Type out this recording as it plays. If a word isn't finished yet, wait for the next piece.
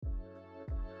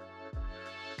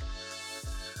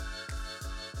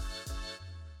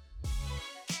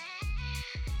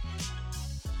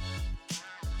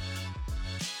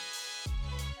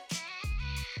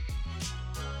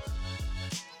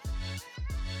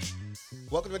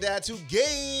Welcome to Dad 2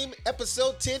 Game,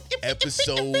 episode 10.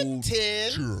 Episode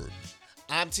 10.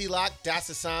 I'm T-Lock, that's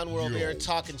Hassan. We're over here Yo.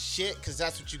 talking shit because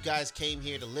that's what you guys came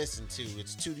here to listen to.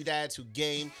 It's 2 Dads Who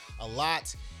Game a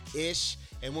lot-ish.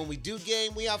 And when we do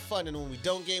game, we have fun. And when we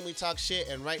don't game, we talk shit.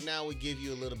 And right now, we give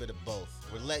you a little bit of both.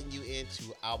 We're letting you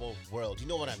into our world. You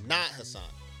know what I'm not, Hassan?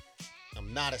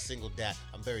 I'm not a single dad.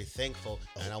 I'm very thankful.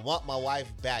 And I want my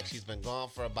wife back. She's been gone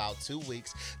for about 2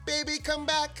 weeks. Baby, come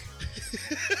back.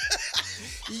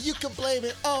 You can blame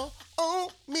it all on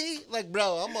me. Like,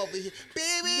 bro, I'm over here.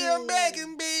 Baby, I'm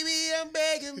begging, baby. I'm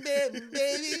begging,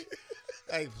 baby.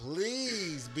 Like,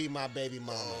 please be my baby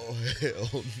mama. Oh, hell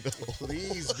no.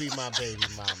 Please be my baby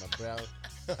mama, bro.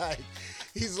 Like,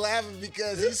 he's laughing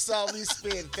because he saw me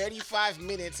spend 35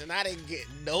 minutes and I didn't get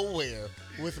nowhere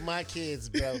with my kids,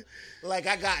 bro. Like,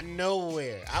 I got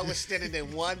nowhere. I was standing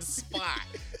in one spot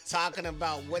talking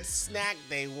about what snack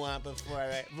they want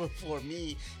before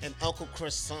me and Uncle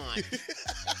Croissant.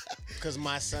 Because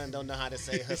my son don't know how to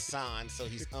say Hassan, so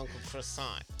he's Uncle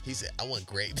Croissant. He said, I want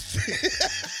grapes.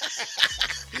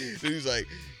 Then he was like,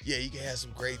 yeah, you can have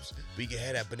some grapes, but you can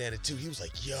have that banana too. He was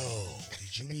like, yo,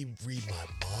 did you mean read my mind?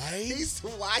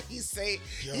 Why he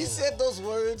Yo. said those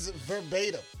words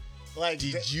verbatim. Like,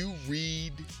 Did you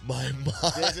read my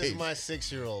mind? this is my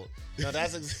 6-year-old. No,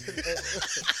 that's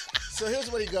so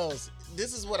here's what he goes.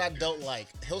 This is what I don't like.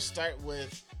 He'll start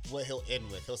with what he'll end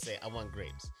with. He'll say, I want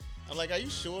grapes. I'm like, are you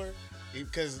sure?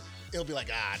 Because he'll be like,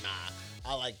 nah,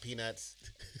 I like peanuts.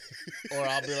 Or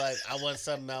I'll be like, I want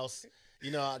something else.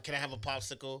 You know, can I have a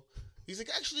popsicle? He's like,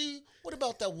 actually, what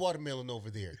about that watermelon over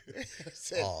there? I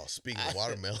said, Oh, speaking of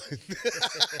watermelon,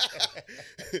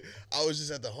 I was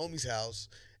just at the homie's house,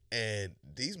 and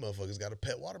these motherfuckers got a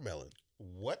pet watermelon.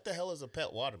 what the hell is a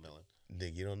pet watermelon?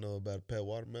 Nigga, you don't know about a pet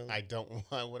watermelon? I don't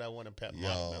want what I want a pet Yo,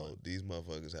 watermelon. these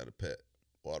motherfuckers had a pet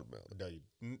watermelon. No,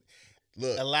 you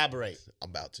Look, elaborate. I'm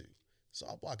about to. So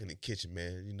I walk in the kitchen,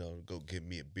 man, you know, go get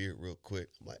me a beer real quick.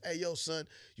 I'm like, hey, yo, son,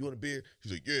 you want a beer?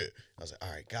 He's like, yeah. I was like,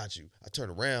 all right, got you. I turn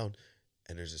around,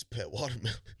 and there's this pet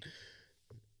watermelon.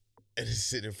 And it's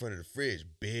sitting in front of the fridge.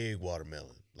 Big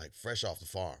watermelon, like fresh off the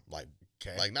farm. Like,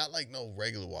 Okay. like not like no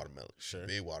regular watermelon. Sure.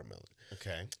 Big watermelon.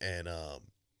 Okay. And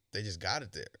they just got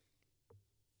it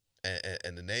there.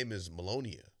 And the name is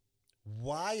Melonia.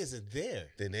 Why is it there?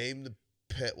 They named the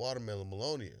pet watermelon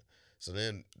Melonia. So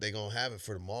then they gonna have it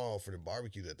for tomorrow for the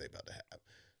barbecue that they about to have.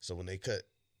 So when they cut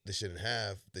the shit in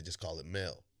half, they just call it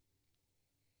Mel.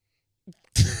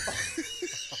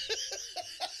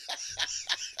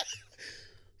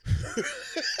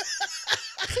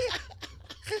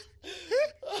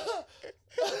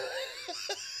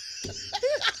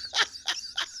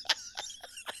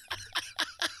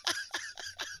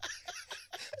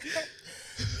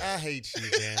 I hate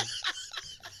you, man.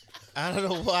 I don't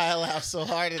know why I laughed so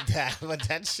hard at that, but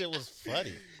that shit was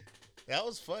funny. That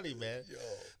was funny, man. Yo,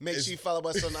 Make it's sure you follow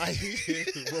us on IG.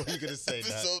 What were you gonna say,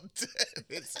 Doc? episode 10.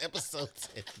 It's episode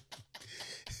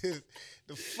 10.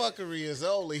 The fuckery is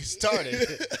only started.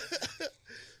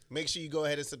 Make sure you go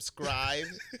ahead and subscribe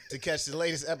to catch the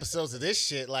latest episodes of this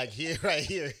shit. Like here, right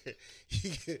here,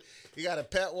 you got a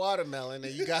pet watermelon,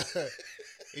 and you got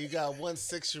one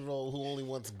 6-year-old who only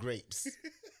wants grapes,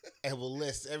 and will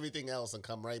list everything else and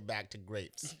come right back to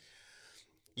grapes.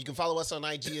 You can follow us on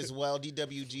IG as well,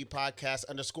 DWG Podcast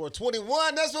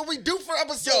 _21. That's what we do for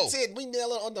episode 10. We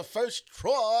nail it on the first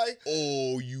try.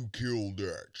 Oh, you killed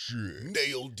that shit.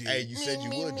 Nailed it. Hey, you said you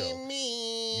would, though.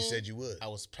 Me. You said you would. I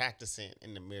was practicing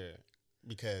in the mirror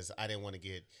because I didn't want to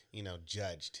get,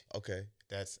 judged. Okay.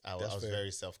 I That's was fair.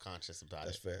 very self-conscious about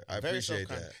That's it. fair. I'm I very appreciate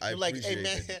that. self-conscious. I You're like, hey, appreciate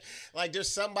man, that. like there's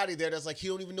somebody there that's like, he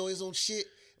don't even know his own shit.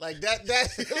 Like that.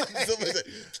 Somebody said,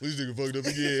 this nigga fucked up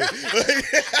again.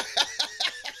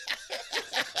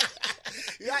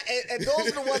 Yeah, and those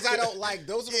are the ones I don't like.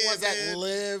 Those are the Yeah, ones that man.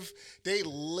 live. They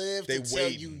live They to tell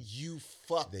waiting. you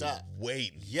fucked They up.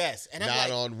 waiting. Yes, and I'm Not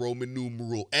like, on Roman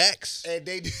numeral X. and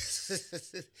they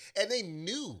they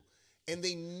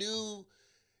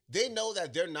know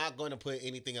that they're not going to put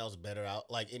anything else better out,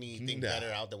 like anything Nah.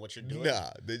 better out than what you're doing. Nah,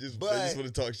 they just But want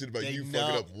to talk shit about they you know.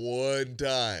 fucking up one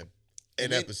time. An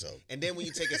And then- episode. And then when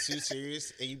you take it too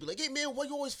serious and you be like, hey man, why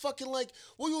you always fucking like,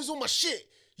 why you always on my shit?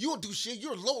 You don't do shit,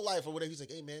 you're a low life or whatever. He's like,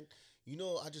 hey man,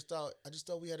 I just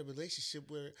thought we had a relationship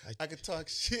where I could talk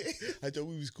shit. I thought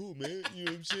we was cool, man. You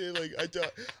know what I'm saying? Like I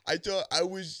thought I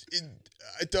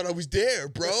was there,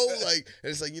 bro. Like,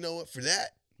 and it's like, you know what? For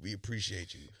that, we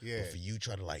appreciate you. Yeah. But for you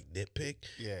trying to like nitpick,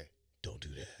 Yeah, don't do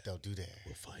that. don't do that.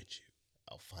 We'll find you.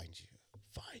 I'll find you.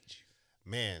 Find you.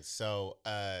 Man, so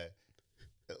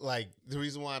like the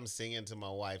reason why I'm singing to my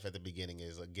wife at the beginning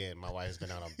is, again, my wife has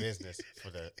been out on business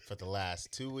for the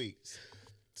last 2 weeks.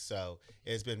 So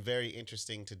it's been very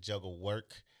interesting to juggle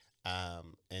work,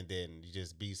 and then you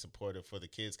just be supportive for the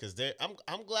kids because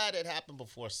I'm glad it happened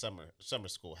before summer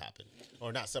school happened,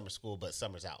 or not summer school, but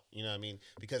summer's out. You know what I mean?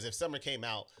 Because if summer came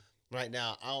out right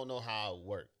now, I don't know how it would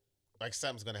work. Like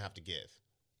something's gonna have to give.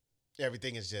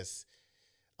 Everything is just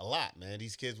a lot, man.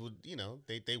 These kids would,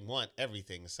 they want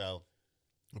everything. So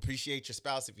appreciate your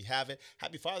spouse if you have it.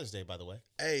 Happy Father's Day, by the way.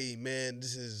 Hey, man,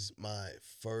 this is my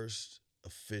first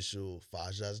official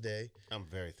Faja's Day. I'm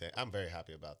very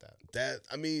happy about that.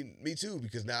 Me too,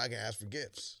 because now I can ask for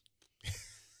gifts.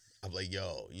 I'm like,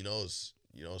 yo, it's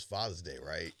Father's Day,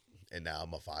 right? And now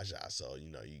I'm a Faja, so you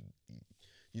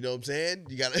know what I'm saying?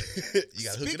 You gotta hook it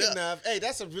up. Speaking of, hey,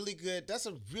 that's a really good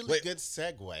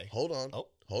segue. Hold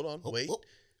on, wait, oh.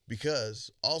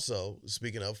 Because also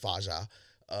speaking of Faja,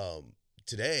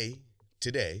 today,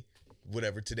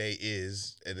 whatever today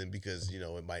is, and then because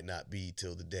it might not be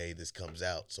till the day this comes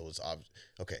out, so it's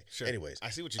okay. Sure. Anyways, I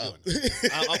see what you're doing.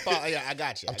 I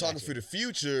got you. I'm talking for the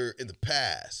future in the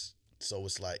past, so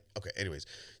it's like okay. Anyways,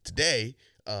 today,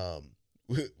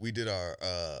 we did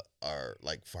our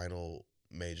like final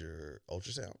major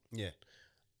ultrasound. Yeah.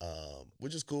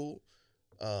 Which is cool.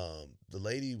 The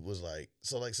lady was like,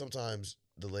 so like sometimes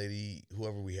the lady,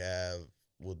 whoever we have,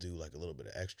 will do like a little bit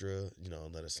of extra,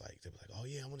 and let us like, they'll be like, oh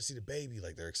yeah, I want to see the baby.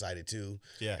 Like they're excited too.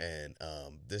 Yeah. And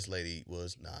this lady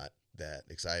was not that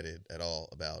excited at all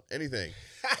about anything.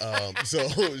 So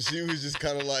she was just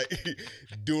kind of like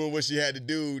doing what she had to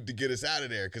do to get us out of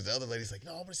there. Cause the other lady's like,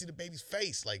 no, I want to see the baby's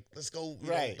face. Like, let's go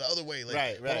the other way. Like,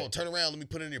 right. hold on, turn around. Let me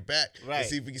put it in your back. Right. And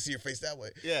see if we can see your face that way.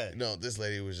 Yeah. No, this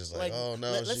lady was just like oh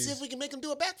no. Let's see if we can make him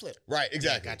do a backflip. Right.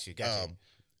 Exactly. Yeah, got you.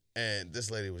 And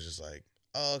this lady was just like,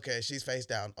 oh, okay, she's face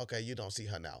down. Okay, you don't see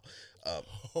her now.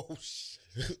 Oh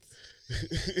shit.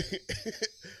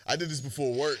 I did this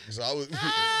before work, so I was.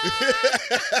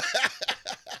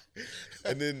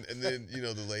 and then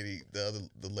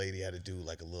the lady had to do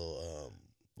like a little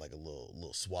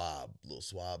swab, and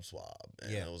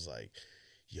I was like,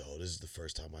 yo, this is the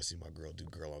first time I see my girl do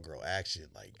girl on girl action.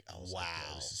 Like I was like,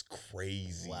 yo, this is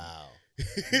crazy. Wow.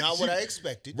 Not what I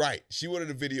expected. Right. She wanted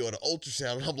a video of the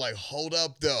ultrasound, and I'm like, hold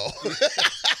up though.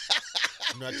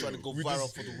 I'm not trying to go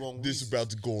viral for the wrong reason. This is about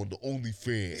to go on the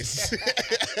OnlyFans.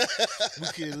 We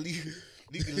can at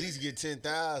least get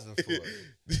 10,000 for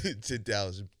it.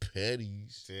 10,000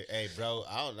 pennies. Hey, bro,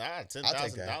 $10,000.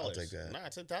 I'll take that. Nah,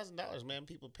 $10,000, man.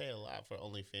 People pay a lot for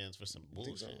OnlyFans for some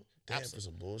bullshit. So? Damn, for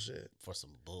some bullshit. For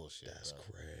some bullshit. That's bro.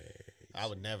 crazy. I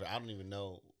would never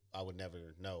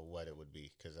know what it would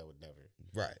be because I would never.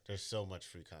 Right. There's so much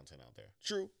free content out there.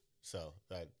 True. So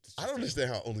I don't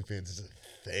understand how OnlyFans is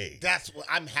a thing. That's what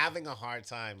I'm having a hard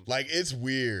time. Like it's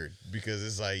weird because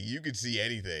it's like you can see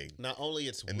anything. Not only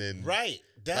it's and then right.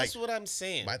 That's like, what I'm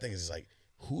saying. My thing is like,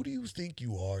 who do you think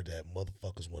you are that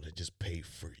motherfuckers want to just pay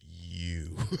for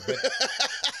you?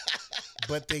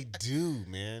 But they do,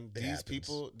 man. These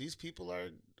people are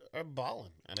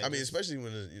balling. I mean, especially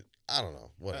when I don't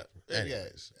know, whatever.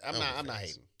 Anyways, I'm not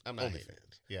hating. I'm not hating.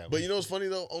 Yeah, but you know what's funny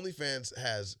though? OnlyFans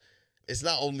has. It's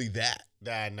not only that.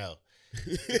 I know.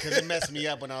 Because it messed me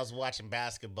up when I was watching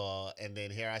basketball, and then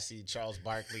here I see Charles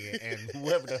Barkley and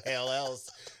whoever the hell else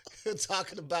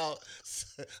talking about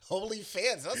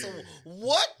OnlyFans. I said,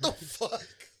 what the fuck?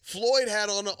 Floyd had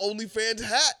on an OnlyFans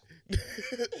hat.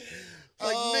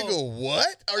 Like, nigga,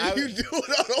 what are you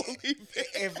doing on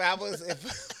OnlyFans?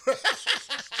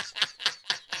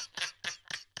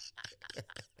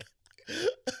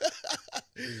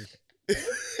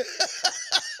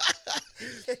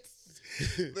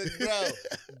 But bro,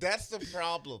 that's the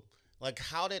problem. Like,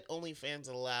 how did OnlyFans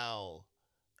allow?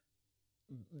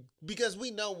 Because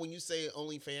we know when you say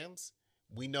OnlyFans,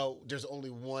 we know there's only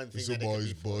one thing.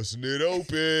 Somebody's busting it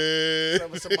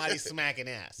open. Somebody's smacking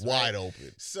ass, wide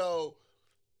open. So,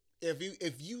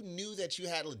 if you knew that you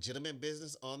had legitimate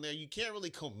business on there, you can't really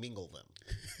commingle them.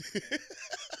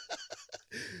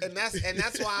 And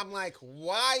that's why I'm like,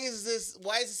 why is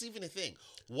this even a thing?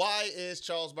 Why is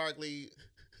Charles Barkley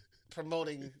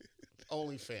promoting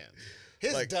OnlyFans?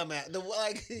 His like, dumbass.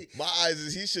 My eyes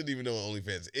is he shouldn't even know what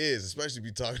OnlyFans is, especially if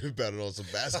you're talking about it on some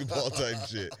basketball type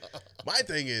shit. My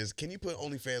thing is, can you put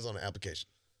OnlyFans on an application?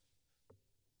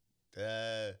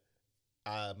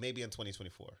 Maybe in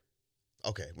 2024.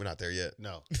 Okay, we're not there yet.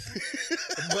 No.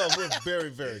 But we're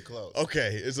very, very close.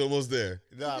 Okay, it's almost there.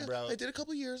 Nah, bro. I did a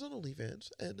couple years on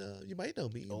OnlyFans, and you might know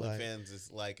me. OnlyFans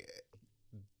is like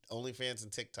OnlyFans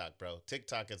and TikTok, bro.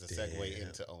 TikTok is a segue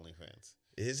into OnlyFans.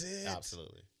 Is it?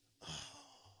 Absolutely.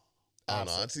 I don't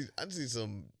know. I'd see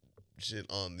some shit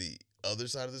on the other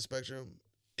side of the spectrum,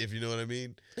 if you know what I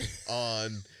mean,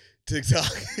 on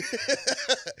TikTok,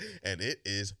 and it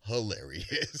is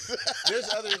hilarious.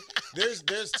 there's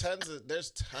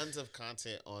tons of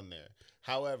content on there.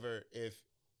 However, if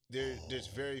there's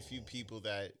very few people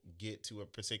that get to a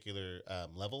particular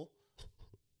level.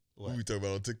 What we talking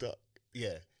about on TikTok?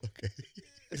 Yeah. Okay.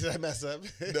 Did I mess up?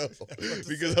 No,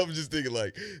 because I'm just thinking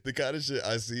like the kind of shit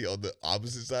I see on the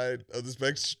opposite side of the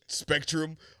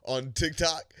spectrum on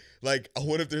TikTok. Like, I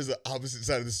wonder if there's an opposite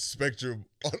side of the spectrum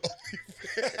on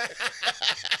OnlyFans.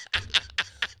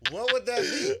 What would that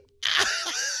be?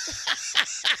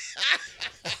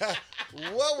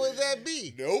 What would that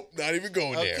be? Nope, not even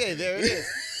going there. Okay, there it is.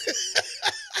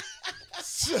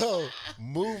 So,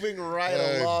 moving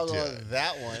right along on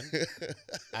that one,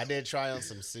 I did try on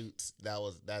some suits.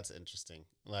 That's interesting.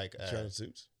 Like trying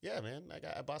suits? Yeah, man.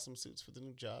 I bought some suits for the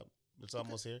new job. It's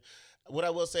almost here. What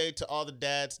I will say to all the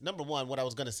dads, number one, what I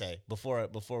was gonna say before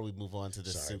we move on to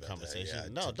this suit conversation. Yeah,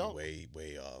 no, don't way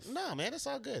off. No, man, it's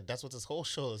all good. That's what this whole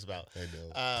show is about. I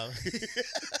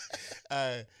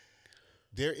know.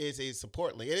 There is a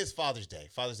support link. It is Father's Day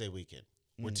weekend.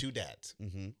 We're two dads.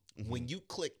 Mm-hmm. When you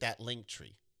click that link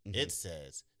tree, it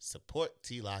says support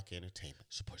T-Lock Entertainment.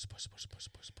 Support.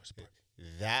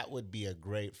 That would be a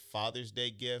great Father's Day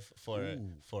gift for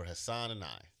Hassan and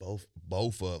I.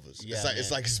 Both of us. Yeah,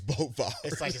 it's like it's both ours.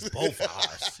 It's like it's both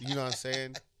ours. You know what I'm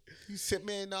saying? He said,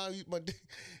 man, no,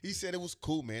 he said it was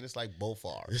cool, man. It's like both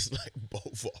ours. It's like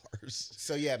both ours.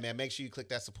 So yeah, man, make sure you click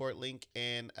that support link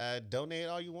and donate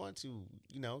all you want to,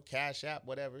 Cash App,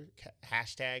 whatever.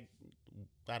 Hashtag,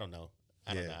 I don't know.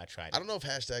 I don't know. I tried. I don't know if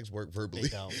hashtags work verbally. They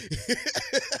don't.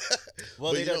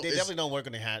 Well, they definitely don't work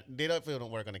on they definitely don't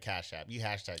work on the Cash App. You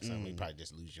hashtag something, you probably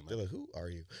just lose your money. They're like, who are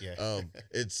you? Yeah.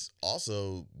 It's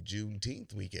also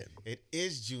Juneteenth weekend. It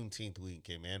is Juneteenth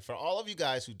weekend, man. For all of you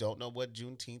guys who don't know what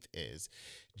Juneteenth is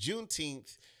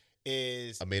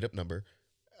a made up number.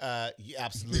 Yeah,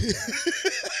 absolutely.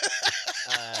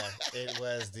 It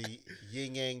was the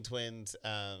Yin Yang twins'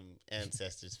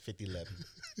 ancestors' 5011.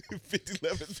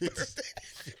 5011th birthday.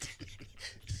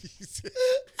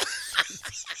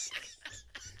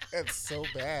 That's so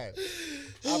bad.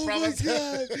 Oh, I promise. my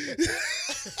God.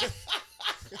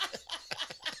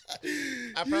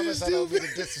 I promise I don't mean to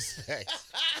disrespect.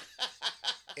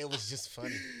 It was just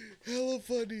funny. Hella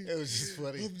funny. It was just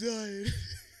funny. I'm dying.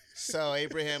 So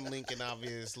Abraham Lincoln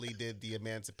obviously did the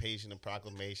Emancipation and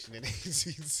Proclamation in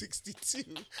 1862.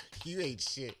 You ain't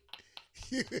shit.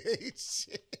 You ain't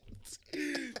shit.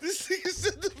 This nigga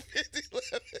said the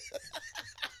 5011.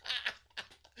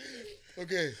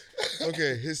 Okay.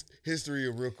 History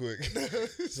real quick,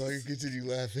 so I can continue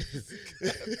laughing.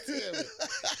 God damn it.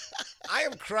 I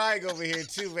am crying over here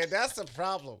too, man. That's the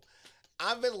problem.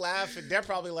 I've been laughing. They're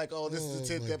probably like, "Oh, this is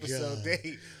the 10th episode."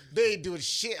 God. They ain't doing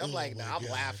shit. I'm like, my "Nah, I'm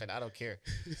God. laughing. I don't care."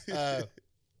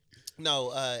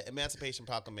 No, Emancipation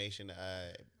Proclamation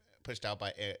pushed out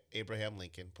by Abraham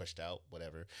Lincoln. Pushed out,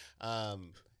 whatever.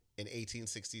 In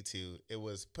 1862, it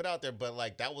was put out there, but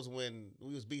like that was when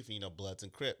we was beefing, Bloods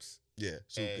and Crips. Yeah,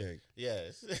 Soup Gang.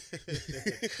 Yes.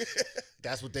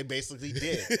 That's what they basically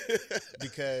did.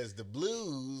 Because the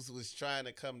blues was trying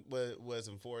to was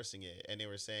enforcing it, and they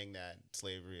were saying that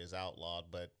slavery is outlawed,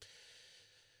 but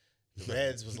the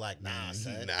Reds was like, nah,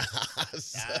 son. Nah,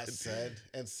 son.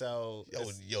 And so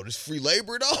yo, this free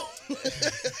labor though.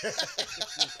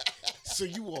 So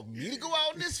you want me to go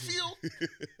out in this field?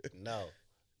 No.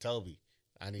 Toby,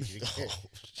 I need you to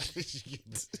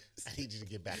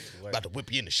get back to work. About to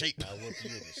whip you into shape. I'll whip you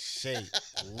into shape.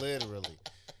 Literally.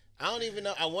 I don't even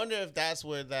know. I wonder if that's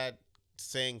where that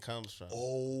saying comes from.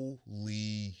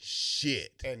 Holy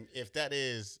shit. And if that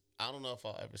is, I don't know if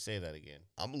I'll ever say that again.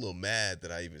 I'm a little mad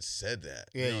that I even said that.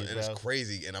 Yeah, and it's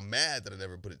crazy. And I'm mad that I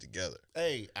never put it together.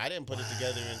 Hey, I didn't put it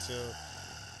together until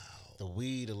the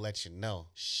weed will let you know.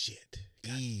 Shit.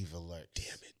 Eve alert. Damn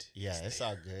it. Yeah, it's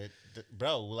all good.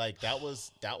 Bro, like that was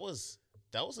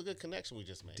a good connection we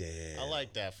just made. Damn. I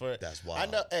like that. That's wild. I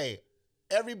know, hey,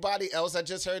 everybody else that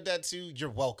just heard that too, you're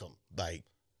welcome. Like,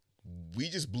 we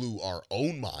just blew our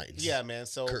own minds. Yeah, man.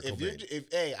 So Kurt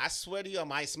hey, I swear to you, I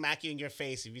might smack you in your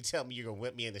face if you tell me you're gonna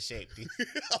whip me into shape.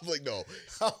 I'm like, no,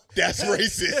 that's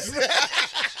racist.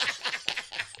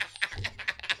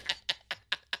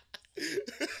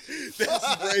 That's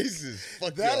racist.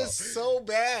 Fuck That y'all. is so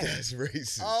bad. That's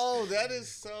racist. Oh,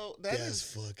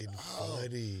 that's fucking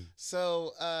funny.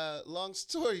 So, long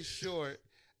story short,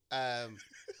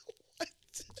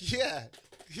 yeah.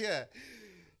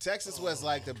 Texas was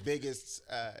like the biggest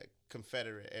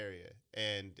Confederate area,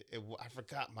 and I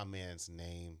forgot my man's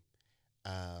name,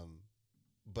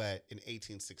 but in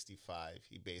 1865,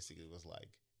 he basically was like,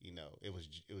 it was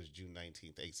June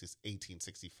 19th,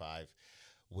 1865,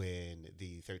 when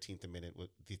the 13th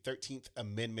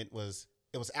Amendment was.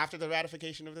 It was after the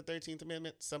ratification of the 13th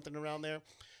Amendment, something around there,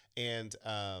 and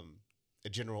a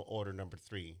General Order Number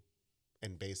 3.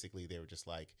 And basically, they were just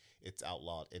like, it's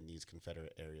outlawed in these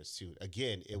Confederate areas too.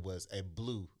 Again, it was a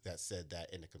blue that said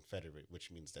that in the Confederate,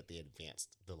 which means that they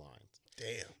advanced the lines.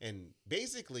 Damn. And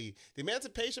basically, the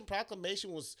Emancipation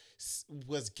Proclamation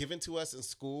was given to us in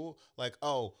school. Like,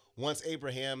 oh, once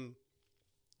Abraham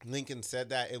Lincoln said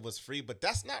that, it was free. But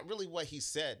that's not really what he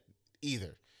said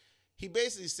either. He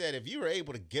basically said if you were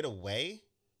able to get away,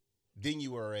 then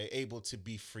you were able to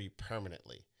be free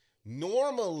permanently.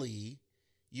 Normally,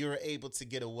 you're able to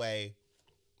get away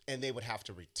and they would have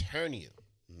to return you.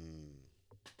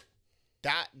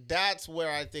 That's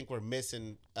where I think we're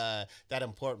missing that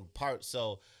important part.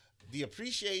 So the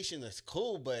appreciation is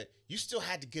cool, but you still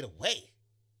had to get away.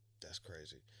 That's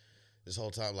crazy. This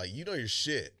whole time, like, you know your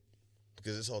shit.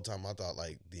 Because this whole time I thought,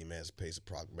 like, the Emancipation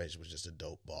Proclamation was just a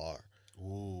dope bar.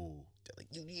 Ooh. Like,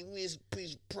 you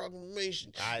Emancipation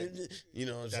Proclamation. You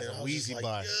know what I'm That's saying? a Wheezy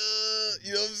bar.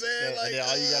 You know what I'm saying? And Like, then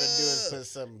all you got to do is put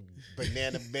some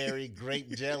banana berry grape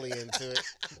jelly into it.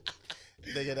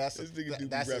 Nigga, this nigga do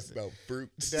rap about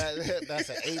fruits. That's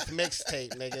an 8th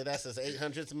mixtape, nigga. That's his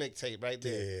 800th mixtape right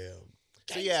there. Damn.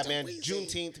 So yeah, man,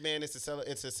 Juneteenth, man, it's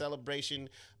a celebration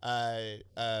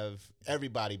of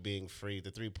everybody being free,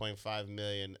 the 3.5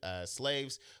 million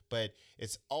slaves, but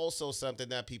it's also something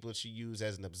that people should use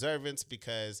as an observance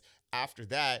because after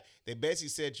that, they basically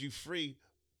said you free,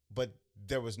 but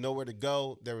there was nowhere to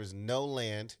go. There was no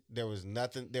land. There was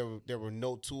nothing. There were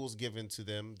no tools given to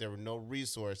them. There were no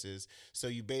resources. So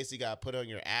you basically got put on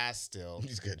your ass still. You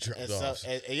just got dropped off.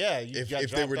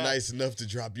 If they were nice enough to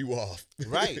drop you off.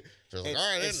 Right. Like, and,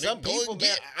 all right, and some people,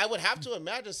 man, I would have to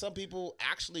imagine some people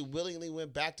actually willingly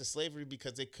went back to slavery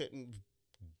because they couldn't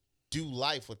do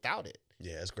life without it.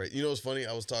 Yeah, that's great. You know what's funny?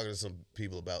 I was talking to some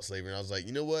people about slavery, and I was like,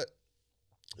 you know what?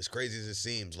 As crazy as it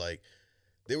seems, like,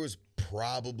 there was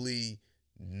probably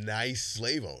nice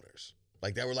slave owners.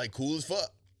 Like, that were, like, cool as fuck.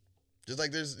 Just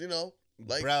like there's, you know,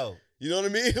 like... Bro. You know what I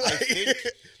mean? Like, I think,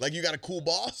 like you got a cool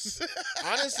boss?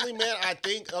 Honestly, man, I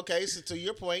think, okay, so to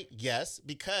your point, yes,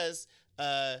 because...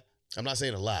 I'm not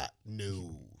saying a lot.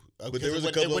 No. But there was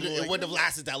a couple it wouldn't have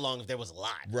lasted that long if there was a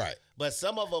lot. Right. But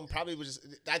some of them probably was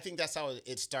just... I think that's how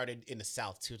it started in the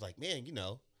South, too. Like, man, you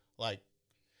know, like...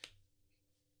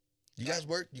 You guys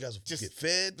work. You guys just get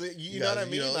fed. You know what I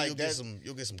mean? You know, like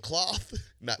you'll get some cloth,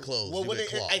 not clothes. Well,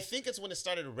 cloth. I think it's when it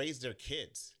started to raise their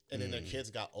kids, and then their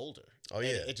kids got older. Oh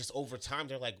yeah. And it just over time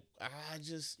they're like, I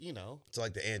just It's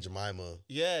like the Aunt Jemima.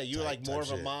 Yeah, you're like more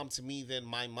of a shit. mom to me than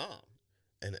my mom.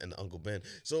 And Uncle Ben.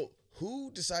 So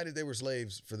who decided they were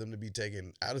slaves for them to be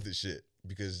taken out of the shit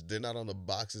because they're not on the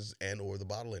boxes and or the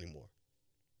bottle anymore?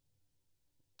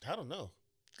 I don't know.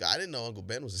 I didn't know Uncle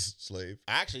Ben was a slave.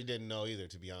 I actually didn't know either,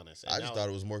 to be honest. I just thought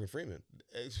it was Morgan Freeman.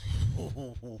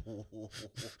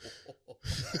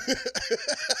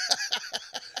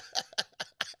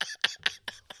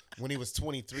 When he was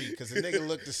 23, because the nigga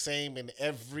looked the same in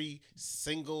every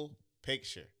single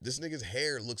picture. This nigga's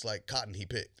hair looks like cotton he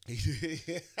picked.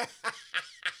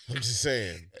 I'm just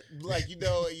saying. Like, you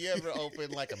know, you ever open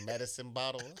like a medicine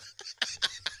bottle?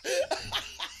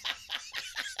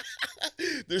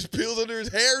 There's pills under his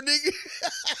hair, nigga.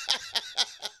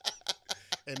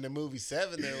 In the movie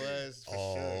 7, there was. For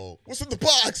sure. What's in the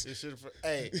box?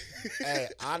 Hey,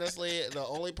 honestly, the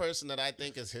only person that I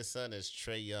think is his son is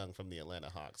Trey Young from the Atlanta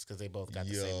Hawks because they both got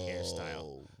the same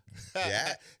hairstyle.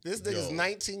 This nigga's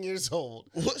 19 years old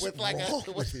with his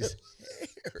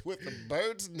hair? With a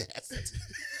bird's nest.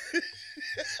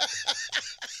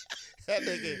 That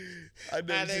nigga, I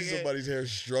never seen somebody's hair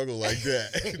struggle like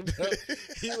that.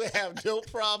 He would have no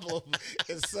problem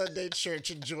in Sunday church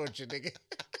in Georgia, nigga.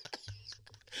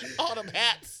 All them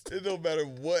hats. It don't matter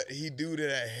what he do to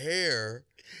that hair.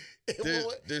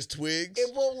 There's twigs.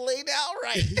 It won't lay down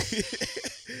right.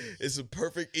 It's a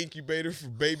perfect incubator for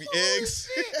baby eggs.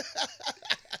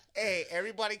 Hey,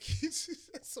 everybody keeps...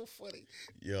 That's so funny.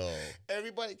 Yo.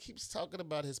 Everybody keeps talking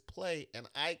about his play, and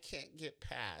I can't get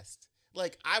past...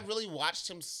 Like, I really watched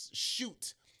him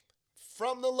shoot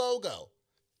from the logo,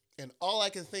 and all I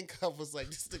can think of was like,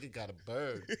 this nigga got a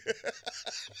bird.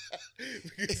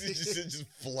 Because he just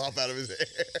flop out of his hair.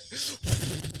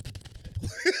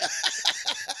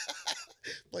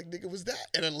 Like, nigga, was that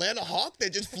an Atlanta Hawk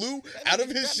that just flew out of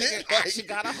his shit? Nigga actually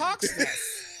got a Hawk's nest.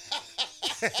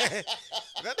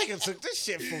 That nigga took this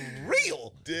shit for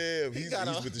real. Damn, he's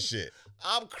with the shit.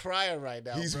 I'm crying right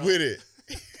now. He's bro. with it.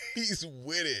 He's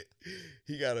with it.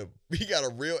 He got a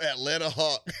real Atlanta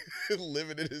Hawk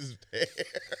living in his hair.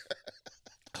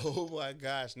 Oh my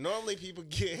gosh. Normally people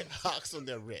get hawks on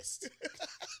their wrist.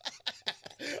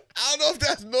 I don't know if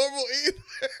that's normal either.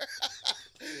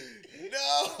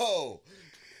 No.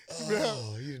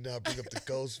 Oh, you did not bring up the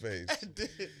ghost face. I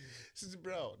did.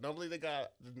 Bro, normally they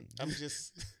got,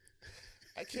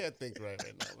 I can't think right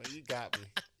now, man. You got me.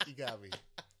 You got me.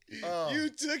 Oh. You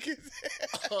took it.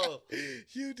 Oh.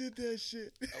 You did that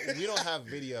shit. We don't have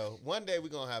video. One day we're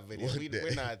going to have video.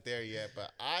 We're not there yet,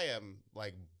 but I am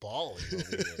like bawling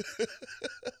over here.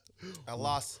 I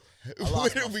lost Where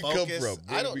did we come focus. from?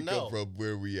 I don't know.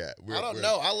 Where we at? I don't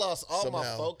know. I lost all my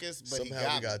focus, but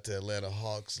somehow we got to Atlanta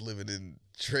Hawks living in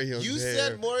Trae Young's You hair.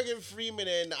 said Morgan Freeman,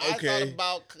 and I thought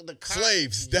about the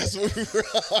slaves. That's what we were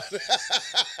on.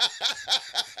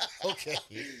 Okay.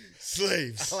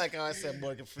 Slaves. I like how I said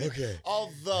Morgan Freeman. Okay.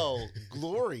 Although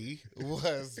Glory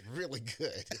was really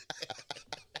good.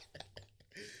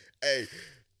 Hey,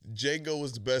 Django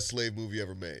was the best slave movie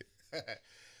ever made.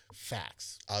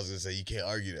 Facts. I was gonna say you can't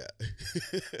argue that.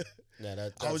 No,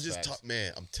 that's I was just facts.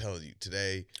 man. I'm telling you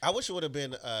today. I wish it would have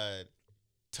been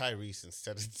Tyrese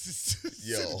instead of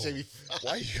Jamie Foxx.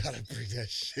 Why you gotta bring that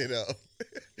shit up?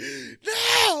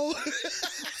 No.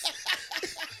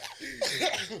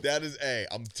 That is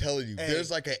I'm telling you, there's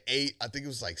like an 8. I think it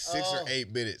was like 6 or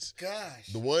 8 minutes. Gosh.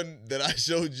 The one that I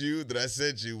showed you, that I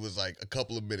sent you, was like a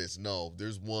couple of minutes. No,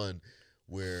 there's one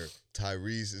where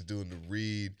Tyrese is doing the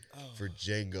read for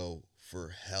Django for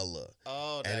Hella.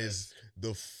 Oh, and it's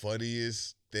the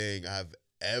funniest thing I've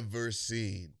ever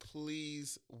seen.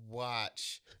 Please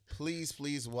watch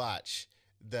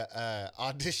the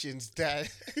auditions that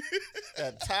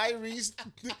Tyrese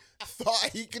thought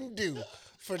he can do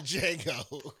for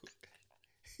Django.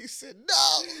 He said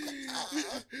no.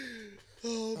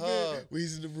 Oh man, when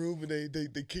he's in the room and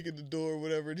they kick in the door or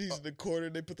whatever, and he's in the corner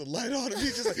and they put the light on him.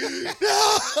 He's just like,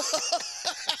 no.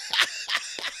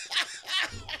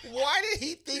 Why did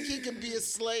he think he could be a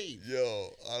slave?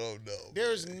 Yo, I don't know.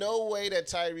 There's no way that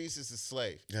Tyrese is a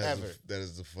slave ever. That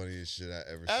is the funniest shit I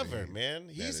ever Ever, seen. man.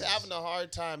 He's having a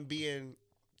hard time being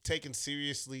taken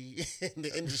seriously in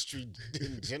the industry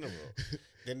in general.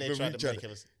 Then they tried to make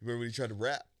him. Remember when he tried to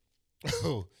rap?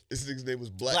 Oh, This nigga's name was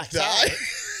Black Black Tie.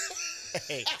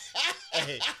 Tie.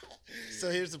 hey. So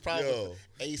here's the problem. Yo.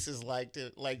 Aces liked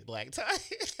it like Black Tie.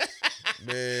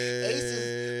 Man.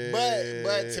 Aces,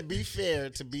 but to be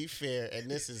fair, and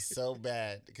this is so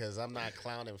bad because I'm not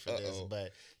clowning for this,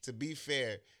 but to be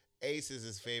fair, Ace is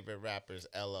his favorite rapper is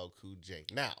LL Cool J.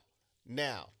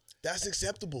 Now. That's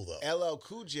acceptable though. LL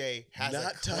Cool J has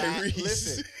Not a Tyrese.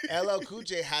 Listen, LL Cool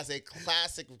J has a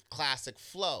classic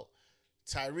flow.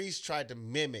 Tyrese tried to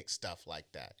mimic stuff like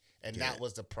that, and that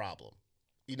was the problem.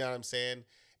 You know what I'm saying?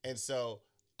 And so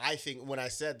I think when I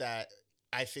said that,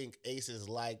 I think Aces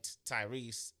liked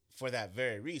Tyrese for that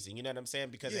very reason. You know what I'm saying?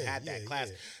 Because it had that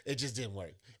class. It just didn't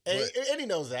work. And he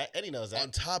knows that. And he knows that.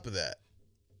 On top of that,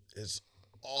 it's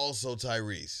also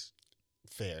Tyrese.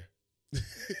 Fair.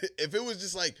 If it was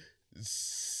just like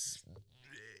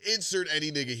insert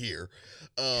any nigga here,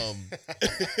 and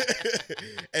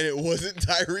it wasn't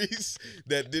Tyrese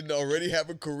that didn't already have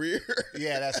a career.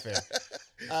 Yeah, that's fair.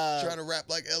 Trying to rap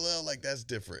like LL, like that's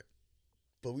different.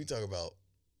 But we talk about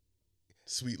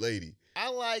Sweet Lady. I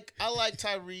like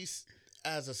Tyrese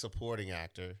as a supporting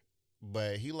actor,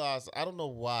 but he lost. I don't know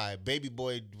why. Baby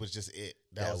Boy was just it.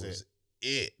 That was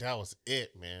it. That was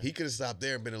it, man. He could have stopped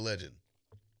there and been a legend.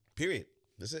 Period.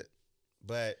 That's it.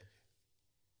 But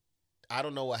I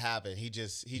don't know what happened. He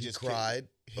just cried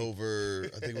over,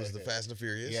 I think it was the Fast and the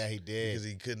Furious. Yeah, he did. Because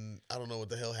he couldn't, I don't know what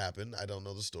the hell happened. I don't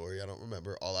know the story. I don't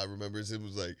remember. All I remember is it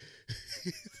was like,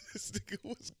 this nigga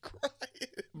was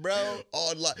crying. Bro.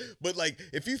 Online. But like,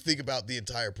 if you think about the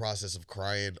entire process of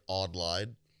crying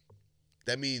online,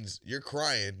 that means you're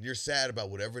crying, you're sad about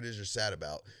whatever it is you're sad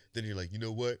about. Then you're like, you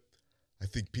know what? I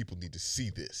think people need to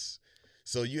see this.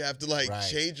 So you have to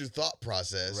change your thought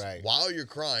process while you're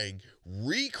crying,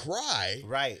 re-cry.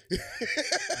 Right.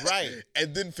 Right.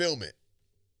 And then film it.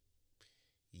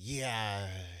 Yeah.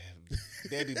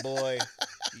 Baby Boy,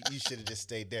 you should have just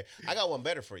stayed there. I got one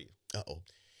better for you. Uh-oh.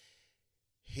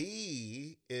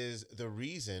 He is the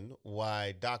reason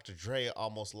why Dr. Dre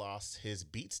almost lost his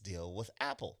Beats deal with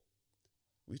Apple.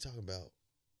 We talking about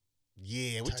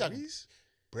Yeah, we Tyrese? talking.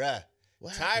 Bruh.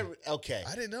 Okay.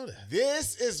 I didn't know that.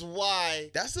 This is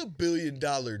why. That's $1 billion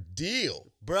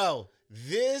deal. Bro,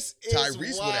 this is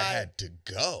Tyrese why. would have had to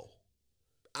go.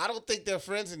 I don't think they're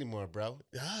friends anymore, bro.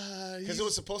 Because it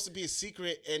was supposed to be a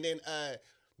secret, and then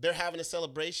they're having a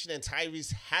celebration, and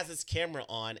Tyrese has his camera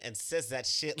on and says that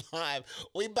shit live.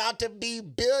 We about to be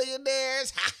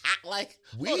billionaires. Like,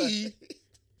 we.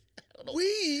 don't know.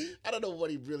 We? I don't know what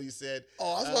he really said.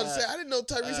 Oh, I was about to say, I didn't know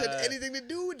Tyrese had anything to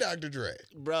do with Dr. Dre.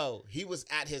 Bro, he was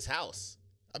at his house.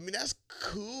 I mean, that's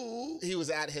cool. He was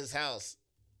at his house.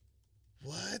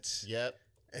 What? Yep.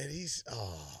 And he's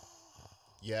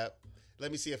Yep.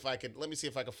 Let me see if I can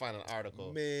find an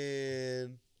article.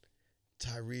 Man,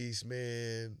 Tyrese,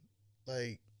 man,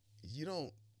 like, you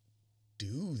don't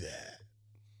do that.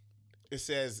 It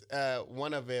says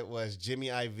one of it was Jimmy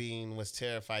Iovine was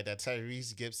terrified that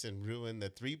Tyrese Gibson ruined the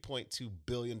 $3.2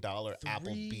 billion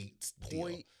Apple Beats deal.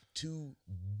 3.2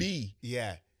 B.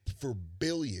 Yeah. For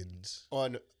billions.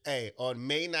 On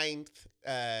May 9th,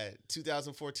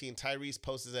 2014, Tyrese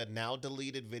posted a now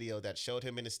deleted video that showed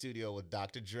him in the studio with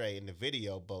Dr. Dre. In the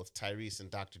video, both Tyrese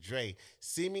and Dr. Dre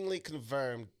seemingly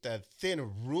confirmed the thin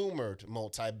rumored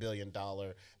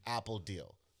multi-billion-dollar Apple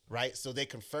deal, right? So they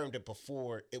confirmed it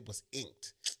before it was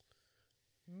inked.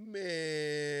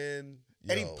 Man.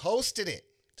 And he posted it.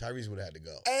 Tyrese would have had to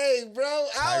go. Hey, bro,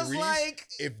 I was Tyrese, like...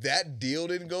 if that deal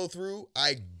didn't go through,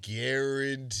 I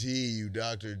guarantee you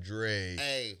Dr.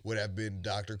 Dre would have been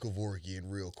Dr. Kevorkian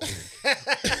real quick.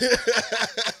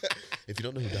 If you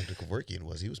don't know who Dr. Kevorkian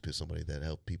was, he was somebody that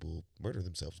helped people murder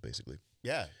themselves, basically.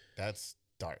 Yeah, that's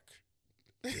dark.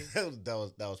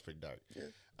 that was pretty dark.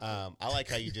 Yeah. I like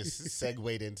how you just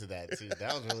segued into that, too.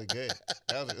 That was really good.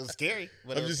 It was scary,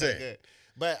 but it was just saying. Good.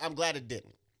 But I'm glad it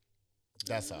didn't.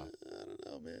 That's all. I don't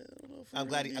know, man. I don't know if I'm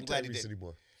glad he did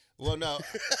anymore. Well, no,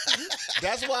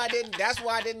 that's why I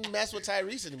didn't mess with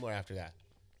Tyrese anymore after that.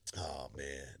 Oh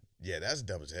man, yeah, that's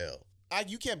dumb as hell.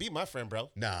 You can't be my friend, bro.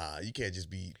 Nah, you can't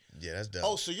just be. Yeah, that's dumb.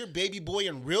 Oh, so you're baby boy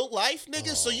in real life,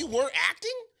 nigga? So you weren't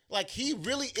acting? Like he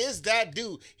really is that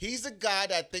dude. He's a guy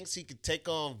that thinks he could take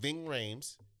on Ving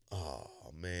Rhames.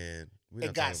 Oh man,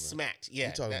 and got smacked. Yeah,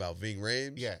 we talking about Ving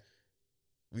Rhames. Yeah,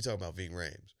 we talking about Ving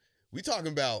Rhames. We talking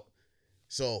about.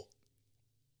 So,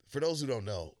 for those who don't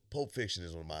know, Pulp Fiction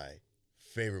is one of my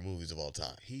favorite movies of all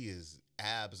time. He is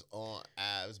abs on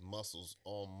abs, muscles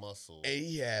on muscles. And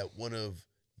he had one of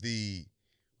the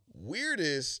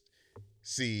weirdest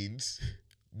scenes,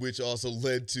 which also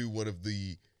led to one of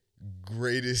the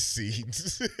greatest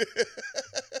scenes.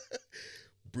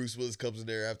 Bruce Willis comes in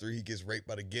there after he gets raped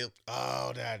by the gimp.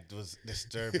 Oh, that was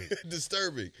disturbing.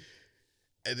 Disturbing.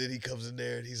 And then he comes in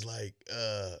there and he's like,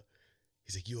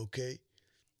 you okay?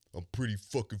 I'm pretty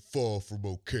fucking far from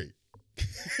okay.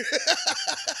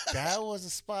 That was a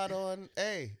spot on.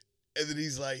 Hey. And then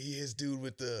he's like, he hits dude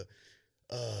with the,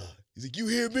 he's like, you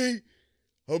hear me?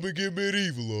 I'm gonna get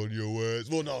medieval on your ass.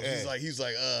 Well, no, he's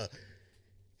like,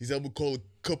 I'm gonna call a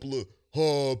couple of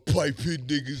hard piping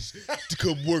niggas to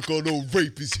come work on old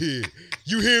rapists here.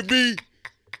 You hear me?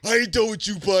 I ain't done with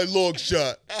you by a long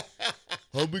shot.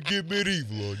 I'm gonna get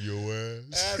medieval on your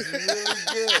ass. That's really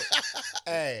good.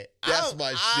 Hey, that's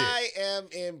my shit. I am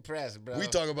impressed, bro. We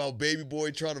talk about baby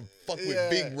boy trying to fuck with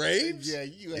Ving Rhames. Yeah,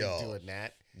 you ain't doing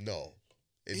that. No.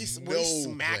 He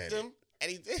smacked him,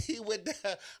 and he went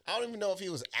down. I don't even know if he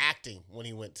was acting when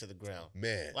he went to the ground.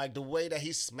 Man. Like the way that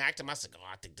he smacked him, I said,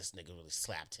 I think this nigga really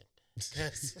slapped him.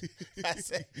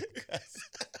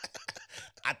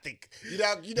 I think, you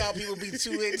know how people be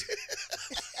too into.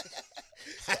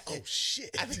 Oh, shit.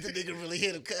 I think the nigga really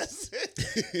hit him, cuz.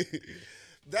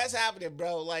 That's happening,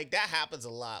 bro. Like, that happens a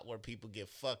lot where people get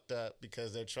fucked up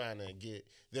because they're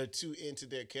too into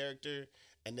their character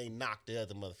and they knock the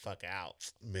other motherfucker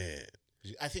out. Man.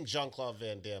 I think Jean-Claude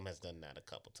Van Damme has done that a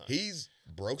couple times. He's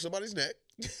broke somebody's neck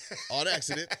on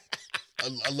accident.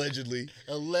 Allegedly.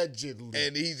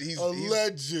 And he's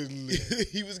allegedly.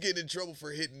 He was getting in trouble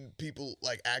for hitting people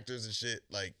like actors and shit,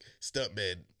 like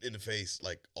stuntmen in the face,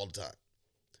 like all the time.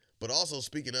 But also,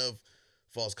 speaking of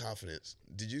false confidence,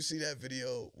 did you see that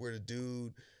video where the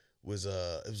dude was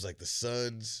it was like the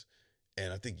Suns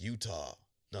and I think Utah.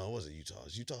 No, it wasn't Utah.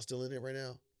 Is Utah still in it right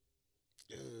now?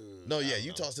 No, yeah,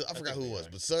 Utah still. I forgot who it was,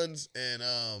 but Suns and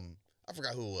I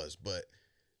forgot who it was, but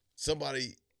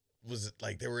somebody was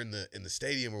like they were in the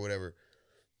stadium or whatever,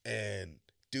 and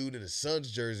dude in the Suns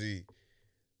jersey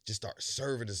just started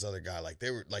serving this other guy. Like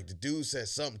they were like the dude said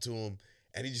something to him,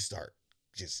 and he just started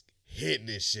hitting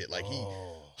this shit. Like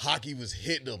hockey was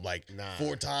hitting him like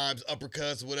 4 times,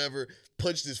 uppercuts, whatever.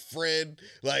 Punched his friend.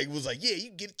 Like was like, yeah, you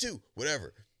can get it too,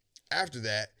 whatever. After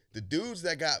that, the dudes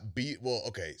that got beat. Well,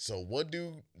 okay, so one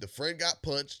dude, the friend got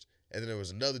punched, and then there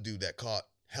was another dude that caught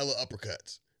hella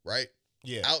uppercuts. Right?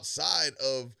 Yeah. Outside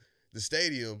of the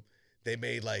stadium, they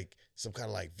made like some kind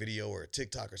of like video or a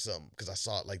TikTok or something because I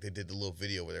saw it like they did the little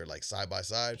video where they're like side by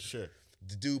side. Sure.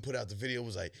 The dude put out the video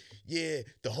was like, yeah,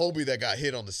 the homie that got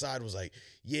hit on the side was like,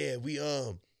 yeah, we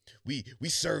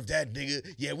served that nigga.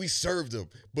 Yeah, we served him.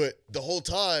 But the whole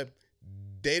time,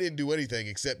 they didn't do anything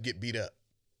except get beat up.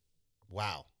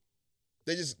 Wow.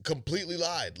 They just completely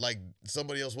lied, like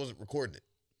somebody else wasn't recording it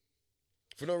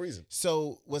for no reason.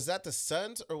 So was that the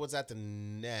Suns or was that the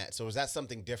Nets? Or was that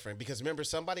something different? Because remember,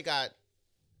 somebody got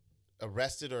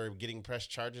arrested or getting pressed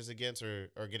charges against or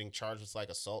getting charged with like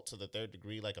assault to the third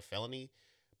degree, like a felony.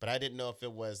 But I didn't know if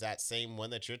it was that same one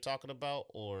that you're talking about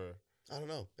or... I don't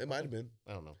know. It might have been.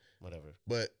 I don't know. Whatever.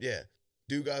 But yeah,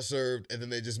 dude got served, and then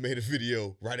they just made a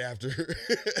video right after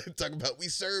talking about we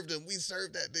served him, we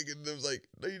served that nigga, and it was like,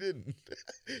 no, you didn't.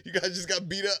 You guys just got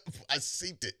beat up. I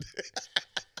synced it.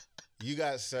 You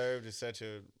got served is such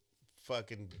a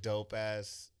fucking dope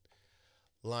ass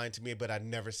line to me, but I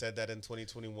never said that in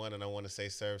 2021, and I want to say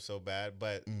served so bad.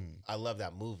 But I love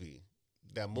that movie.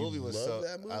 That movie was so.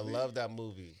 That movie? I love that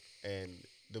movie, and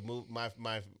the move.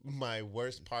 My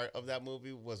worst part of that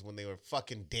movie was when they were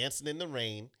fucking dancing in the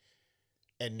rain,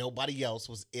 and nobody else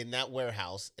was in that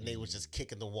warehouse, and they was just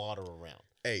kicking the water around.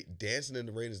 Hey, dancing in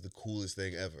the rain is the coolest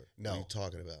thing ever. No. What are you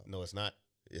talking about? No, it's not.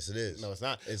 Yes, it is. No, it's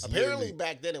not. It's Apparently, literally-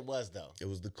 back then it was though. It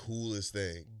was the coolest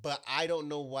thing. But I don't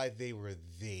know why they were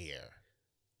there.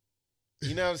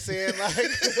 You know what I'm saying?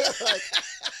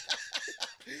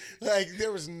 Like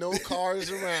there was no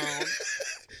cars around.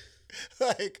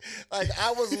 like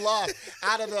I was lost.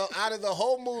 Out of the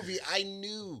whole movie, I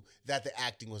knew that the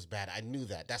acting was bad. I knew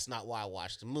that. That's not why I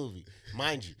watched the movie.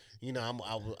 Mind you,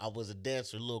 I was a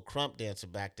dancer, a little crump dancer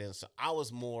back then, so I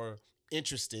was more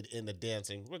interested in the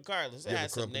dancing, regardless. You It ever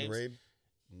had some crump in the names.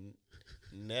 rain?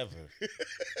 Never.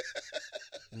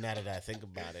 Now that I think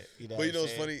about it, you know. But you know what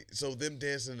what's I'm saying? funny? So them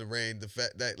dancing in the rain, the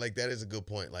fact that like that is a good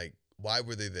point. Like, why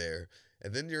were they there?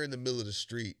 And then you're in the middle of the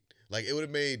street. Like, it would have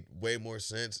made way more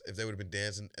sense if they would have been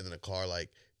dancing and then a car like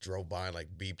drove by and like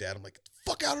beeped at them like,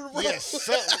 fuck out of the road. Yeah,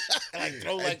 something. Like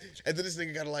throw like and then this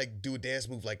nigga gotta like do a dance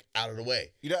move like out of the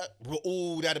way. you know.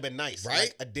 Ooh, that'd have been nice, Right?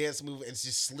 Like a dance move and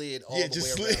just slid all Yeah, the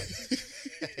just way slid.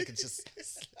 around. I could just.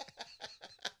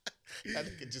 I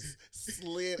think it just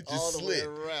slid Just all the way slid.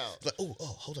 around. Like, oh,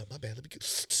 hold on, my bad. Let me go.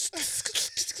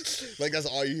 Like that's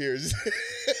all you hear is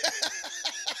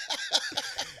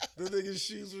The nigga's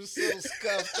shoes were so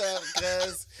scuffed up,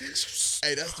 cuz.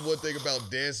 hey, that's the one thing about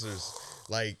dancers.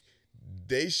 Like,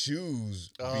 they shoes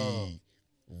be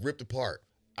ripped apart.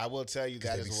 I will tell you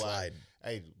that they is be why. sliding.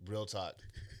 Hey, real talk.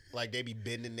 Like they be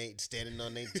bending, standing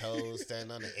on their toes,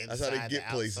 standing on the inside, That's how they get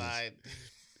the places. outside.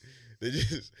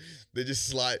 They just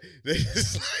slide their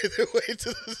way to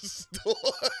the store.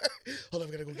 Hold on,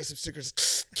 we gotta go get some stickers.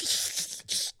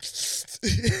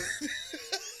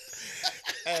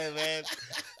 Hey man,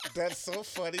 that's so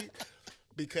funny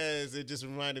because it just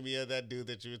reminded me of that dude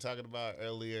that you were talking about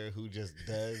earlier who just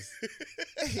does,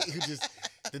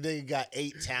 the nigga got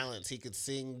 8 talents. He could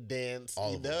sing, dance,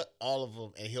 All of them. all of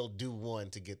them, and he'll do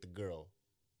one to get the girl.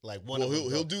 Like one Well, of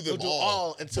them. he'll do them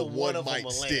all, until but one one of them might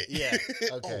will stick. land. Yeah.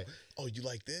 Okay. Oh, you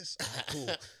like this? Oh, cool.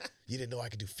 You didn't know I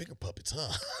could do finger puppets,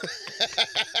 huh?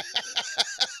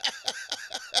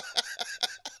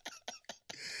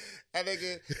 I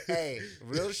nigga, hey,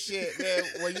 real shit, man.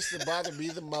 What used to bother me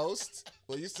the most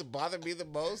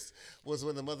was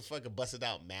when the motherfucker busted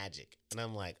out Magic. And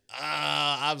I'm like,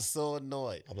 I'm so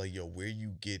annoyed. I'm like, yo, where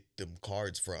you get them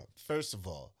cards from? First of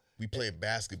all, We playing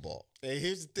basketball. and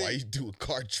here's the Why thing, you doing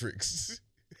card tricks?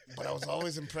 but I was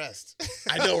always impressed.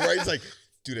 I know, right? It's like,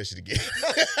 do that shit again.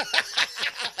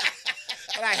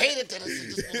 And I hated that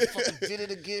this motherfucker did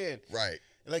it again. Right.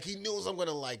 Like he knows I'm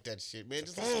gonna like that shit, man.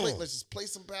 Let's just play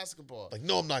some basketball. Like,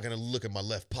 no, I'm not gonna look in my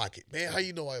left pocket. Man, how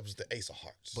you know I was the ace of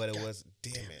hearts? But it God was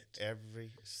damn damn it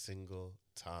every single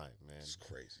time, man. It's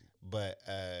crazy. But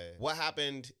what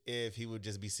happened if he would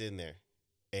just be sitting there,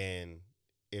 and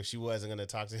if she wasn't gonna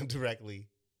talk to him directly,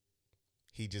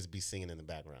 he'd just be singing in the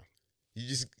background? You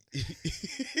just He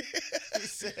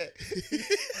said,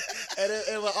 and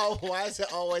it was, why is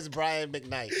it always Brian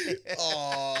McKnight?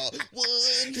 oh,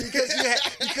 one.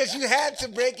 because you had to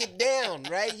break it down,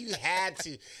 right? You had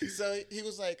to. So he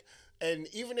was like, and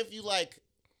even if you like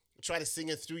try to sing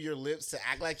it through your lips to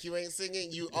act like you ain't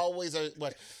singing, you always are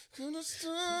what? I'm like,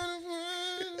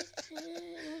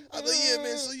 yeah,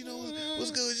 man. So you know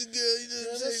what's good with your girl? You know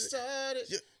what I'm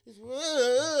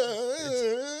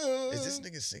saying? Is this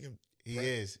nigga singing? He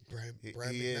is. Brian He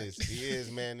McKnight?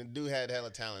 is, man. The dude had hella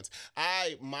talents.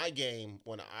 My game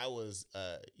when I was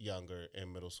younger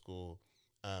in middle school,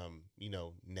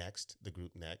 Next, the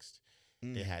group Next,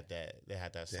 they had that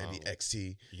song. Danny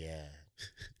XT. Yeah.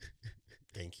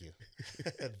 Thank you.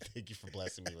 Thank you for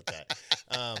blessing me with that.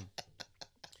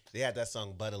 They had that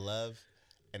song "But a Love,"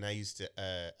 and I used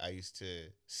to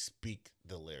speak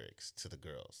the lyrics to the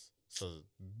girls. So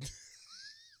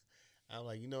I'm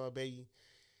like, you know what, baby?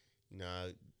 Nah,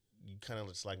 you kind of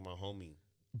looks like my homie,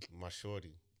 my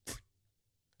shorty.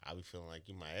 I be feeling like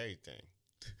you my everything.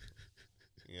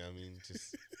 You know what I mean?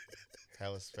 Just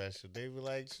hella special. They be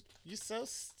like, you so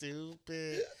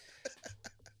stupid.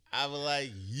 I be like,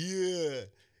 yeah.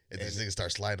 And this nigga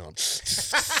starts sliding on.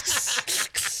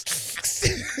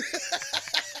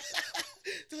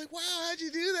 They're like, wow, how'd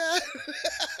you do that?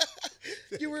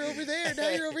 You were over there, now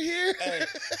you're over here. Hey,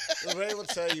 Ray will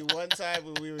tell you one time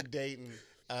when we were dating,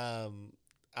 I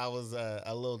was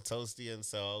a little toasty, and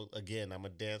so again, I'm a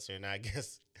dancer, and I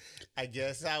guess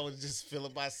I was just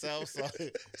feeling myself.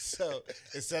 So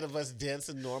instead of us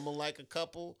dancing normal like a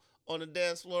couple on the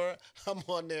dance floor, I'm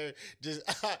on there just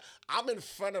I'm in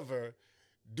front of her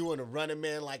doing a running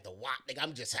man like the wop. Like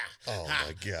I'm just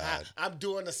my God. I'm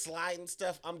doing the sliding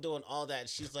stuff. I'm doing all that.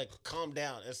 She's like, calm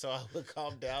down. And so I would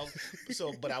calm down.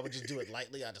 But I would just do it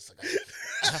lightly. I just like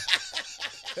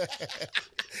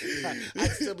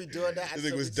I'd still be doing that. I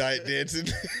think it was diet dancing.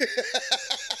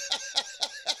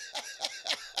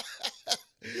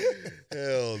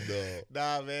 Hell no.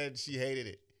 Nah, man, she hated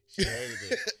it. She hated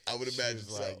it. I would imagine She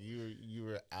was so. like, you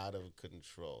were out of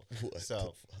control. What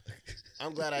So the fuck?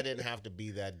 I'm glad I didn't have to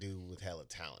be that dude with hella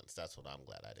talents. That's what I'm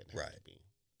glad I didn't have to be.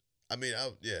 I mean,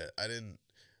 I didn't.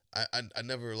 I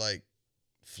never like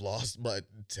flossed my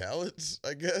talents.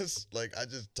 I guess like I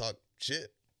just talk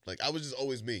shit. Like I was just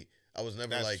always me. I was never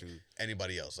That's like true.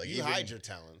 anybody else. Like You even, hide your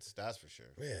talents, that's for sure.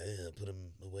 yeah, put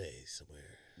them away somewhere.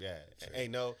 Yeah, Sure.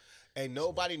 ain't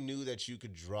nobody knew that you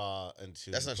could draw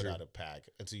until That's you not put true. out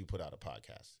until you put out a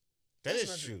podcast. That's That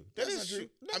not is true. That's That not is true. true.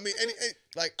 I mean,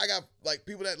 like I got like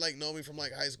people that like know me from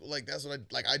like high school. Like that's what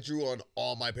I drew on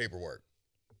all my paperwork.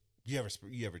 You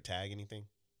ever tag anything?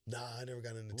 Nah, I never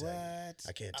got into tagging. What?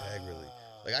 I can't tag really.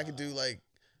 Like I could do like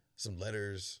some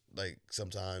letters like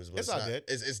sometimes, but It's all not, good.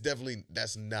 It's definitely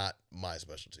that's not my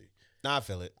specialty. Nah, I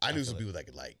feel it. I knew feel some it. people that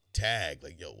could like tag,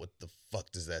 like, yo, what the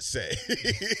fuck does that say?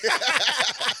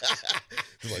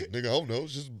 They're like, nigga, I don't know.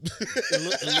 It's just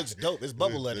It looks dope. It's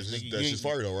bubble letters, nigga. That's You just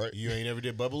ain't- fire though, right? You ain't ever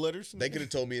did bubble letters? They could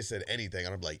have told me it said anything,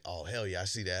 and I'm like, oh hell yeah, I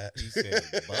see that. He said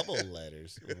bubble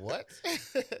letters. What?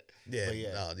 Yeah, But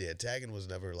yeah. no, yeah, tagging was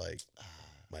never like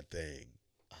my thing.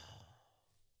 I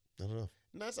don't know.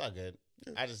 No, it's all good.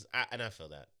 Yeah. I feel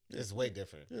that. It's way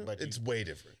different. Yeah, But it's way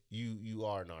different. you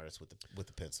are an artist with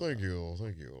the pencil. Thank you.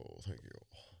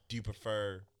 Do you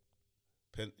prefer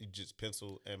just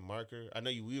pencil and marker? I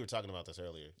know we were talking about this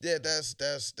earlier. Yeah, that's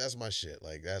my shit.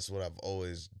 Like that's what I've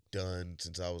always done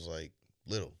since I was like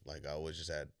little. Like I always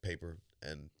just had paper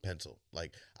and pencil.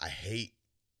 Like I hate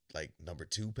like number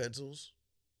 2 pencils,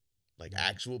 like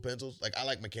actual pencils. Like I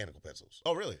like mechanical pencils,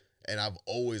 Oh, really? and I've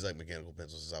always liked mechanical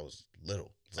pencils since I was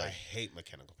little. It's I like hate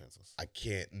mechanical pencils. I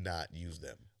can't not use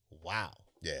them. Wow.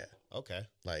 Yeah, Okay.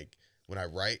 like when I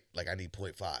write, like I need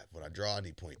 0.5. When I draw, I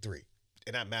need 0.3.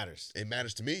 And that matters. It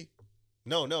matters to me.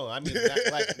 No. I mean,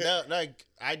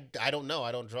 I don't know.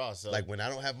 I don't draw. So, Like when I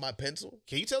don't have my pencil,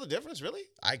 can you tell the difference? Really?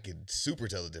 I can super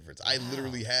tell the difference. I Wow.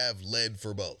 literally have lead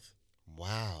for both.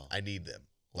 Wow. I need them.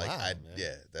 Like Wow, man.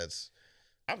 yeah, that's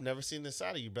I've never seen this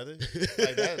side of you, brother.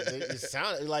 Like that. It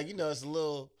sounds like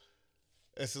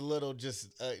it's a little just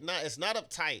it's not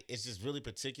uptight. It's just really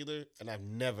particular, and I've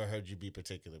never heard you be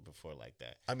particular before like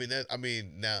that.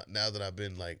 now that I've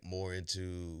been like more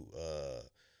into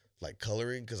like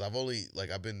coloring, because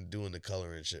I've been doing the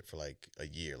coloring shit for like a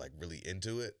year, like really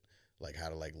into it, like how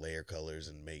to like layer colors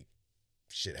and make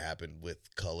shit happen with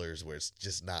colors where it's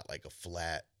just not like a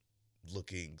flat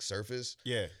looking surface.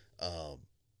 Yeah.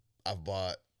 I've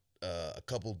bought a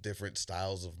couple different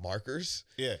styles of markers.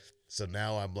 Yeah. So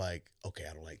now I'm like, okay,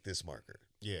 I don't like this marker.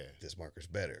 Yeah. This marker's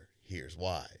better. Here's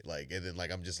why. Like, and then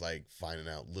like I'm just like finding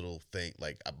out little things.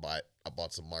 Like I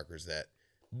bought some markers that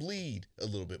bleed a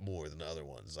little bit more than the other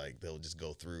ones. Like they'll just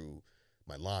go through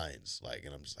my lines. Like,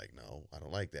 and I'm just like, no, I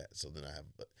don't like that. So then I have,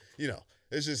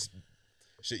 it's just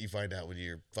shit you find out when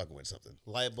you're fucking with something.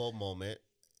 Light bulb moment.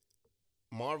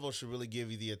 Marvel should really give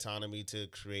you the autonomy to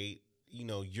create.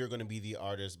 You're going to be the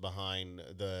artist behind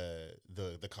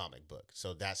the comic book.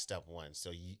 So that's step one.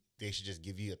 So they should just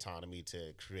give you autonomy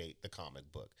to create the comic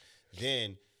book.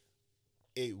 Then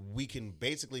we can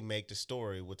basically make the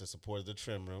story with the support of the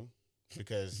trim room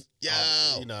because,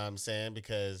 you know what I'm saying?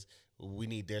 Because we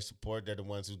need their support. They're the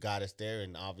ones who got us there.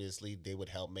 And obviously they would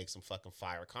help make some fucking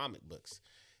fire comic books.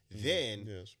 Then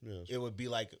Yes. it would be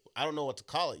like, I don't know what to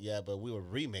call it yet, but we would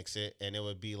remix it. And it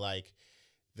would be like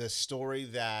the story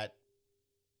that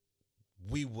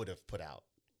we would have put out.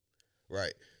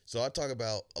 Right. So I talk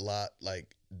about a lot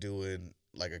like doing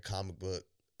like a comic book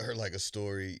or like a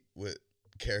story with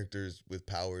characters with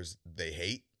powers they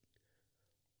hate.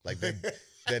 Like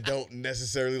that don't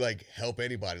necessarily like help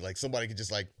anybody. Like somebody could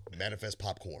just like manifest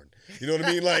popcorn. You know what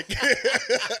I mean? Like,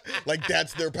 like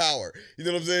that's their power. You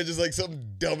know what I'm saying? Just like something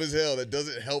dumb as hell that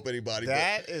doesn't help anybody.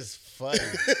 That is funny.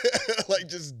 Like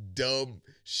just dumb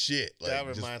shit. Like, That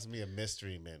reminds me of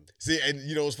Mystery Men. see, and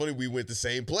you know what's funny? We went the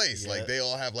same place. Yeah. Like they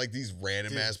all have like these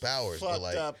random ass powers. Fucked But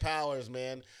like, up powers,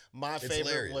 man. My favorite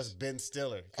hilarious. was Ben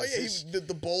Stiller. oh yeah,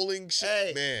 the bowling shit,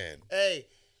 Hey. man. Hey,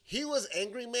 he was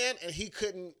angry man, and he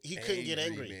couldn't get Angry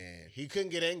angry. Man. He couldn't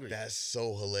get angry. That's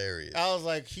so hilarious. I was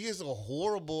like, he is a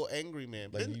horrible angry man.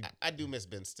 Like Ben, you- I do miss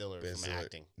Ben Stiller Ben from Stiller,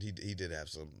 acting. He did have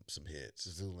some hits.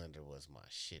 Zoolander was my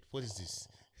shit. What is this?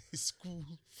 School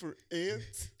for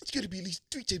ants? It's gonna be at least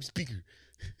 3 times bigger.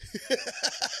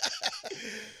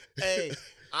 Hey,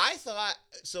 I thought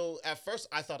so. At first,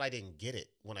 I thought I didn't get it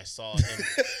when I saw him.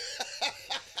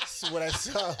 So when I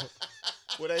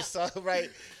saw right,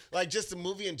 like just the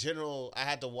movie in general, I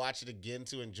had to watch it again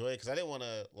to enjoy it because I didn't want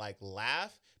to like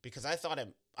laugh because I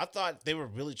thought they were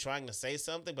really trying to say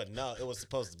something, but no, it was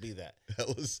supposed to be that.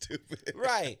 That was stupid.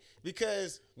 Right,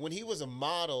 because when he was a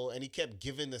model and he kept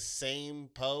giving the same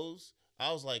pose,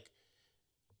 I was like,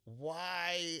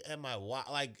 why am I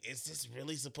like? Is this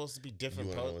really supposed to be You different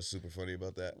want to know pose? what's super funny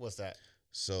about that? What's that?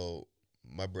 So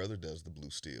my brother does the blue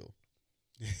steel.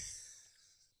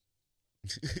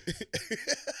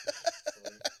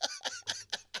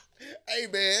 Hey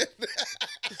man,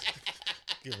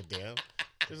 Give a damn.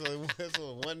 There's only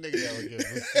one nigga that would give a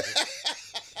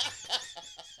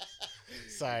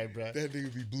Sorry, bro. that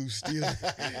nigga be blue steel.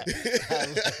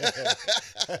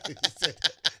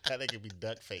 That nigga be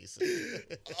duck face.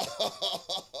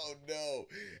 Oh no!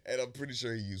 And I'm pretty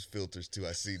sure he used filters too.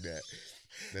 I seen that.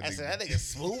 I said, that nigga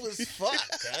smooth as fuck,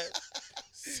 cuz.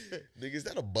 Nigga, is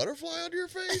that a butterfly on your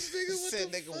face, nigga? What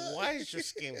Said, the nigga, fuck? why is your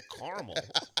skin caramel?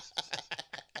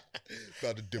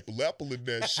 About to dip a apple in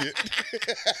that shit.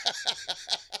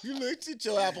 You look, sit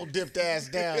your apple dipped ass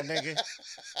down, nigga.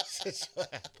 Sit your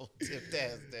apple dipped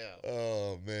ass down.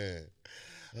 Oh man.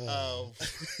 Oh.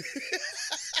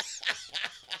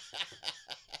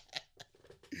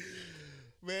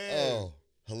 Man. Oh,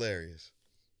 hilarious.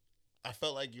 I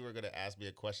felt like you were going to ask me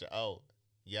a question. Oh,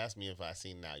 you asked me if I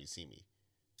seen Now You See Me.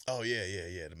 Oh yeah.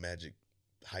 The Magic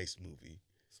Heist movie.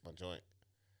 It's my joint.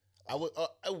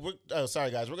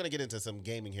 Sorry guys, we're gonna get into some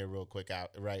gaming here real quick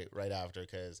right after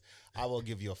because I will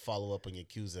give you a follow up on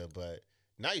Yakuza. But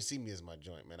Now You See Me is my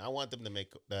joint, man. I want them to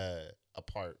make a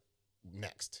part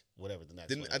next, whatever the next.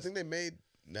 Didn't one I is. think they made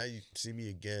Now You See Me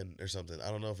Again or something? I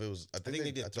don't know if it was. I think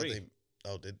they did I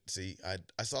thought 3.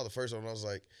 I saw the first one and I was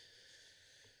like,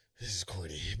 this is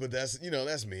corny, but that's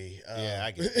me. Yeah, I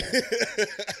get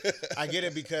it. I get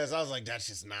it because I was like, that's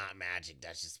just not magic.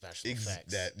 That's just special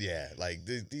effects. Like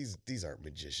these aren't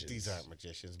magicians. These aren't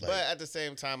magicians, Like- but at the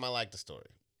same time, I like the story.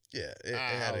 Yeah, it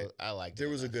had it. I liked it. There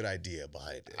was a enough. good idea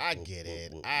behind it. I get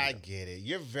it. I get it.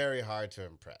 You're very hard to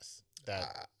impress.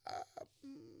 That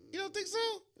you don't think so?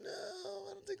 No,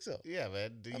 I don't think so. Yeah,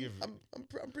 man.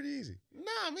 I'm pretty easy.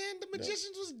 Nah, man. The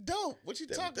Magicians was dope. What you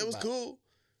talking about? That was cool.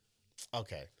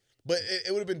 Okay. But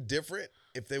it would have been different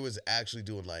if they was actually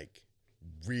doing like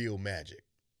real magic.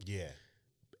 Yeah.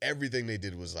 Everything they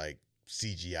did was like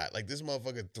CGI. Like this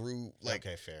motherfucker threw like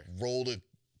Okay, fair. rolled a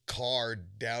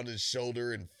card down his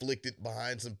shoulder and flicked it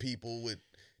behind some people with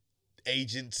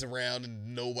agents around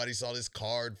and nobody saw this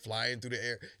card flying through the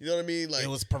air. You know what I mean? Like It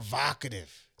was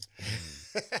provocative.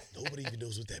 nobody even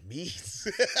knows what that means.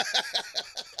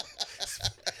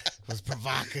 It was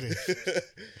provocative.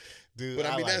 Dude, But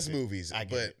I mean, liked that's it. movies. I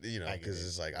get But it. you know, I get because it.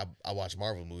 it's like I watch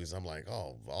Marvel movies. I'm like,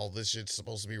 oh, all this shit's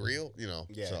supposed to be real. You know,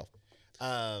 Yeah. so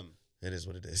it is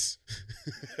what it is.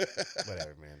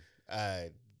 Whatever,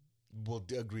 man. We'll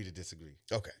agree to disagree.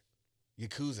 Okay.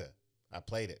 Yakuza. I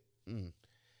played it. Mm.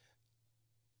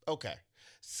 Okay.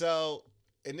 So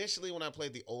initially when I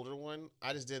played the older one,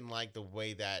 I just didn't like the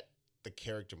way that the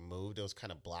character moved. It was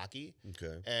kind of blocky.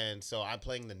 Okay. And so I'm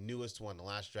playing the newest one, The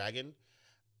Last Dragon.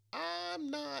 I'm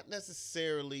not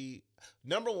necessarily...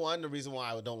 Number one, the reason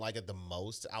why I don't like it the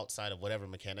most outside of whatever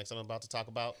mechanics I'm about to talk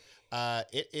about,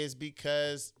 it is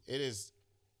because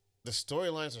the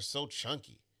storylines are so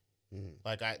chunky. Mm.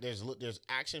 Like there's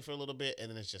action for a little bit,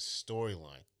 and then it's just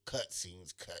storyline,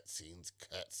 cutscenes.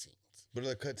 But are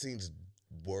the cutscenes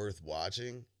worth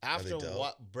watching? After Are they dope?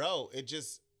 what, bro?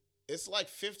 It's like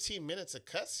 15 minutes of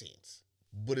cutscenes.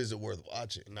 But is it worth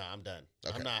watching? No, I'm done.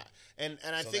 Okay. I'm not. And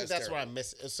I So think that's that's where I'm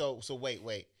missing. So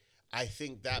wait. I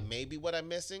think that may be what I'm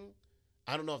missing.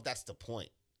 I don't know if that's the point.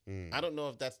 Mm. I don't know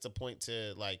if that's the point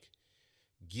to like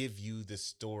give you the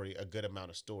story, a good amount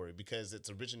of story, because it's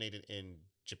originated in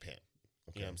Japan.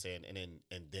 You know what I'm saying?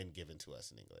 And then given to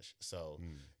us in English. So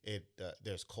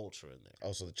there's culture in there.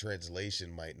 Oh, so the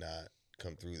translation might not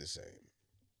come through the same.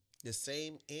 The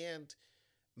same, and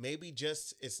maybe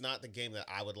just it's not the game that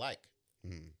I would like.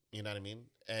 You know what I mean?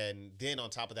 And then on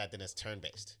top of that, then it's turn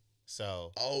based.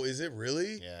 So Oh, is it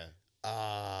really? yeah,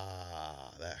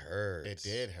 That hurts. it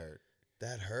did hurt.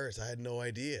 That hurts. I had no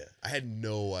idea.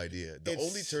 The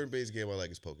only turn-based game I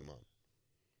like is Pokemon.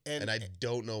 And I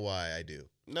don't know why I do.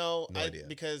 No idea.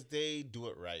 Because they do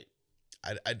it right.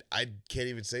 I can't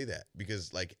even say that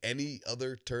because like any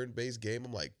other turn-based game,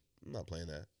 I'm like, I'm not playing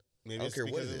that. Maybe I don't it's care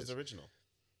because what it was is. original.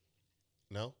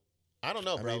 No, I don't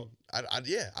know, I bro. mean, I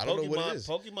don't know what it is.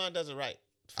 Pokemon does it right.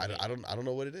 I don't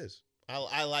know what it is.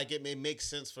 I like it. It makes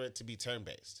sense for it to be turn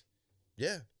based.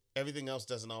 Yeah. Everything else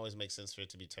doesn't always make sense for it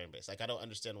to be turn based. Like I don't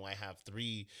understand why I have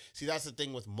three. See, that's the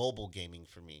thing with mobile gaming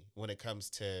for me when it comes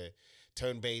to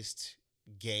turn based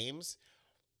games.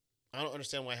 I don't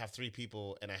understand why I have three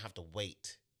people and I have to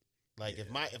wait. Like if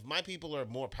my people are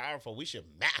more powerful, we should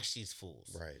mash these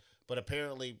fools. Right. But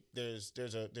apparently there's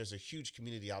a huge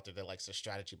community out there that likes the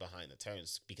strategy behind the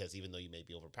turns because even though you may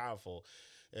be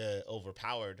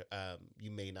overpowered,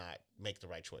 you may not make the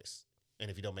right choice.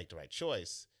 And if you don't make the right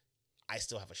choice, I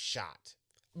still have a shot.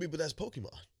 I mean, but that's Pokemon.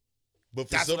 But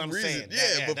for That's some what I'm reason,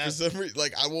 saying. but for some reason,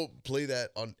 like I won't play that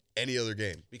on any other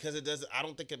game Because it doesn't. I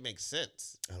don't think it makes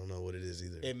sense. I don't know what it is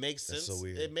either. It makes That's sense. so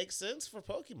weird. It makes sense for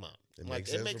Pokemon. It Like makes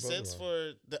it sense makes for sense Pokemon.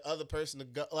 for the other person to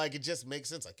go. Like it just makes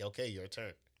sense. Like okay, your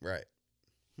turn. Right.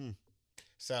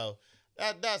 So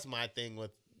that's my thing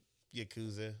with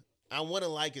Yakuza. I want to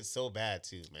like it so bad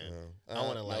too, man. I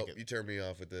want to like it. You turned me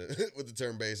off with the with the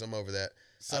turn base. I'm over that.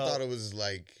 So- I thought it was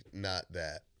like not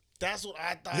that. That's what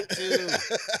I thought too.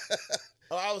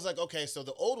 I was like, okay, so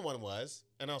the old one was,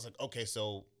 and I was like, okay,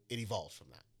 so it evolved from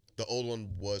that. The old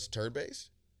one was turn based.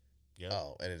 Yeah.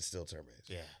 Oh, and it's still turn based.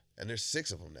 Yeah. And there's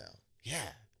 6 of them now. Yeah.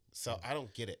 So I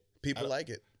don't get it. People like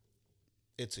it.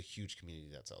 It's a huge community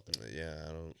that's out there. Yeah,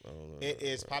 I don't know. It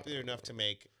is popular enough to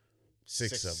make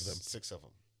 6 of them. 6 of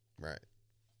them. Right.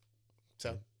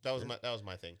 So that was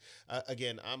my thing.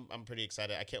 Again, I'm pretty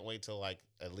excited. I can't wait till like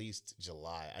at least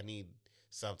July. I need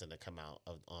something to come out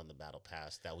on the Battle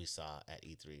Pass that we saw at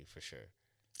E3 for sure.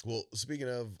 Well, speaking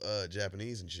of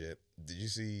Japanese and shit, did you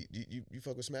see you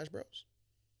fuck with Smash Bros?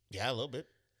 Yeah, a little bit.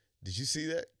 Did you see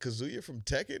that Kazuya from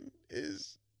Tekken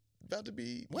is about to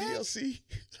be What? DLC?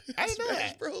 I didn't know Smash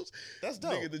that. Bros. That's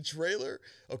dope. Nigga, the trailer.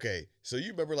 Okay, so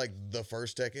you remember like the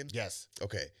first Tekken? Yes.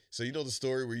 Okay, so you know the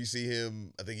story where you see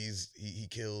him. I think he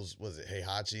kills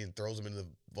Heihachi and throws him in the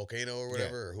volcano or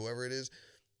whatever or whoever it is.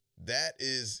 That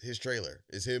is his trailer.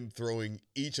 Is him throwing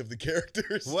each of the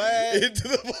characters What? into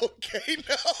the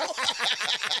volcano.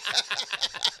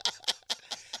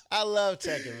 I love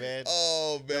Tekken, man.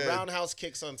 Oh man, The roundhouse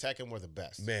kicks on Tekken were the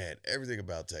best. man, everything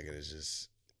about Tekken is just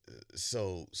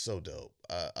so dope.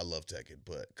 I love Tekken,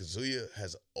 but Kazuya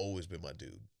has always been my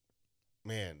dude.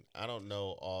 Man, I don't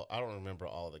remember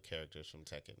all the characters from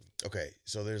Tekken. Okay,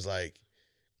 so there's like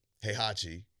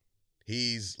Heihachi.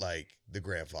 He's like the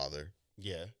grandfather.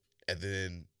 Yeah. And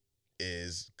then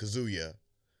is Kazuya,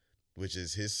 which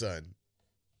is his son.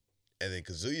 And then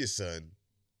Kazuya's son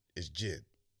is Jin,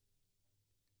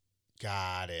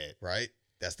 Got it. right?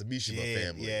 That's the Mishima Jin,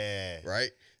 family. yeah. Right?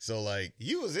 So like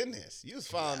You was in this. You was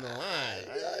following the line.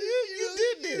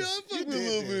 you did You know, I this. fuck You with a did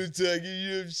little bit of Tekken, you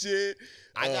know what I'm saying?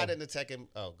 I got into Tekken.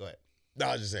 Oh, go ahead. No,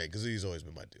 I was just saying, Kazuya's always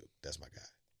been my dude. That's my guy.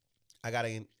 I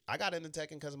got into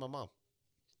Tekken because of my mom.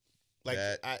 Like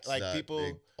That's like not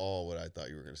people all what I thought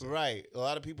you were gonna say. right. A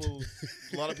lot of people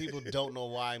don't know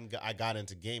why I got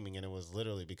into gaming, and it was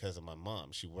literally because of my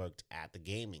mom. She worked at the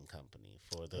gaming company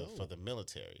for the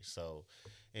military. So,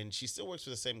 and she still works for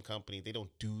the same company. They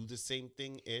don't do the same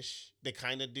thing ish. They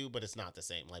kind of do, but it's not the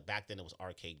same. Like back then, it was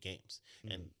arcade games,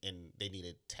 and they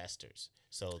needed testers.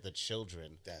 So the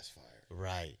children, That's fire.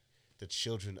 right. The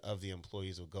children of the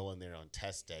employees will go in there on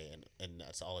test day, and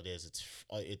that's all it is.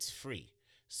 It's free,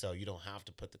 so you don't have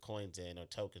to put the coins in or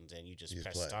tokens in. You just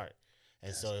press play. start, and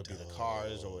That's so it'd be the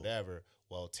cars or dope. whatever.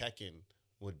 Well, Tekken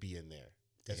would be in there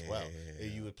as well.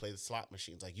 And you would play the slot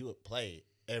machines, like you would play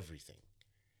everything.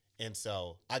 And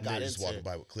so I got They're just into walking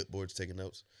by with clipboards taking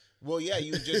notes. well, yeah,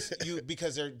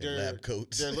 because they're lab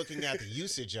coats. they're looking at the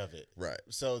usage of it. Right.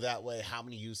 So that way, how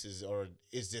many uses or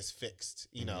is this fixed?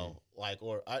 You know, like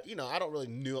or I don't really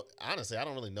know. Honestly, I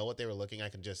don't really know what they were looking. I'm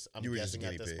You were just a guessing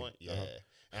at guinea this pig. point. Yeah, Uh-huh.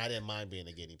 and I didn't mind being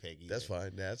a guinea pig either. That's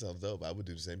fine. That sounds dope. I would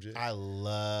do the same shit. I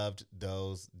loved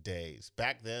those days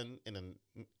back then in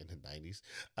the 90s.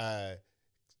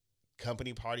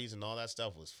 Company parties and all that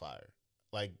stuff was fire.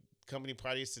 Like company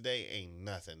parties today ain't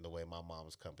nothing the way my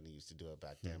mom's company used to do it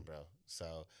back then, bro.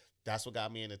 So that's what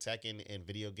got me into tech and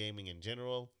video gaming in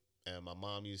general. And my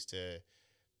mom used to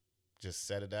just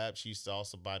set it up. She used to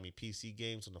also buy me PC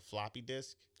games on the floppy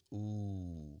disk.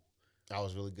 Ooh. I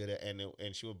was really good at,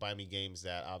 and she would buy me games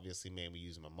that obviously made me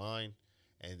use my mind,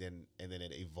 and then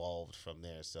it evolved from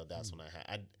there. So that's when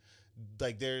I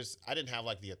didn't have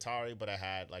like the Atari, but I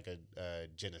had like a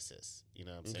Genesis. You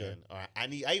know what I'm saying? Or I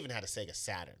even had a Sega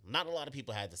Saturn. Not a lot of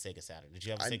people had the Sega Saturn. Did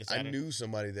you have a Sega Saturn? I knew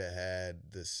somebody that had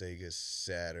the Sega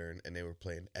Saturn, and they were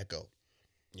playing Echo.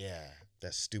 Yeah.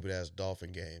 That stupid ass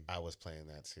dolphin game. I was playing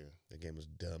that too. That game was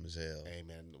dumb as hell. Hey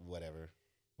man, whatever.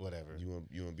 You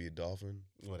want to be a dolphin?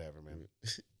 Whatever, man.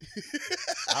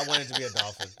 I wanted to be a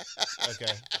dolphin.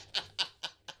 Okay.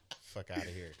 Fuck out of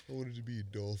here. I wanted to be a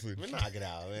dolphin. Knock it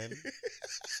out, man.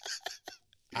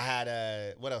 I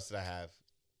had what else did I have?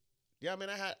 Yeah, I mean,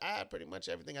 I had pretty much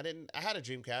everything. I had a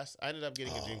Dreamcast. I ended up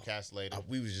getting a Dreamcast later.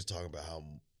 We was just talking about how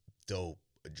dope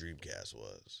a Dreamcast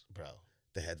was, bro.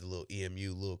 They had the little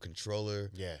EMU little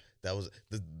controller. Yeah, that was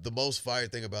the most fire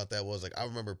thing about that was like I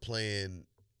remember playing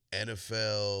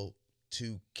NFL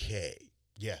 2K.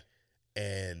 Yeah,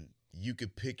 and you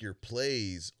could pick your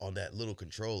plays on that little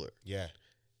controller. Yeah,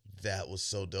 that was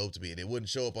so dope to me, and it wouldn't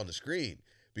show up on the screen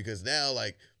because now,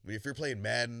 like, if you're playing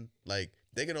Madden, like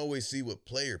they can always see what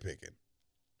play you're picking,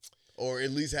 or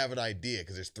at least have an idea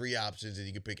because there's 3 options and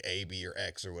you can pick A, B, or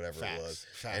X or whatever it was.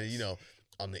 And you know,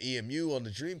 on the EMU on the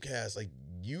Dreamcast, like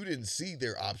you didn't see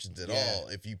their options at all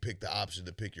if you picked the option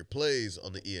to pick your plays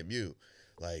on the EMU,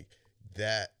 like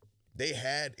that. They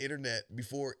had internet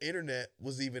before internet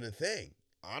was even a thing.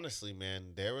 Honestly, man,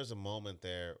 there was a moment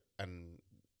there, and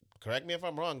correct me if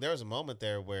I'm wrong, there was a moment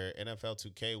there where NFL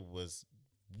 2K was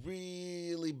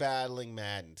really battling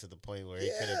Madden to the point where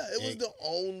it was the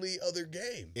only other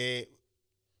game.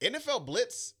 NFL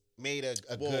Blitz made a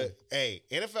good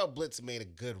NFL Blitz made a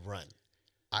good run.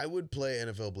 I would play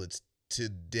NFL Blitz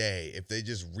today if they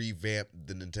just revamped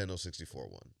the Nintendo 64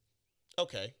 one.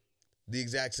 Okay. The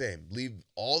exact same. Leave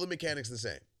all the mechanics the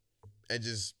same and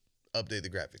just update the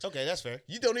graphics. Okay, that's fair.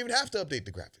 You don't even have to update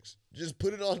the graphics. Just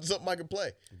put it on something I can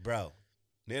play. Bro,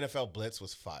 the NFL Blitz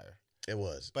was fire. It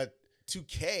was. But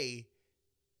 2K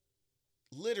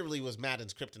literally was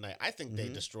Madden's kryptonite. I think they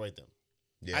destroyed them.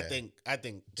 Yeah. I think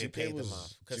they paid them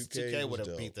off. Because 2K would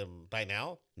have beat them by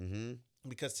now. Mm-hmm.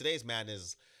 Because today's Madden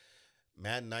is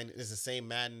Madden 9 is the same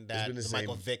Madden that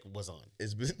Michael Vick was on.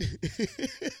 It's been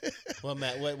what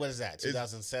is that?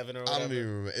 2007 or whatever? I don't even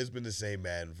remember. It's been the same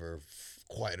Madden for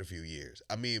quite a few years.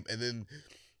 I mean, and then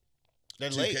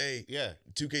 2K,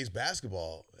 2K's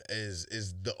basketball is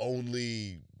the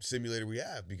only simulator we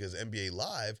have because NBA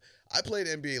Live. I played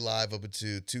NBA Live up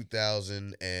until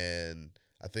 2000 and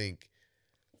I think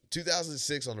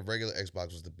 2006 on the regular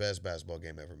Xbox was the best basketball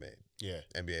game ever made. Yeah.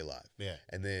 NBA Live. Yeah.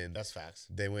 And then that's facts.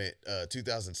 They went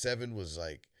 2007 was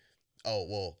like, oh,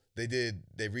 well, they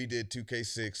redid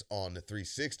 2K6 on the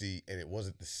 360 and it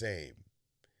wasn't the same.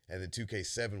 And then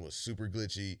 2K7 was super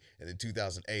glitchy. And then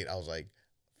 2008, I was like,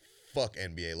 fuck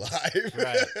NBA Live.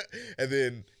 Right. And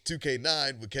then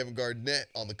 2K9 with Kevin Garnett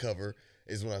on the cover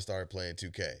is when I started playing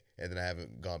 2K. And then I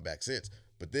haven't gone back since.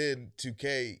 But then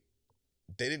 2K,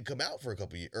 they didn't come out for a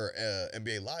couple years, or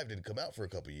NBA Live didn't come out for a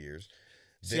couple years.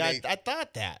 See, I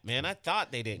thought that, man. I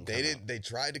thought they didn't. They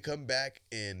tried to come back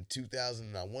in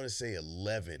 2000, I want to say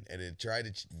 11, and then tried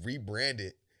to rebrand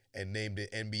it and named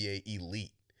it NBA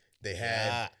Elite. They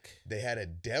had a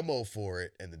demo for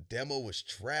it, and the demo was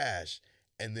trash.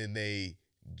 And then they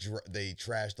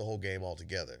trashed the whole game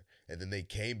altogether. And then they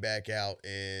came back out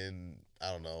in,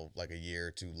 I don't know, like a year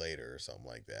or 2 later or something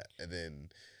like that. And then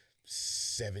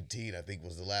 17, I think,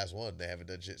 was the last one. They haven't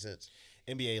done shit since.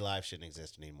 NBA Live shouldn't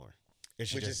exist anymore.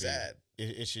 Which is sad.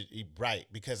 It should be right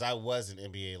because I was an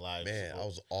NBA Live. Man, I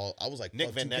was like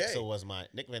Nick Van Exel was my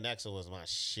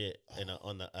shit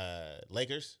on the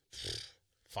Lakers.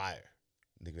 Fire.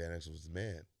 Nick Van Exel was the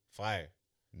man. Fire.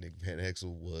 Nick Van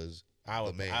Exel was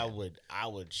the man. I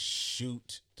would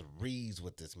shoot threes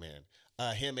with this man.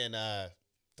 Him and oh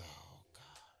god.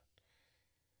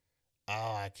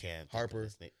 Oh, I can't. Harper.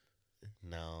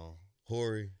 No.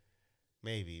 Horry.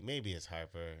 Maybe it's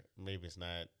Harper. Maybe it's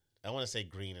not. I want to say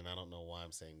Green, and I don't know why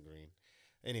I'm saying Green.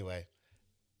 Anyway,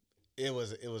 it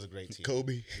was a great team.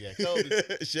 Kobe. Yeah, Kobe.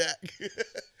 Shaq.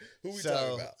 Who we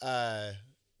talking about?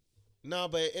 No,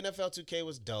 but NFL 2K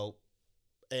was dope,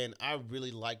 and I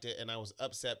really liked it, and I was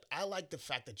upset. I like the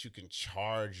fact that you can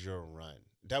charge your run.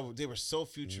 They were so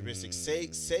futuristic.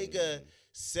 Sega.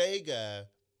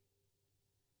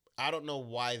 I don't know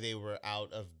why they were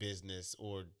out of business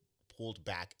or pulled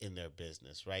back in their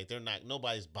business, right?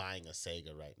 Nobody's buying a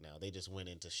Sega right now. They just went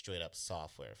into straight up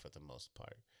software for the most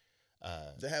part.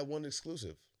 They had one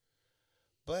exclusive.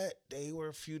 But they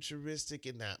were futuristic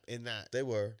in that They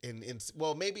were.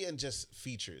 Well, maybe in just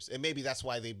features. And maybe that's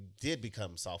why they did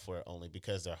become software only,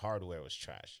 because their hardware was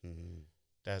trash.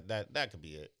 Mm-hmm. That could be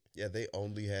it. Yeah, they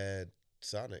only had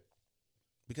Sonic.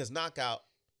 Because Knockout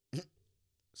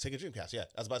Sega Dreamcast, yeah.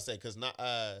 I was about to say, because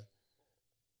Knockout,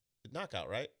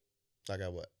 right?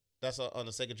 Knockout what? That's on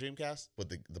the Sega Dreamcast? What,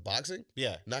 the boxing?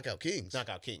 Yeah. Knockout Kings.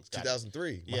 Knockout Kings. Got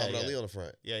 2003. Yeah, Muhammad yeah. Ali on the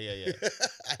front. Yeah.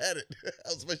 I had it.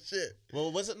 That was my shit.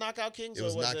 Well, was it Knockout Kings? It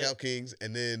was Knockout Kings,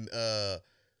 and then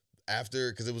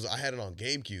after, because I had it on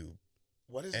GameCube.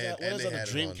 What is And- that? What and is they on the had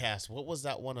it on- Dreamcast? What was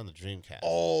that one on the Dreamcast?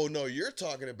 Oh no, you're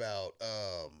talking about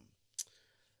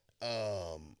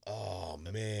oh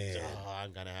man. Oh,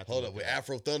 I'm gonna have to Hold look up, with it up.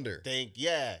 Afro Thunder.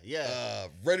 Yeah.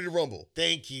 Ready to Rumble.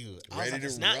 Thank you. I was Ready like, to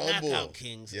it's not Rumble. Knockout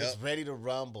Kings. Yep. It's Ready to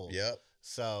Rumble. Yep.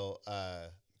 So,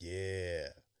 Yeah.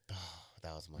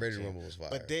 that was my Ready to jam. Rumble was fire.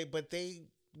 But they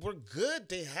were good.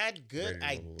 They had good Ready to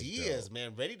Rumble was ideas, dope.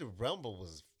 man. Ready to Rumble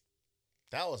was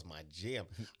my jam.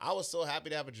 I was so happy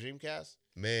to have a Dreamcast.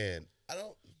 Man,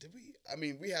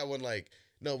 we had one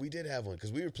no, we did have one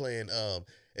because we were playing.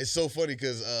 It's so funny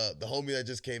because the homie that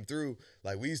just came through,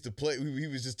 like we used to play. We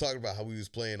was just talking about how we was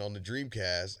playing on the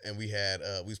Dreamcast, and we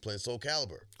was playing Soul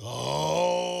Calibur.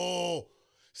 Oh,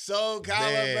 Soul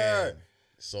Calibur. Man,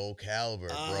 Soul Calibur,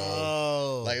 bro.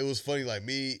 Oh, Like it was funny. Like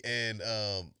me and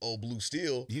old Blue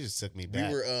Steel. you just took me We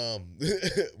back. were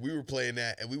we were playing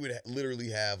that, and we would literally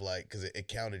have because it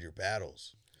counted your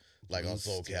battles, like on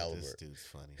Soul This Calibur. dude's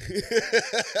funny.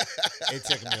 It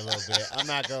took me a little bit. I'm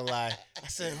not gonna lie. I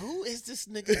said, "Who is this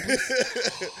nigga?"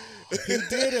 He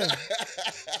did him.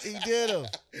 He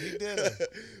did him.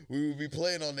 We would be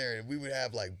playing on there, and we would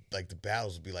have like the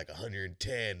battles would be like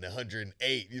 110,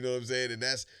 108. You know what I'm saying? And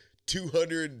that's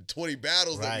 220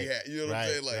 battles that we had. You know what I'm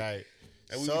saying? Like, right.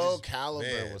 and we Soul would just-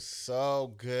 Calibur man. was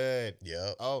so good.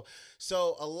 Yep. Oh,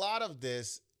 so a lot of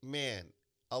this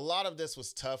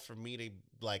was tough for me to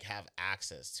have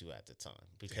access to at the time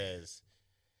because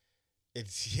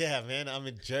it's man. I'm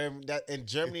in Germany. In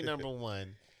Germany, number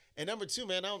one, and number two,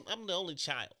 man. I'm the only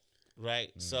child,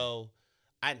 right? So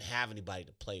I didn't have anybody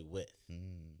to play with.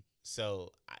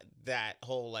 So that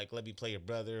whole let me play your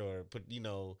brother or put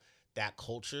that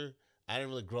culture, I didn't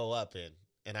really grow up in,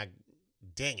 and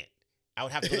dang it. I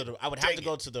would have to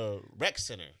go to the rec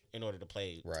center in order to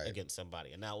play Right. against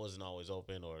somebody, and that wasn't always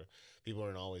open or people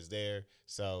weren't always there.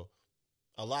 So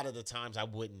a lot of the times I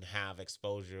wouldn't have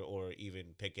exposure or even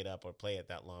pick it up or play it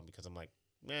that long because I'm like,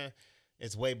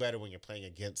 it's way better when you're playing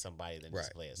against somebody than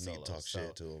just play it You solo. can talk So,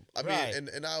 shit to them. I Right. mean,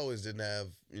 and I always didn't have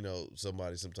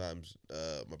somebody. Sometimes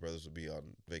my brothers would be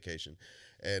on vacation,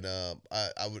 and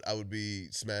I would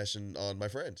be smashing on my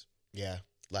friends. yeah.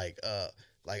 Like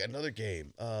another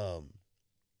game,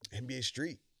 NBA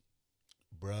Street.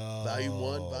 Bro. Volume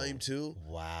 1, Volume 2.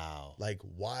 Wow. Like,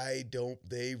 why don't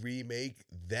they remake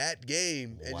that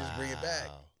game and just bring it back?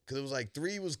 Wow. Because it was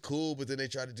 3 was cool, but then they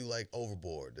tried to do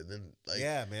Overboard, and then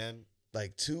Yeah, man.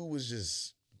 2 was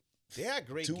just They had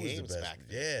great 2 was the games best. back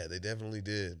then. Yeah, they definitely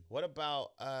did. What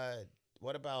about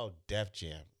Def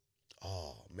Jam?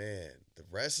 Oh man, the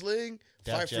wrestling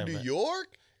Def Fight for Jam, New man.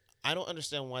 York. I don't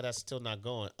understand why that's still not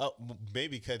going. Oh,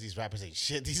 maybe because these rappers ain't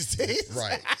shit these days.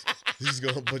 Right. He's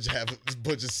going to have a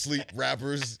bunch of sleep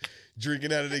rappers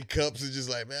drinking out of their cups and just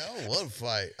like, man, I don't want to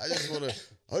fight. I just want to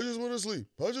sleep. I just want to sleep.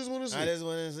 I just want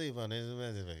to sleep on this.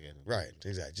 Right,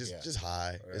 exactly. Just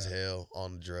high as Right. hell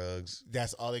on drugs.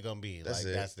 That's all they're gonna be. That's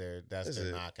it. That's their That's their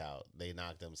it. knockout. They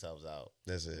knock themselves out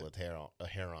That's it. with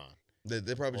heroin.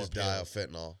 They probably Or just die pills.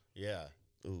 of fentanyl. Yeah,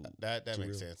 Ooh, that too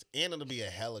makes real. sense. And it'll be a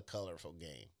hella colorful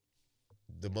game.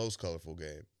 The most colorful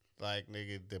game. Like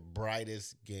nigga, the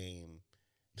brightest game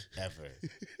ever.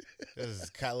 This is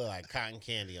color like cotton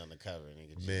candy on the cover,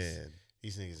 nigga. Just- Man,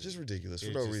 these niggas just ridiculous for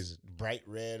it's no just reason. Bright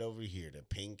red over here, the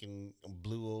pink and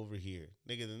blue over here.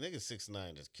 Nigga, the nigga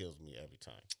 6'9" just kills me every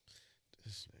time.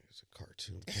 This nigga's a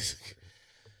cartoon.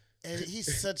 And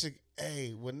he's such a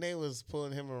when they was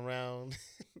pulling him around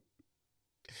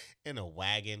in a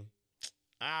wagon,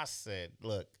 I said,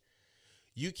 look,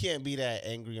 you can't be that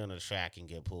angry on the track and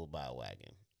get pulled by a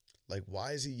wagon. Like,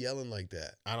 why is he yelling like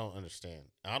that? I don't understand.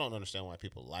 I don't understand why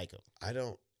people like him. I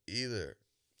don't either.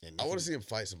 And I want to see him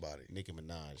fight somebody. Nicki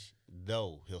Minaj.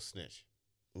 No, he'll snitch.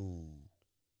 Ooh,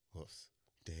 Whoops.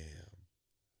 damn.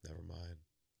 Never mind.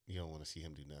 You don't want to see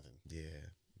him do nothing. Yeah,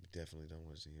 we definitely don't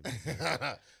want to see him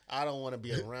I don't want to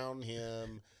be around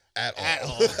him at all. at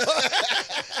all.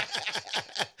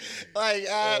 Like,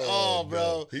 at all, bro.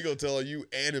 No. He gonna tell you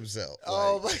and himself.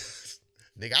 Oh, Like,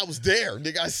 Nigga, I was there.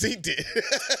 Nigga, I seen it.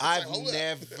 I've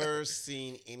never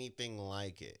seen anything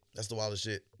like it. That's the wildest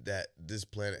shit that this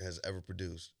planet has ever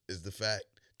produced, is the fact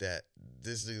that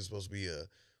this nigga's supposed to be a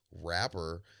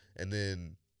rapper and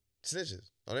then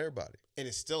snitches on everybody. And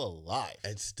it's still alive.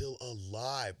 And still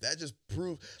alive. That just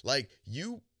proved, like,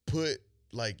 you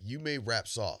made rap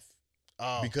soft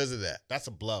because of that. That's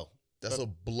a blow. That's a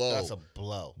blow. That's a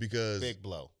blow. Because big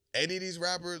blow. Any of these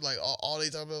rappers, like, all they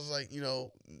talk about is, like, you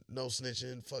know, no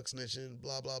snitching, fuck snitching,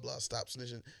 blah, blah, blah, stop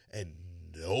snitching. And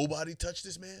nobody touched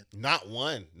this man. Not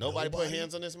one. Nobody put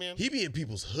hands on this man. He be in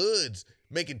people's hoods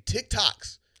making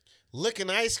TikToks. Licking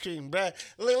ice cream, bruh.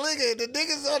 Look at the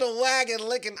niggas on the wagon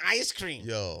licking ice cream.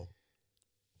 Yo,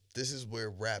 this is where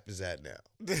rap is at now.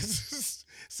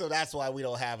 So that's why we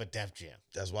don't have a Def Jam.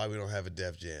 That's why we don't have a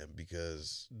Def Jam,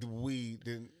 because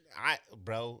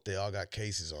bro, they all got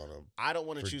cases on them. I don't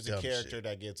want to choose a character shit.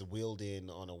 that gets wheeled in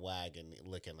on a wagon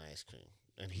licking ice cream.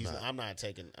 And I'm not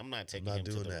taking him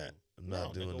to the ring. I'm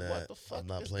not doing that. What the fuck I'm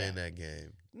not playing that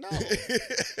game. No.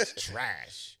 It's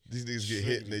trash. These niggas get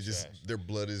hit and their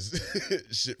blood is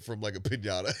shit from like a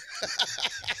pinata.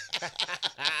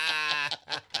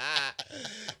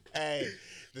 Hey,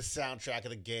 the soundtrack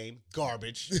of the game,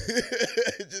 garbage.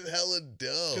 Just hella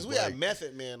dumb. Because we had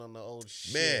Method Man on the old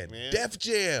shit, man. Def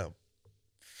Jam.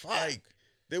 Fuck. Like,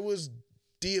 there was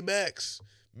DMX,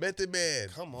 Method Man,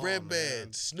 Come on, Redman,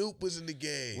 man. Snoop was in the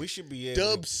game. We should be able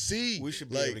Dub C. We should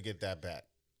be able to get that back.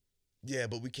 Yeah,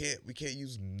 but we can't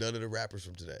use none of the rappers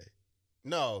from today.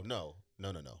 No.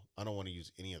 I don't want to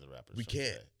use any of the rappers. We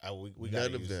can't. We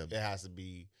none of them. It has to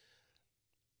be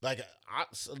like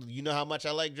you know how much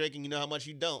I like Drake and you know how much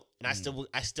you don't, and I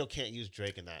still can't use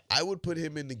Drake in that. I would put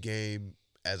him in the game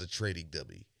as a trading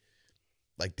dummy.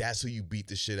 Like, that's who you beat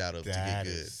the shit out of to get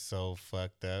good. That is so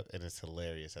fucked up, and it's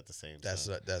hilarious at the same time.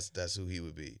 That's who he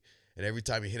would be. And every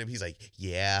time you hit him, he's like,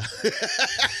 yeah.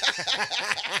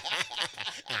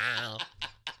 Ow.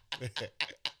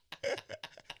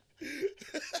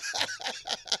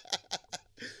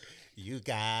 You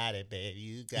got it, baby.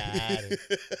 You got it.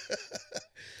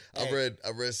 I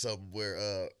read something where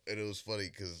and it was funny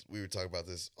because we were talking about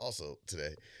this also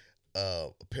today.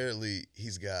 Apparently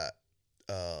he's got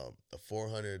a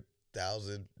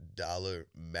 $400,000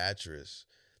 mattress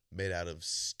made out of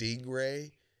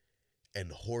stingray and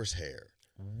horsehair.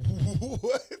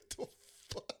 What the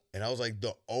fuck? And I was like,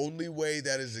 the only way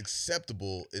that is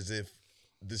acceptable is if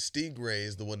the stingray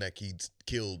is the one that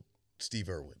killed Steve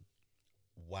Irwin.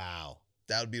 Wow.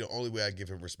 That would be the only way I'd give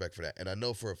him respect for that. And I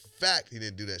know for a fact he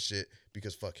didn't do that shit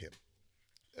because fuck him.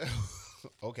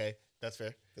 Okay, that's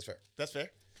fair. That's fair.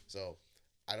 So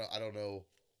I don't know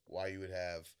why you would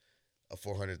have a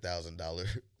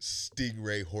 $400,000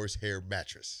 stingray horsehair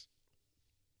mattress.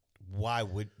 Why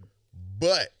would?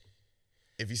 But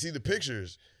if you see the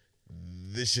pictures,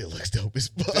 this shit looks dope as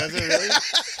fuck. Does it really?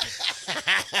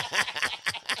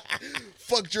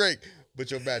 Fuck Drake, but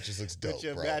your mattress looks dope. But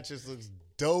your bro. mattress looks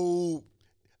dope.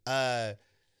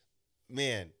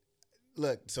 Man,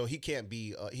 look. So he can't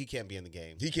be in the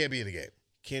game. He can't be in the game.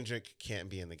 Kendrick can't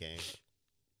be in the game.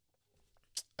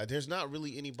 There's not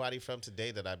really anybody from today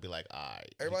that I'd be like,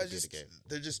 everybody's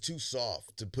they're just too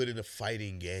soft to put in a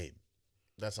fighting game.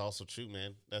 That's also true,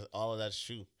 man. All of that's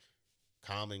true.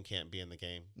 Common can't be in the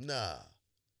game. Nah.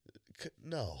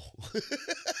 No.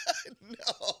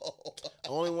 No. The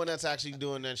only one that's actually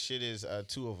doing that shit is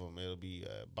two of them. It'll be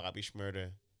Bobby Shmurda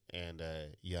and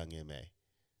Young M.A.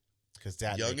 Because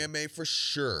that Young M.A. for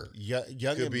sure Young could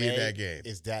M.A. be in that game.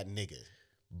 Is that nigga.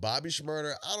 Bobby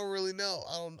Shmurda, I don't really know.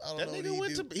 I don't that know. Nigga he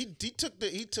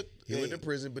went to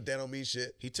prison, but that don't mean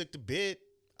shit. He took the bid.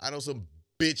 I know some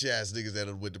bitch ass niggas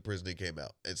that went to prison and came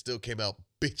out and still came out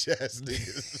bitch ass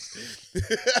niggas.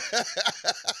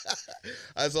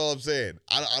 That's all I'm saying.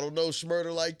 I don't know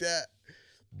Shmurda like that,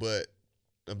 but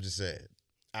I'm just saying.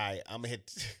 All right, I'm gonna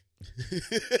hit.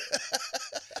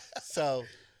 So,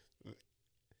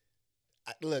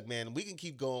 look, man, we can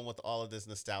keep going with all of this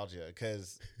nostalgia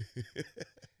because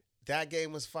that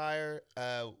game was fire,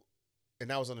 and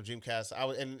that was on the Dreamcast.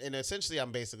 And essentially,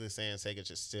 I'm basically saying Sega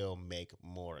should still make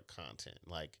more content,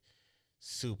 like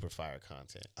super fire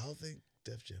content. I don't think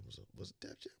Def Jam was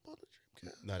Def Jam on the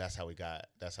Dreamcast. No, that's how we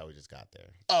just got there.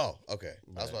 Oh, okay.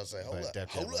 I was about to say, hold up.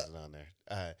 Def Jam wasn't on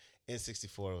there.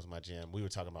 N64 was my jam. We were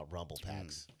talking about Rumble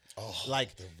packs. Oh,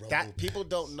 like the Rumble that. packs. People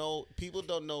don't know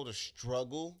the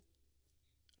struggle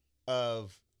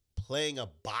of playing a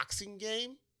boxing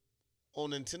game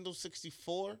on Nintendo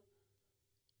 64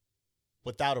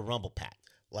 without a Rumble pack.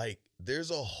 Like, there's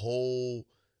a whole,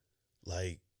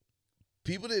 like,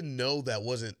 people didn't know that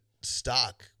wasn't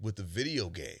stock with the video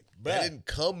game. Bruh. That didn't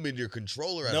come in your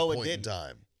controller at No, a it point in didn't.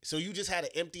 time. So you just had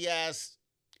an empty ass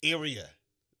area.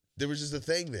 There was just a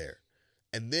thing there.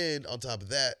 And then on top of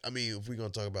that, I mean, if we're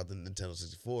going to talk about the Nintendo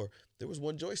 64, there was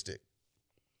one joystick.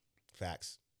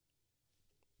 Facts.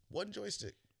 One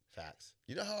joystick. Facts.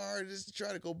 You know how hard it is to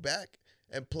try to go back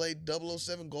and play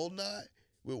 007 GoldenEye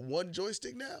with one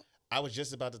joystick now? I was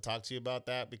just about to talk to you about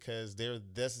that because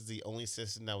this is the only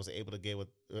system that was able to get away.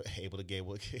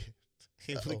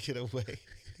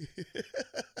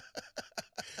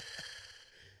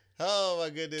 Oh my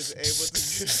goodness, able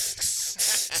to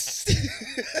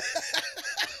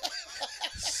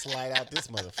slide out this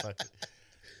motherfucker.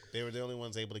 They were the only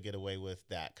ones able to get away with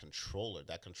that controller.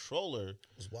 That controller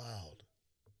was wild.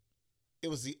 It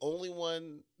was the only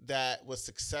one that was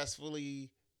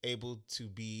successfully able to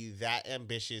be that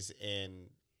ambitious and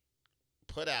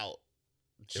put out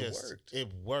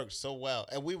it worked so well.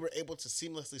 And we were able to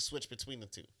seamlessly switch between the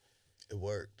two. It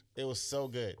worked. It was so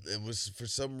good. It was, for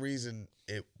some reason,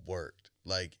 it worked.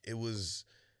 Like, it was,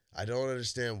 I don't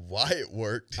understand why it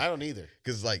worked. I don't either.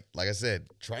 Because, like I said,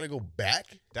 trying to go back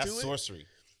That's to sorcery.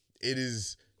 It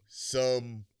is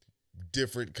some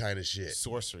different kind of shit.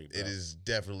 Sorcery, bro. It is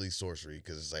definitely sorcery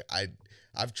because it's like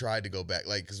I've tried to go back,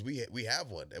 like, because we have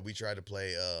one and we tried to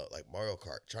play like Mario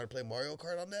Kart. Trying to play Mario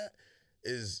Kart on that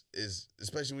is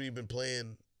especially when you've been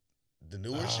playing the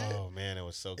newer shit. Oh man, it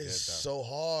was so good. It's though. so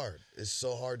hard. It's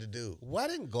so hard to do. Why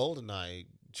didn't GoldenEye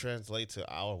translate to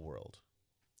our world?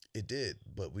 It did,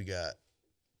 but we got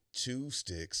 2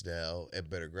 sticks now and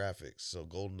better graphics. So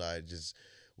GoldenEye just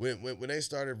when they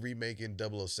started remaking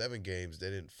 007 games,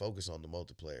 they didn't focus on the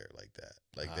multiplayer like that.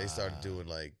 Like they started doing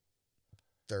like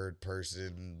third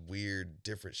person weird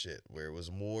different shit where it was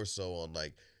more so on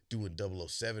like doing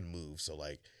 007 moves. So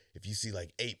like if you see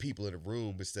like 8 people in a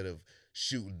room, instead of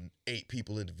shooting 8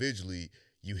 people individually,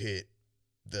 you hit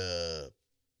the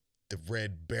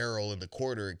red barrel in the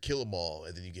corner and kill them all,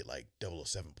 and then you get like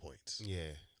 007 points.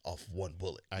 Yeah. Off one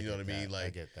bullet. You know what I mean? Like, I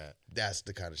get that. That's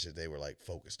the kind of shit they were like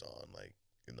focused on, like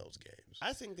in those games.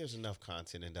 I think there's enough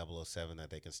content in 007 that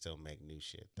they can still make new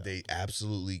shit, though. They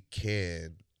absolutely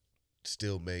can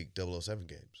still make 007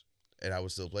 games, and I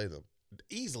would still play them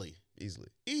Easily.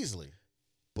 Easily.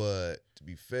 But to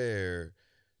be fair,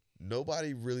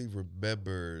 nobody really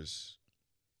remembers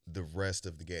the rest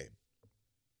of the game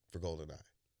for GoldenEye.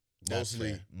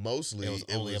 Mostly,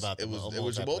 it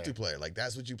was a multiplayer. Like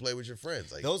that's what you play with your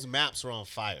friends. Like those maps were on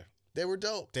fire. They were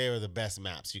dope. They were the best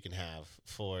maps you can have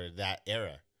for that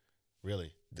era.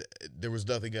 Really. There was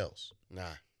nothing else.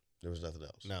 Nah. There was nothing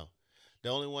else. No. The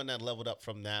only one that leveled up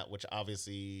from that, which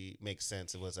obviously makes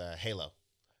sense, it was Halo.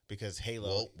 Because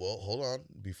Halo. Well, hold on.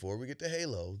 Before we get to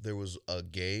Halo, there was a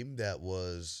game that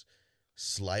was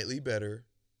slightly better.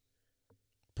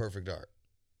 Perfect Dark.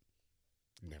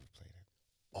 Never played it.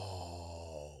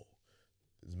 Oh,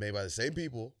 it was made by the same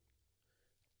people,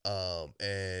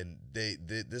 and they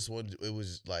this one. It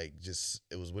was like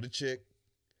it was with a chick,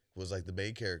 was like the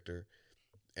main character,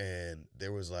 and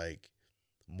there was like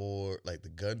more like the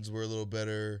guns were a little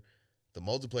better, the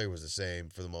multiplayer was the same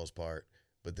for the most part,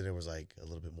 but then there was like a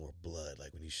little bit more blood.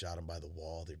 Like when you shot them by the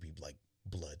wall, there'd be like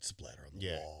blood splatter on the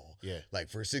wall. Yeah, like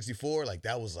for 64, like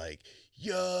that was like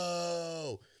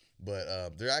yo.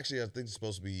 But they're actually, I think, they're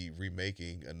supposed to be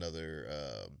remaking another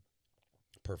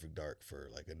Perfect Dark for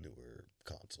like a newer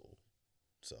console.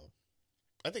 So,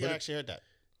 I think I actually heard that.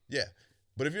 Yeah,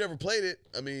 but if you never played it,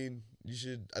 I mean, you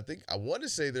should. I want to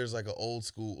say there's like an old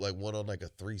school, like one on like a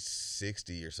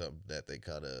 360 or something that they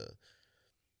kind of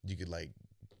you could like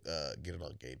get it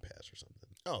on Game Pass or something.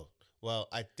 Oh well,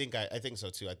 I think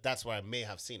so too. That's where I may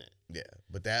have seen it. Yeah,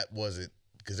 but that wasn't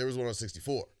because there was one on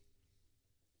 64.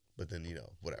 But then,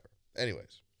 whatever.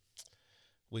 Anyways.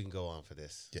 We can go on for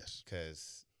this. Yes.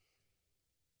 Because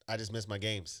I just miss my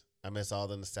games. I miss all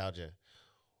the nostalgia.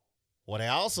 What I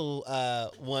also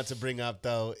want to bring up,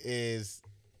 though, is,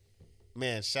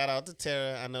 man, shout out to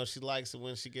Tara. I know she likes it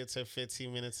when she gets her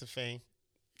 15 minutes of fame.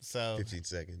 So 15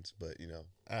 seconds, but,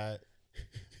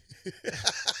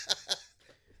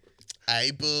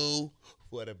 Hey, boo.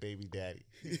 What a baby daddy.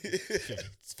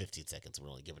 It's 15 seconds. We're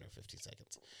only giving her 15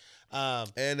 seconds.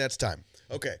 And that's time.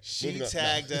 Okay. She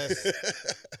tagged us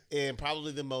in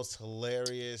probably the most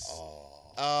hilarious.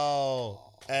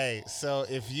 Hey, so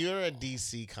if you're a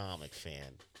DC comic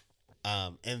fan,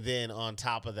 and then on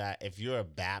top of that, if you're a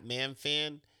Batman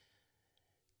fan,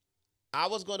 I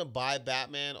was going to buy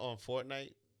Batman on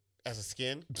Fortnite as a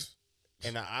skin,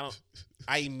 and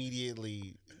I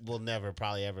immediately will never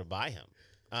probably ever buy him.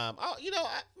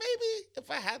 Maybe if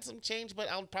I had some change, but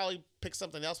I'll probably pick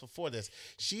something else before this.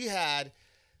 She had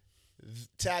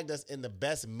tagged us in the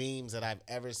best memes that I've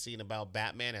ever seen about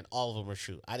Batman, and all of them were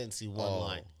true. I didn't see one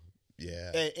line.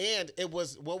 Yeah. And it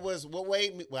was what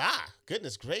made me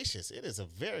goodness gracious, it is a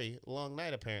very long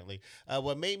night apparently.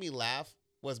 What made me laugh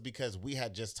was because we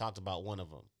had just talked about one of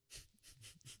them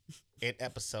in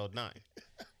episode 9.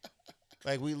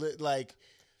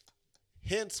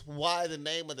 Hence why the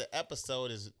name of the episode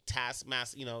is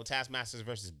Taskmasters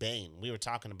versus Bane. We were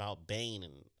talking about Bane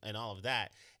and all of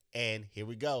that. And here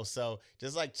we go. So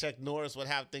just like Chuck Norris would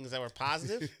have things that were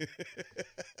positive,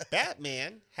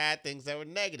 Batman had things that were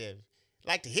negative.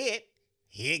 Like to hit,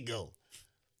 here it go.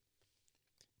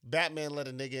 Batman let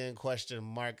a nigga in question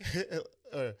mark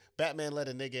or Batman let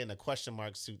a nigga in a question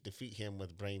mark suit defeat him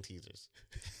with brain teasers.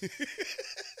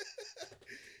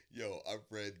 Yo, I've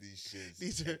read these shits.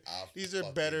 These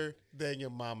are better than your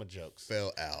mama jokes.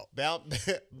 Fell out.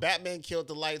 Batman killed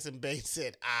the lights and Bane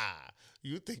said,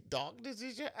 you think darkness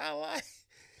is your ally?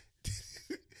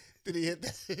 Did he hit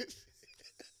that?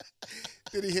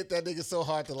 Did he hit that nigga so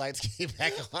hard the lights came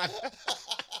back on?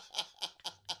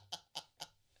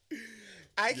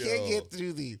 I can't get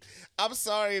through these. I'm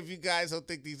sorry if you guys don't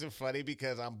think these are funny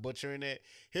because I'm butchering it.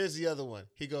 Here's the other one.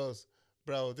 He goes,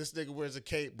 bro, this nigga wears a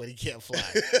cape, but he can't fly.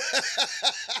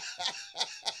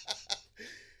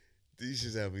 These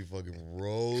shits have me fucking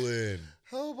rolling.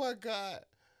 Oh, my God.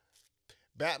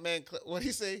 Batman, what'd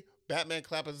he say? Batman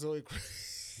clapping Zoe.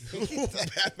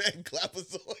 Batman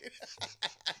clapazoid.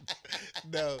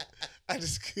 No, I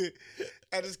just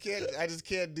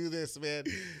can't do this, man.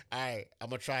 All right, I'm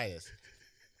gonna try this.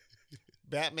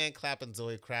 Batman clapping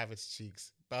Zoe Kravitz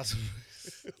cheeks. What?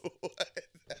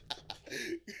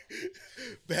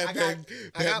 Batman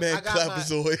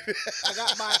clapazoid. I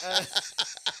got my.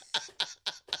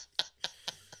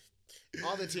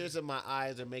 All the tears in my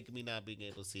eyes are making me not being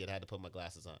able to see it. I had to put my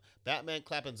glasses on. Batman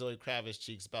clapping Zoe Kravitz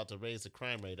cheeks about to raise the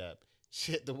crime rate up.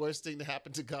 Shit, the worst thing to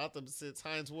happen to Gotham since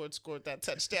Hines Ward scored that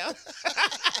touchdown.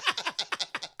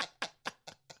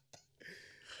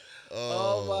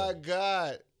 Oh my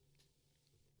God.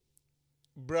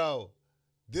 Bro,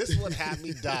 this one had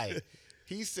me dying.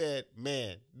 He said,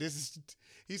 man, this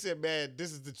is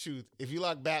the truth. If you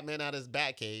lock Batman out of his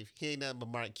Batcave, he ain't nothing but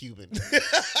Mark Cuban.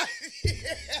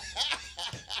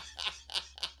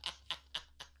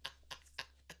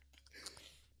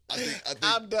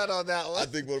 I'm done on that one. I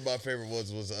think one of my favorite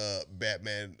ones was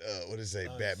Batman. What did it say?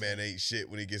 Batman ain't shit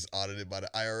when he gets audited by the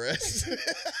IRS.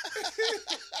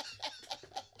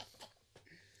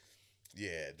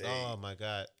 Yeah. Oh my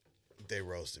God. They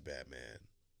roasted Batman,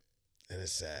 and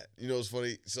it's sad. You know what's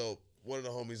funny? So one of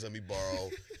the homies let me borrow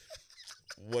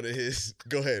one of his.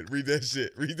 Go ahead, read that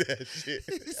shit. He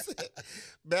said,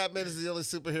 Batman is the only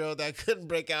superhero that couldn't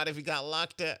break out if he got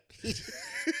locked up. He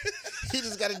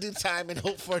just got to do time and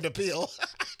hope for an appeal.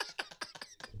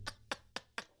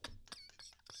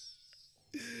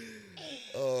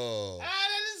 Oh, that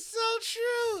is so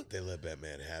true. They let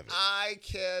Batman have it. I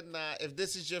cannot. If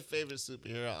this is your favorite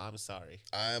superhero, I'm sorry.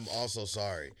 I am also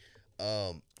sorry.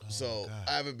 So God.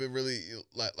 I haven't been really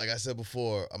like I said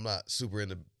before. I'm not super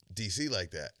into DC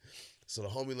like that. So the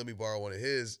homie let me borrow one of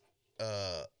his.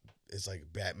 It's like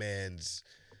Batman's.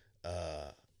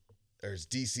 There's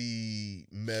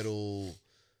DC Metal.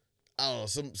 I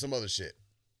don't know, some other shit.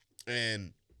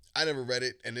 And I never read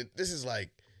it. And this is a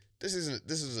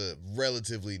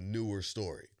relatively newer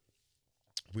story.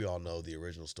 We all know the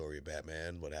original story of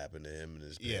Batman, what happened to him and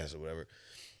his parents or whatever.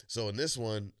 So in this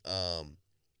one, long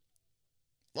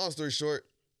story short,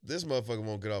 this motherfucker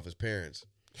won't get off his parents.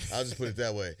 I'll just put it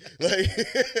that way. Like,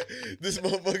 this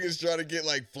motherfucker's trying to get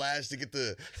like Flash to get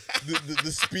the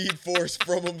speed force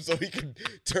from him so he can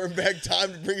turn back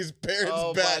time to bring his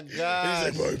parents back. My God.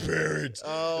 And he's like, my parents.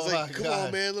 Oh, it's like, my come God.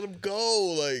 on, man, let him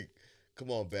go. Like,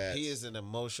 come on, Bats. He is an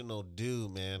emotional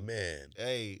dude, man.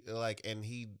 Hey, and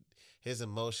his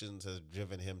emotions has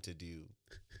driven him to do.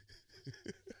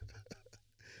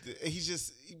 He's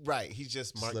just right. He's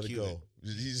just Mark let Cuban. It go.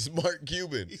 He's Mark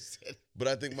Cuban. He said, but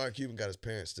I think Mark Cuban got his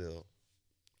parents still.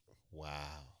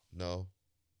 Wow. No?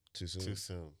 Too soon? Too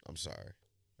soon. I'm sorry.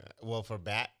 Well, for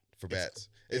Bats.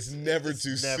 It's never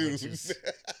too never soon.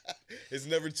 It's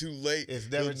never too late.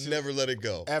 Never let it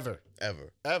go. Ever.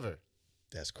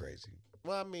 That's crazy.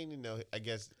 Well, I mean, I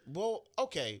guess. Well,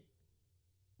 okay.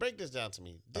 Break this down to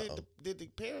me. Did the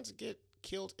parents get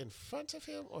killed in front of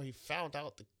him, or he found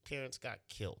out the parents got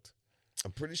killed?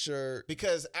 I'm pretty sure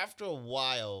because after a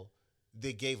while,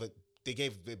 they gave us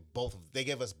both of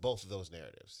those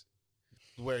narratives,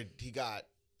 where he got.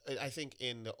 I think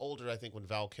in the older, when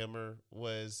Val Kilmer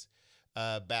was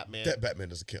Batman, that Batman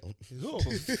doesn't count.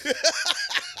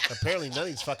 Apparently, none of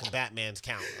these fucking Batmans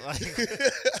count.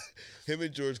 Him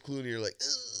and George Clooney are like,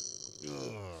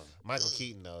 Ugh. Michael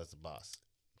Keaton though is the boss.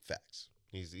 facts.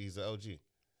 He's the OG.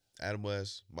 Adam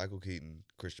West, Michael Keaton,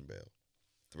 Christian Bale.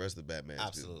 The rest of the Batman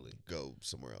Absolutely. go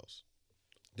somewhere else.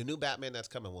 The new Batman that's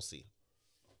coming, we'll see.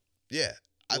 Yeah,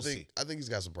 I We'll think he's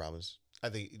got some promise. I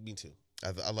think me too.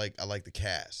 I like the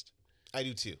cast. I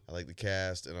do too. I like the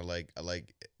cast, and I like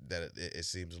that it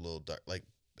seems a little dark. Like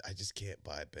I just can't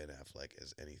buy Ben Affleck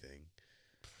as anything.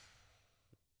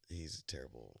 He's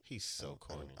terrible. He's so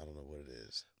corny. I don't know what it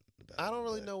is. I don't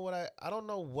really know what I don't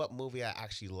know what movie I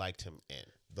actually liked him in.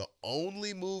 The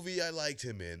only movie I liked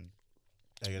him in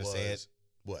Are you gonna say it?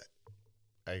 What?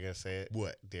 Are you gonna say it?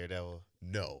 What? Daredevil.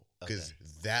 No, because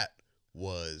Okay. that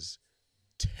was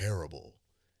terrible.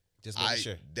 Just making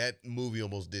sure. That movie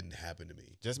almost didn't happen to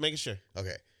me. Just making sure.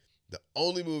 Okay. The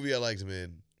only movie I liked him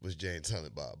in was Jay and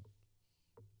Silent Bob.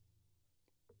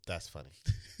 That's funny.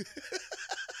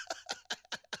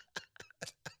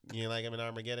 You didn't like him in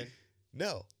Armageddon?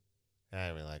 No, I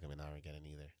didn't really like him in Armageddon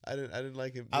either. I didn't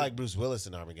like him. I like Bruce Willis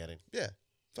in Armageddon, Yeah,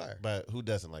 fire. but who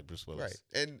doesn't like Bruce Willis?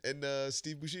 Right. And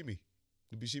Steve Buscemi.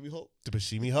 The Buscemi Hulk. The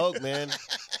Buscemi Hulk, man.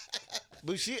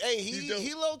 Hey, He's dope.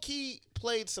 he low key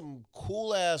played some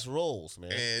cool ass roles,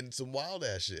 man. And some wild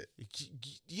ass shit.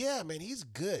 Yeah, man, he's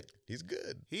good. He's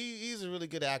good. He's a really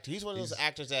good actor. He's one of those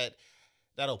actors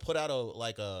that'll put out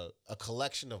a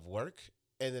collection of work,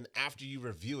 and then after you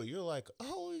review it, you're like,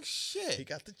 holy shit, He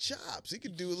got the chops. He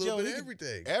can do a little bit of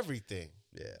everything. Everything.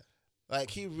 Yeah.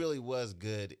 Like he really was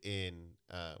good in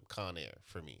Con Air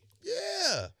for me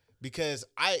Yeah. because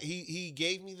he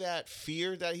gave me that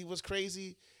fear that he was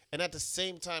crazy, and at the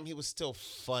same time he was still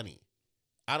funny.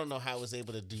 I don't know how he was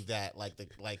able to do that.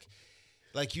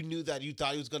 Like you knew that you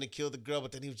thought he was gonna kill the girl,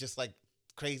 but then he was just like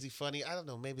crazy funny. I don't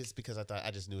know. Maybe it's because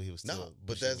I just knew he was still. No,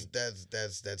 but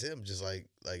Buscemi. that's him. Just like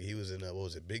he was in what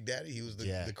was it, Big Daddy? He was the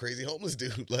Yeah. crazy homeless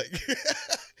dude. Like with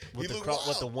he the looked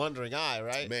with the wild. wondering eye,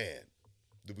 right? Man,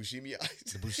 the Buscemi eyes.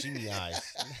 The Buscemi eyes.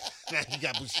 You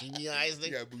got Buscemi eyes.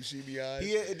 He got Buscemi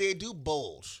eyes. They do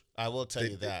bulge. I will tell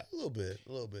you that. A little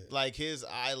bit. Like his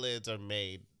eyelids are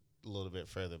made a little bit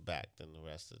further back than the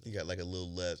rest of He them. got like a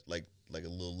little less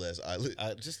eyelid.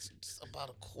 Just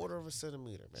about a quarter of a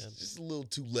centimeter, man. Just a little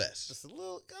too less. Just a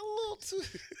little too.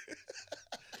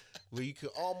 Where you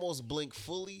could almost blink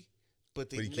fully,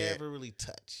 but they But he can't. never really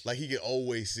touch. Like he can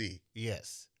always see.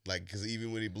 Yes. Like, because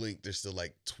even when he blinked, there's still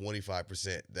like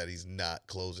 25% that he's not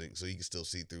closing. So he can still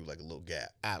see through like a little gap.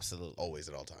 Absolutely. Always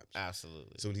at all times.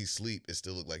 Absolutely. So when he sleep, it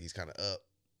still look like he's kind of up.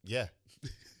 Yeah.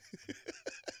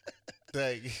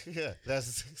 Yeah.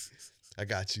 That's. I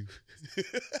got you.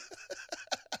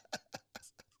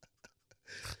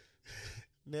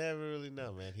 Never really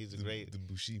know, man. He's a great. The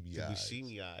Buscemi The eyes.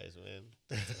 Buscemi eyes, man.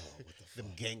 Oh, what the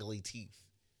Them fuck? gangly teeth.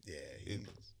 Yeah,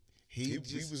 He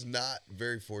he was not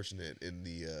very fortunate in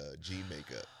the gene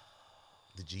makeup,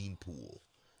 the gene pool.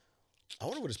 I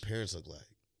wonder what his parents look like.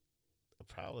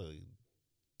 probably.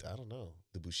 I don't know.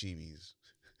 The Buscemis.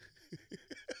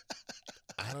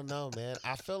 I don't know, man.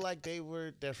 I feel like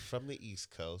they're from the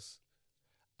East Coast.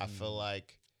 I feel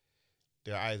like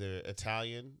they're either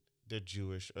Italian, they're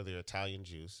Jewish, or they're Italian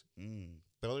Jews.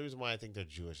 The only reason why I think they're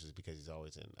Jewish is because he's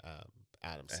always in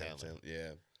Adam Sandler.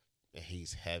 Yeah, And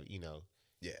he's heavy,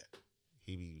 yeah.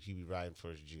 he be riding for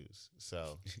his Jews.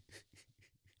 So,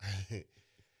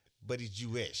 but he's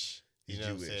Jewish. You He's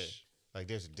know what I'm saying? Jewish. Like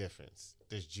there's a difference.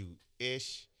 There's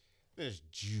Jewish, there's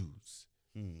Jews.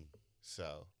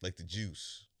 So Like the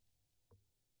juice.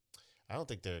 I don't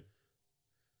think they're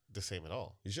the same at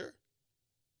all. You sure?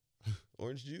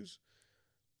 Orange juice?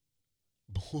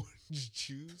 Orange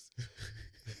Jews?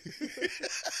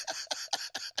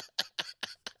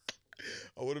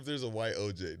 Oh, what if there's a white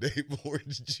OJ named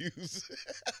Orange Juice?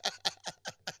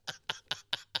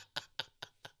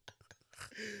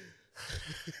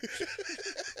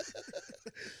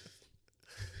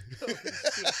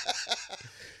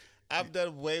 I've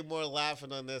done way more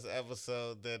laughing on this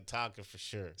episode than talking for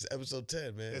sure. It's episode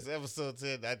 10, man. It's episode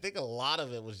 10. I think a lot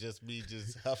of it was just me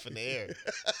just huffing air.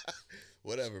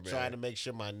 Whatever, man. Trying to make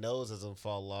sure my nose doesn't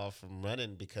fall off from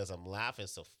running because I'm laughing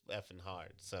so effing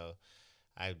hard. So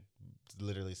I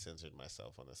literally censored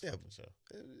myself on this fucking show.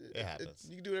 It happens.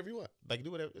 You can do whatever you want. Like,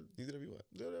 do whatever. You do whatever you want.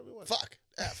 Do whatever you want. Fuck.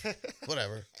 F.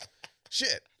 Whatever.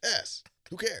 Shit. S.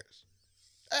 Who cares?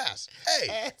 Ass. Hey.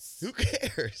 Ass. Who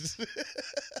cares?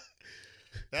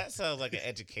 That sounds like an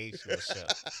educational show.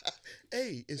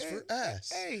 A is for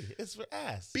ass. A, it's for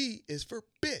ass. B is for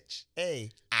bitch. A,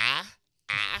 ass.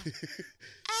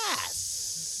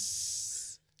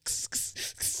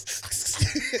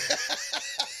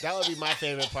 That would be my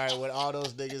favorite part. With all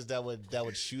those niggas that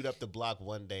would shoot up the block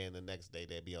one day and the next day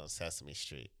they'd be on Sesame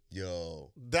Street.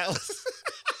 Yo. That was.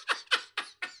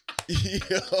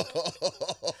 Yo.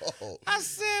 I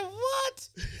said, what?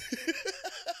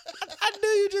 I knew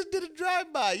you just did a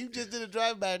drive-by. You just did a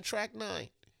drive-by in Track 9.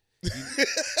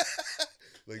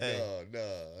 Like, Hey,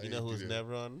 no. You know who's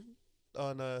never on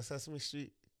Sesame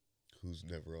Street? Who's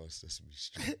never on Sesame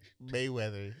Street?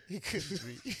 Mayweather. He couldn't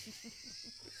be.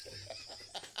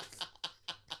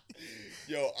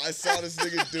 Yo, I saw this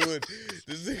nigga doing.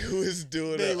 This nigga was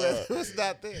doing Mayweather was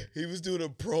not there. He was doing a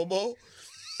promo,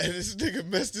 and this nigga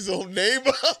messed his own name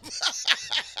up.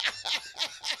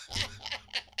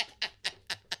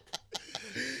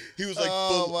 He was like,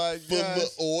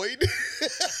 Floyd.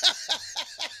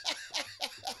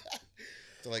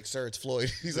 They're like, sir, it's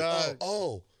Floyd. He's like,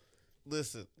 oh.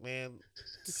 Listen, man.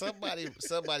 Somebody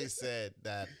said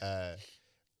that,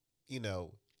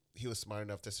 he was smart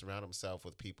enough to surround himself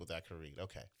with people that could read.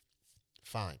 Okay,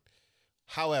 fine.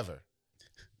 However,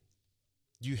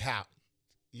 you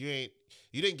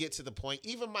didn't get to the point.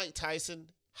 Even Mike Tyson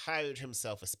hired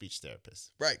himself a speech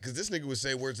therapist. Right, because this nigga was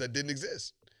saying words that didn't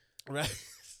exist. Right.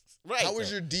 Right. How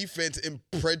was your defense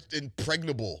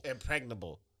impregnable?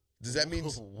 Impregnable. Does that mean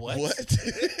what?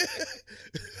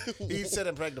 He said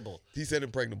impregnable. He said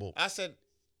impregnable. I said,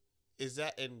 is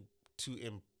that to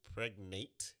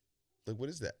impregnate? Like, what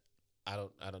is that? I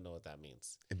don't know what that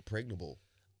means. Impregnable.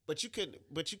 But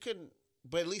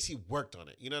at least he worked on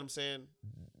it. You know what I'm saying?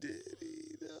 Did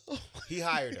he though? He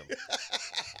hired him.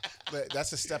 But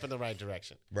that's a step in the right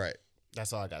direction. Right.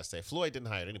 That's all I gotta say. Floyd didn't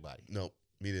hire anybody. Nope.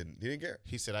 He didn't care.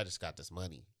 He said, I just got this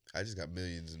money. I just got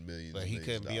millions and millions. But and he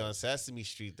millions couldn't be on Sesame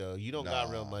Street though. You don't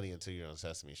got real money until you're on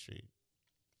Sesame Street.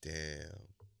 Damn.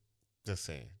 Just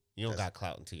saying. You don't got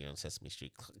clout until you're on Sesame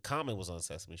Street. Common was on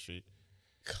Sesame Street.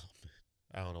 Common.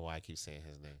 I don't know why I keep saying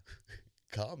his name.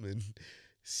 Common.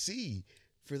 C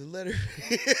for the letter.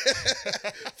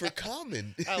 For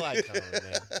Common. I like Common,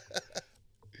 man.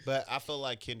 But I feel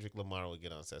like Kendrick Lamar would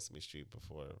get on Sesame Street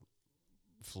before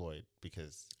Floyd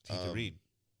because he could read.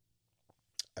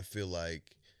 I feel like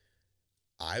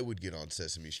I would get on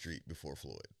Sesame Street before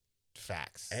Floyd.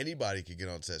 Facts. Anybody could get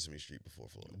on Sesame Street before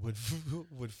Floyd.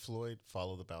 Would Floyd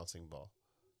follow the bouncing ball?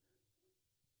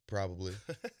 Probably.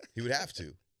 He would have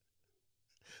to.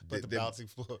 But would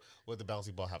the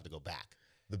bouncing ball have to go back?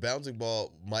 The bouncing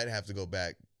ball might have to go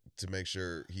back to make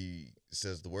sure he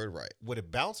says the word right. Would it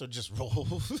bounce or just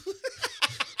roll?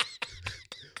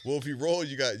 Well, if you roll,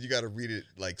 you got to read it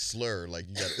like slur, like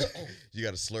you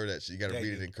got to slur that shit. You got to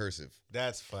read it in cursive.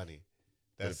 That's funny.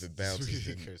 But if it bounces,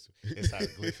 in cursive. It's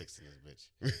hieroglyphics in this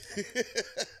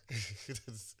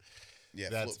bitch. Yeah,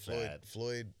 that's bad.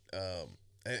 Floyd,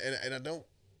 and I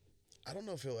don't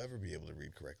know if he'll ever be able to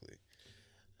read correctly.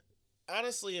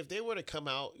 Honestly, if they were to come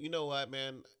out, you know what,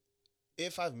 man?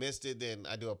 If I've missed it, then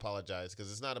I do apologize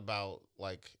because it's not about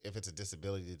like if it's a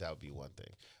disability, that would be one thing.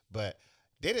 But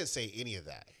they didn't say any of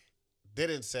that. They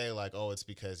didn't say like, oh, it's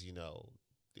because,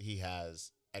 he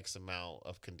has X amount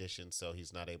of conditions, so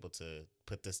he's not able to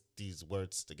put these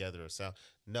words together or sound.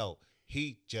 No,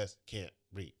 he just can't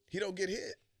read. He don't get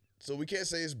hit. So we can't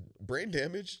say it's brain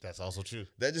damage. That's also true.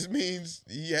 That just means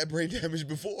he had brain damage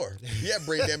before. He had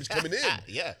brain damage coming in.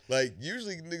 Yeah. Like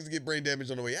usually niggas get brain damage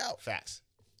on the way out. Facts.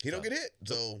 He don't get hit.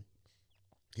 So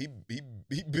he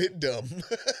bit dumb.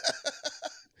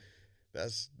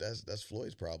 That's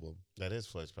Floyd's problem. That is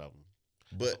Floyd's problem.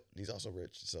 But he's also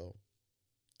rich. So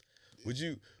would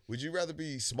you rather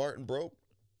be smart and broke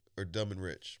or dumb and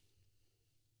rich?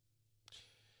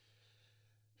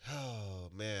 Oh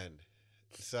man.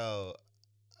 So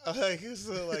that's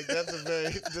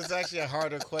actually a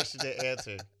harder question to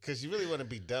answer because you really want to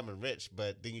be dumb and rich,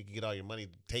 but then you can get all your money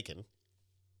taken.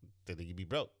 Then you can be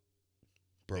broke.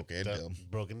 Broke and dumb.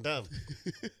 Broke and dumb.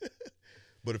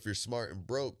 But if you're smart and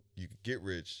broke, you could get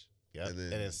rich. Yeah,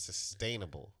 and it's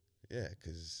sustainable. Yeah,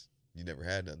 because you never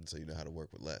had nothing, so you know how to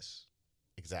work with less.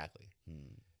 Exactly.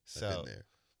 So, I've been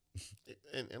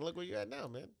there. And look where you're at now,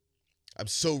 man. I'm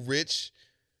so rich.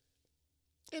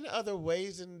 In other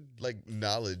ways, and like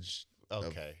knowledge.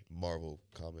 Okay. Of Marvel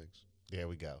comics. There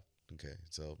we go. Okay,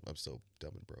 so I'm so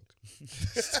dumb and broke.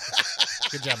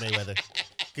 Good job, Mayweather.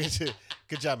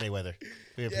 Good job, Mayweather.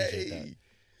 We appreciate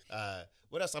that.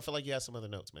 What else? I feel like you have some other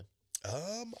notes, man.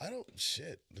 I don't.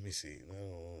 Shit. Let me see.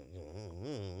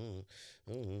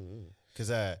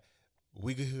 Because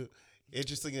we could.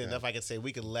 Interestingly enough, I can say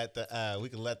we can let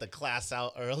the class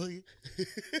out early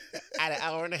at an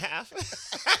hour and a half.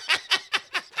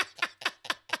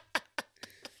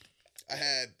 I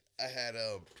had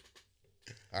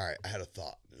all right, I had a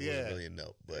thought. It wasn't really a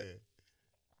note, but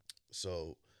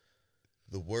so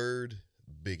The word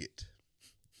bigot.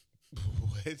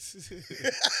 What?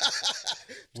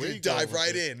 Where you Dive going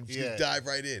right with in. this? Yeah. Dive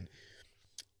right in.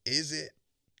 Is it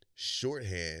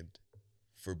shorthand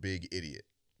for big idiot?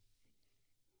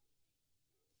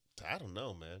 I don't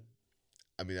know, man.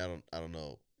 I mean, I don't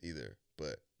know either,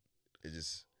 but it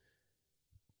just.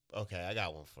 Okay, I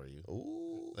got one for you.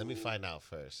 Ooh. Let me find out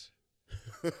first.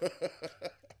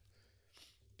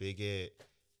 Bigot.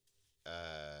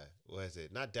 What is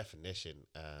it? Not definition.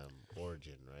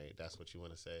 Origin, right? That's what you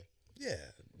want to say. Yeah.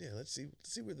 Let's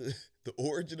see where the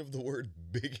origin of the word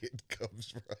bigot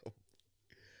comes from.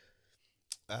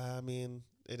 I mean,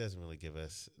 it doesn't really give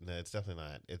us. No, it's definitely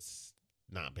not. It's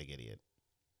not big idiot.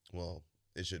 Well,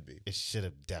 it should be. It should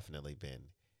have definitely been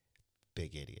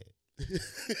big idiot.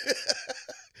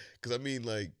 Because I mean,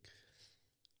 like,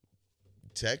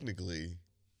 technically,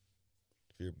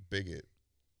 if you're a bigot,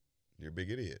 you're a big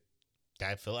idiot.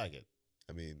 I feel like it.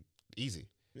 I mean, Easy.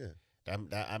 yeah.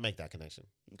 I make that connection.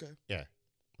 Okay. Yeah.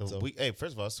 So- Hey,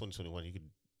 first of all, it's 2021. You could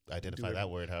identify Do it. that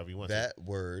word however you want. That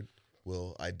word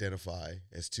will identify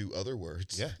as two other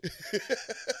words. Yeah.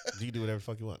 You can do whatever the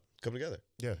fuck you want. Come together.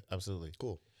 Yeah, absolutely.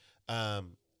 Cool.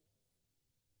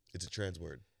 It's a trans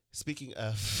word. Speaking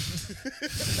of,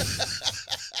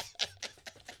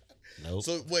 nope.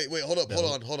 So wait, hold up, No.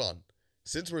 hold on.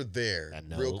 Since we're there,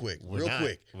 No, real quick, we're not.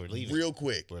 We're leaving. real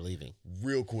quick, We're leaving.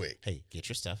 real quick. Hey, get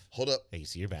your stuff. Hold up, Hey, you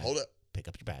see your bag. hold up, Pick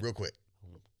up your bag. real quick.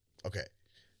 Okay,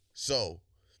 so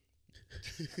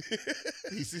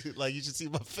You see, like you should see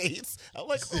my face. I'm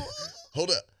like, oh. hold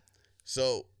up.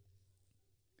 So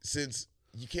since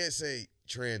you can't say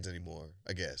trans anymore,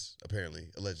 I guess, apparently,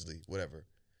 allegedly, whatever.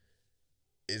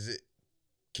 Is it?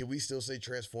 Can we still say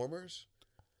transformers,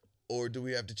 or do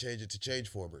we have to change it to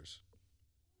changeformers?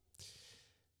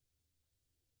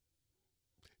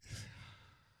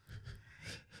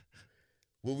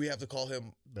 Will we have to call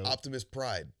him Nope. Optimus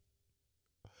Pride?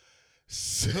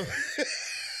 So,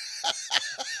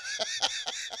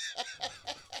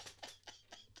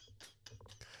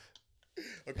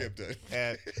 Okay, I'm done.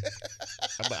 and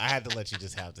I had to let you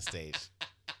just have the stage.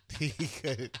 He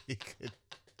could.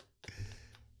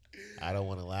 I don't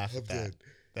want to laugh I'm at that. done.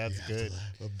 That's You have to good. laugh.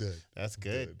 I'm done. That's I'm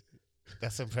good. done.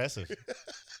 That's impressive.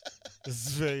 This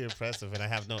is very impressive, and I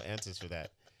have no answers for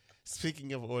that.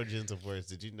 Speaking of origins of words,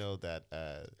 did you know that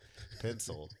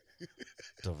pencil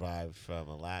derived from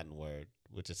a Latin word,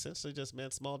 which essentially just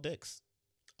meant small dicks?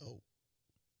 Oh,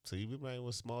 So you've been writing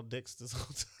with small dicks this whole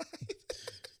time?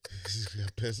 you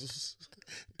got pencils?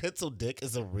 Pencil dick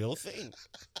is a real thing.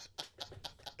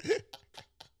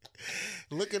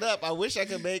 Look it up. I wish I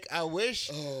could make. I wish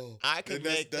Oh, I could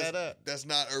then make that up. That's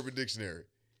not Urban Dictionary.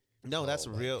 No, that's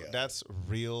Oh my real. God. That's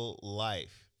real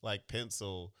life. Like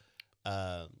pencil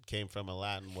came from a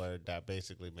Latin word that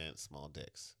basically meant small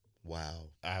dicks. Wow.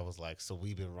 I was like, so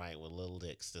we've been writing with little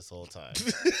dicks this whole time.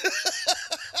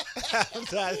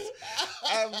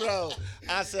 Bro,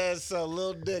 I said so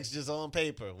little dicks just on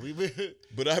paper. We been,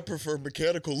 But I prefer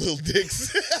mechanical little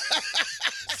dicks.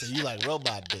 so you like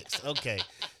robot dicks. Okay.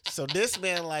 So this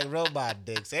man like robot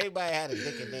dicks. Everybody had a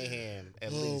dick in their hand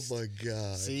at Oh least. my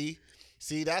God. See,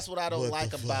 that's what I don't What the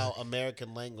like fuck? about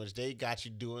American language. They got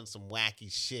you doing some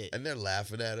wacky shit. And they're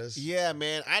laughing at us. Yeah,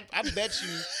 man. I bet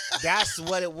you that's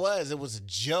what it was. It was a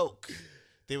joke.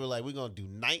 They were like, we're going to do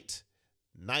night,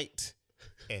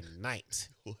 and night.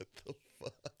 What the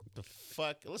fuck? The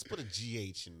fuck? Let's put a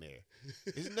GH in there.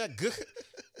 Isn't that good?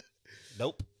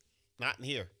 Nope. Not in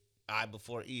here. I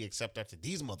before E, except after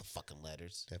these motherfucking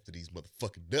letters. After these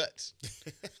motherfucking nuts.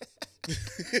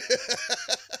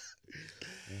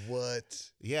 What?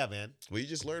 Yeah, man. Well, you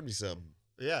just learned me something.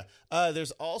 Yeah.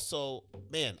 There's also,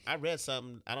 man, I read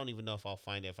something. I don't even know if I'll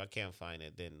find it. If I can't find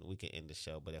it, then we can end the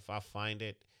show. But if I find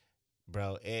it,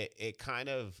 bro, it kind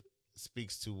of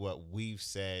speaks to what we've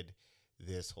said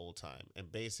this whole time.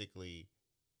 And basically,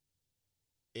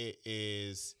 it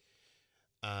is,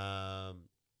 it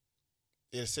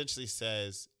essentially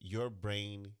says your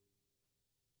brain,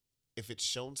 if it's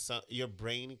shown some, your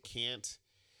brain can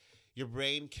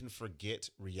forget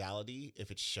reality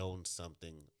if it's shown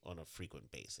something on a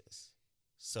frequent basis.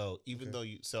 So even though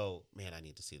man, I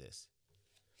need to see this.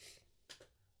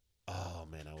 Oh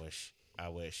man, I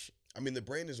wish. I mean, the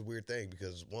brain is a weird thing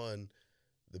because one,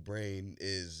 the brain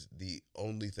is the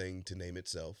only thing to name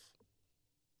itself.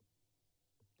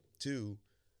 Two,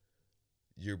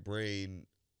 your brain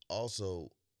also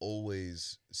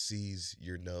always sees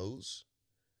your nose,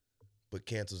 but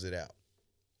cancels it out.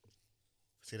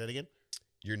 See that again?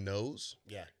 Your nose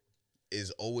Yeah.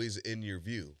 is always in your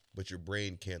view, but your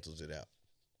brain cancels it out.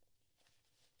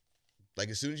 Like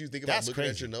as soon as you think about That's looking at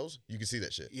crazy. your nose, you can see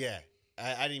that shit. Yeah.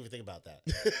 I didn't even think about that.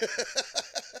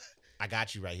 I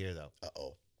got you right here, though.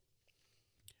 Uh-oh.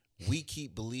 We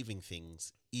keep believing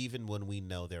things even when we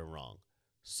know they're wrong.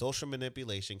 Social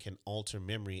manipulation can alter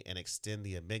memory and extend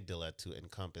the amygdala to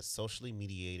encompass socially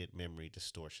mediated memory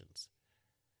distortions.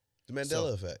 The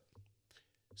Mandela effect.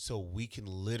 So we can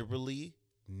literally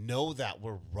know that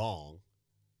we're wrong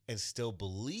and still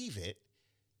believe it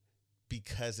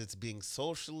because it's being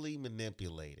socially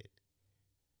manipulated.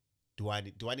 Do I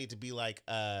need to be like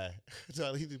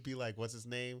what's his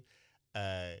name?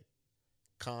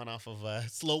 Khan off of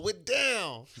Slow It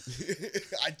Down.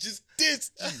 I just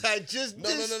dissed you. I just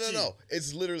No.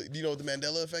 It's literally, do you know what the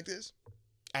Mandela effect is?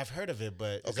 I've heard of it,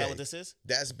 but is that what this is?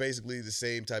 That's basically the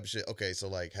same type of shit. Okay, so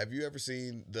like, have you ever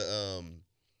seen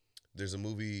there's a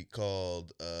movie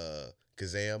called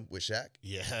Kazam with Shaq?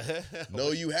 Yeah.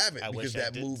 No, you haven't, I because wish I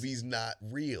that didn't. movie's not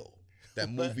real. That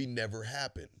movie never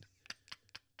happened.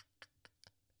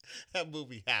 That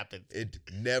movie happened. It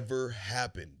never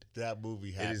happened. That movie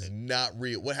It happened. is not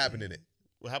real. What happened in it?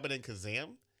 What happened in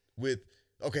Kazam?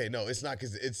 No, it's not,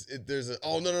 because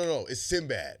no. It's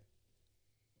Sinbad.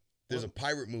 There's a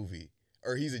pirate movie,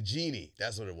 or he's a genie.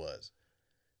 That's what it was.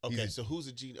 Okay, so who's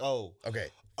a genie? Oh. Okay.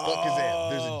 Fuck Kazam.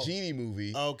 There's a genie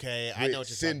movie. Okay, I with know what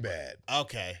you're Sinbad. talking about.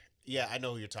 Okay. Yeah, I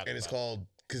know who you're talking And about. it's called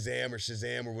Kazam or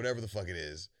Shazam or whatever the fuck it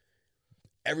is.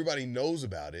 Everybody knows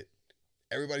about it.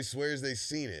 Everybody swears they've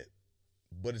seen it,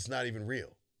 but it's not even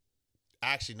real. I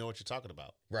actually know what you're talking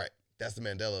about. Right. That's the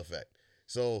Mandela effect.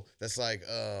 So that's like,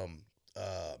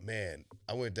 man,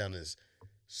 I went down this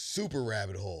super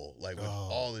rabbit hole, like with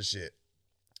all this shit.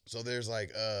 So there's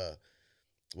like,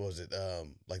 what was it?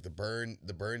 Like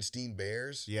the Bernstein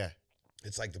Bears. Yeah.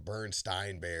 It's like the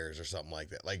Bernstein Bears or something like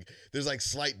that. Like there's like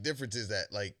slight differences that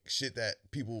like shit that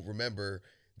people remember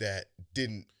that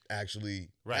didn't actually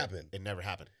happen. It never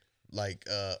happened. Like,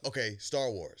 okay, Star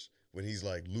Wars, when he's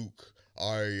like, Luke,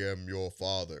 I am your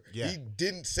father. Yeah. He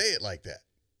didn't say it like that.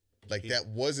 Like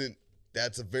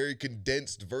that's a very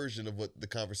condensed version of what the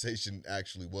conversation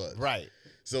actually was. Right.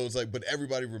 So it's like, but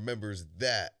everybody remembers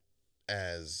that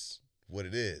as what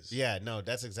it is. Yeah, no,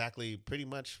 that's exactly pretty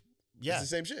much, yeah. It's the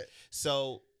same shit.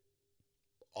 So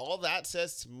all that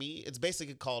says to me, it's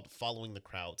basically called following the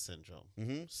crowd syndrome.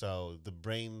 Mm-hmm. So the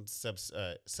brain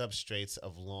substrates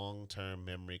of long-term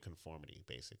memory conformity,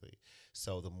 basically.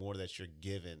 So the more that you're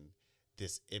given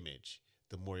this image,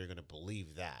 the more you're going to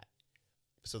believe that.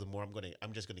 So the more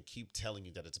I'm just going to keep telling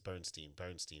you that it's Bernstein.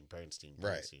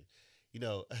 Right. You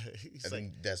know, it's And like,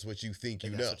 then that's what you think you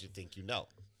and know. that's what you think you know.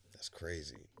 That's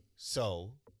crazy.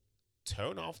 So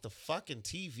turn off the fucking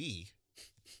TV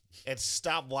and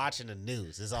stop watching the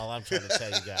news is all I'm trying to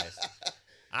tell you guys.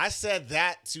 I said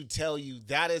that to tell you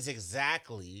that is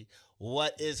exactly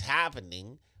what is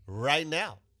happening right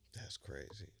now. That's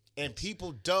crazy. And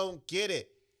people don't get it.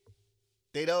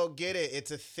 They don't get it.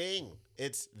 It's a thing.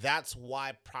 That's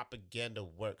why propaganda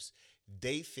works.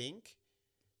 They think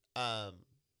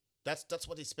that's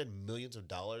why they spend millions of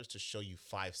dollars to show you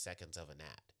 5 seconds of an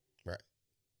ad. Right.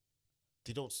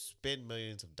 They don't spend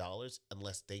millions of dollars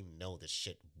unless they know the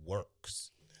shit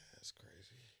works. That's crazy.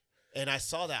 And I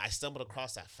saw that. I stumbled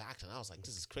across that fact, and I was like,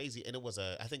 this is crazy. And it was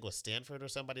I think it was Stanford or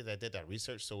somebody that did that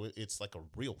research, so it's like a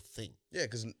real thing. Yeah,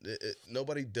 because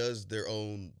nobody does their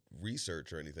own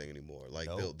research or anything anymore. Like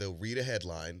No. they'll read a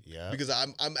headline. Yeah. Because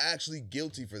I'm actually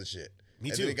guilty for the shit. Me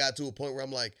and too. then it got to a point where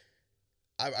I'm like,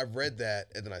 I read that,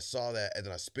 and then I saw that, and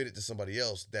then I spit it to somebody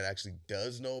else that actually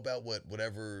does know about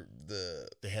whatever the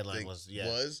headline thing was, yeah.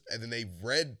 was, and then they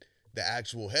read the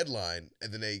actual headline,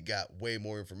 and then they got way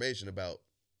more information about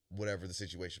whatever the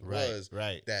situation was.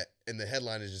 Right. And the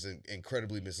headline is just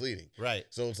incredibly misleading. Right.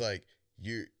 So it's like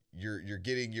you're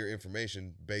getting your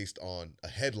information based on a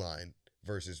headline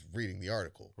versus reading the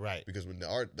article. Right. Because when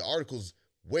the article's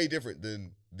way different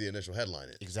than the initial headline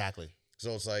is. Exactly.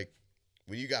 So it's like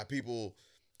when you got people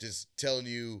just telling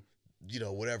you, you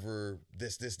know, whatever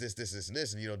this, and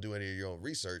this, and you don't do any of your own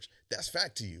research, that's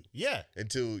fact to you. Yeah.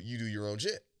 Until you do your own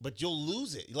shit. But you'll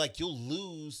lose it. Like, you'll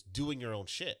lose doing your own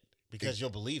shit because you'll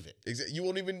believe it. Exactly. You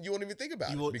won't even think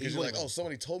about it because you're like, oh,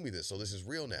 somebody told me this, so this is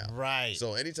real now. Right.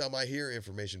 So anytime I hear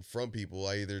information from people,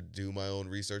 I either do my own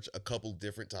research a couple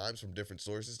different times from different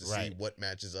sources to see what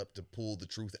matches up to pull the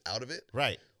truth out of it.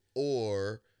 Right.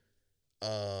 Or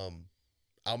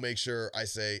I'll make sure I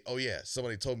say, oh yeah,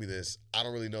 somebody told me this. I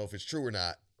don't really know if it's true or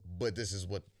not, but this is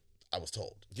what I was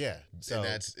told. Yeah. So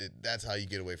and that's how you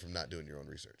get away from not doing your own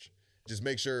research. Just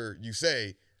make sure you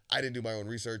say, I didn't do my own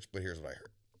research, but here's what I heard.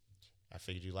 I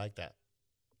figured you like that.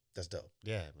 That's dope.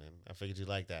 Yeah, man. I figured you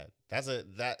like that.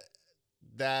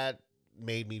 That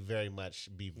made me very much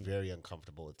be very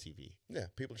uncomfortable with TV. Yeah,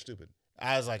 people are stupid.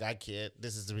 I was like, I can't.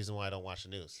 This is the reason why I don't watch the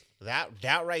news. That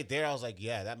right there, I was like,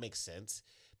 yeah, that makes sense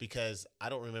because I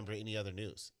don't remember any other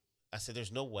news. I said,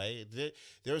 there's no way.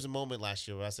 There was a moment last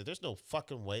year where I said, there's no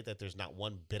fucking way that there's not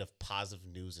one bit of positive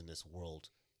news in this world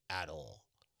at all.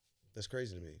 That's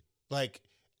crazy to me. Like,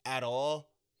 at all.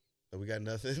 We got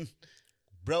nothing.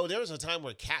 Bro, there was a time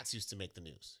where cats used to make the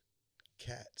news.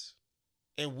 Cats.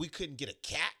 And we couldn't get a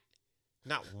cat.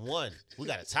 Not one. We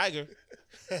got a tiger.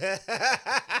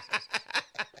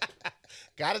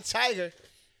 Got a tiger.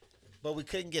 But we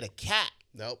couldn't get a cat.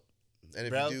 Nope. And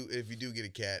if you do get a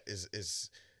cat,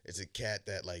 it's a cat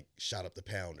that like shot up the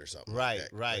pound or something. Right, like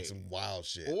that. right. Like some wild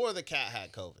shit. Or the cat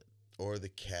had COVID. Or the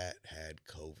cat had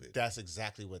COVID. That's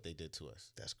exactly what they did to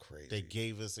us. That's crazy. They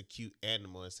gave us a cute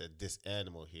animal and said, this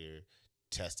animal here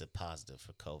tested positive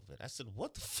for COVID. I said,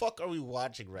 what the fuck are we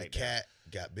watching right now? The cat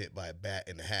got bit by a bat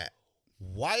in the hat.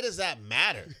 Why does that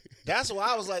matter? That's why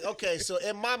I was like, okay, so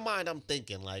in my mind, I'm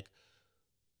thinking like,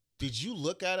 did you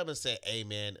look at him and say, hey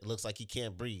man, it looks like he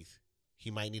can't breathe.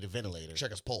 He might need a ventilator. Check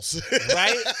his pulse.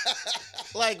 Right?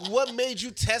 Like, what made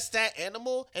you test that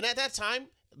animal? And at that time,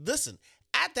 listen,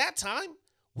 at that time,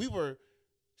 we were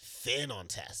thin on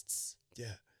tests.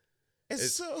 Yeah. And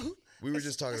so we were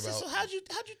just talking about. So how'd you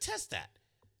test that?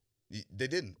 They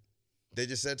didn't. They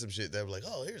just said some shit that were like,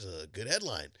 oh, here's a good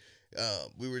headline.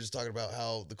 We were just talking about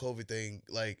how the COVID thing,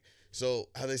 like, so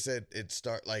how they said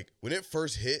when it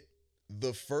first hit,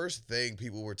 the first thing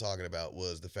people were talking about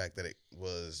was the fact that it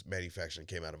was manufactured and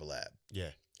came out of a lab. Yeah.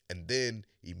 And then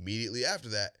immediately after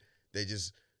that, they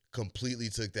just completely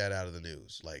took that out of the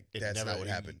news. Like, that's not what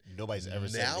happened. Nobody's ever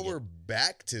said Now we're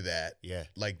back to that. Yeah.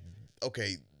 Like,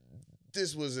 okay,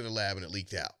 this was in a lab and it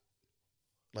leaked out.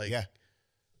 Like, yeah.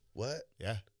 What?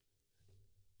 Yeah.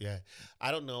 Yeah.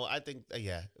 I don't know. I think,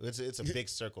 it's a big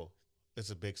circle. It's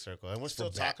a big circle. And we're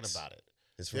still talking about it.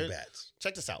 It's for bats.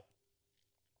 Check this out.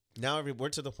 Now we're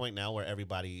to the point now where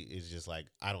everybody is just like,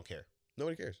 I don't care.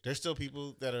 Nobody cares. There's still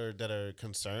people that are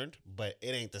concerned, but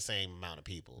it ain't the same amount of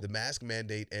people. The mask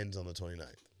mandate ends on the 29th.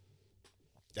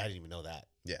 I didn't even know that.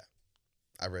 Yeah.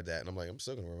 I read that and I'm like, I'm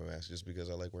still going to wear my mask just because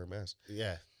I like wearing masks.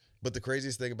 Yeah. But the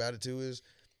craziest thing about it too is,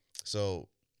 so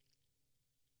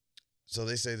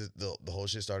they say that the whole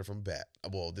shit started from bat.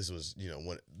 Well, this was,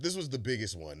 this was the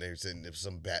biggest one. They were saying it was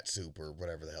some bat soup or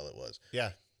whatever the hell it was. Yeah.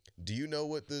 Do you know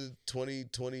what the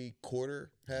 2020 quarter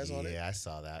has on it? Yeah, I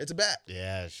saw that. It's a bat.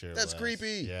 Yeah, sure. That's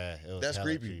creepy. Yeah, it was that's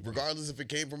creepy, regardless if it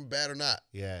came from a bat or not.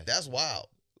 Yeah. That's wild.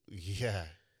 Yeah.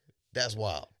 That's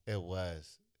wild. It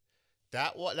was.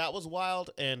 That was wild.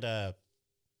 And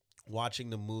watching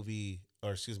the movie, the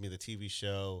TV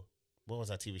show. What was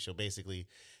that TV show? Basically,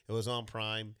 it was on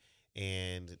Prime,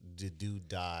 and the dude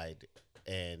died,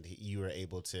 and you were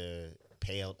able to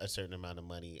pay out a certain amount of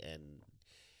money, and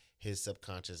his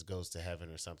subconscious goes to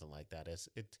heaven or something like that.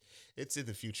 It's in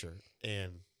the future.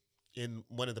 And in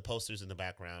one of the posters in the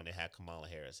background, it had Kamala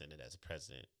Harris in it as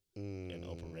president and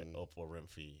Oprah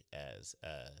Winfrey as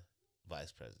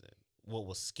vice president. What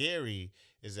was scary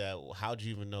is that how'd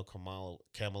you even know Kamala?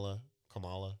 I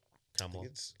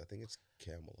think it's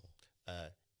Kamala.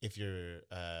 If you're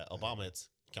Obama, it's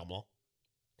Kamala.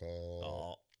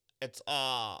 It's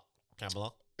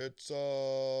Kamala. It's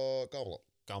Kamala.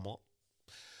 Kamala.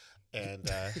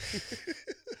 And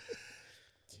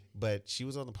but she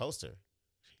was on the poster.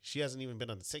 She hasn't even been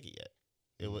on the ticket yet.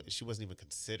 She wasn't even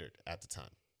considered at the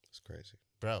time. It's crazy,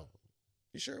 bro.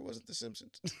 You sure it wasn't The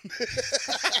Simpsons?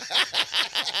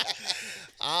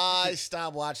 I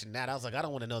stopped watching that. I was like, I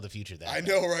don't want to know the future. I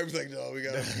know, right? I was like, no, we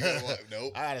gotta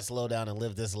nope. I gotta slow down and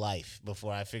live this life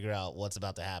before I figure out what's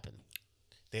about to happen.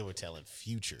 They were telling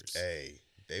futures. Hey,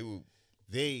 they were.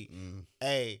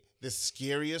 The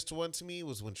scariest one to me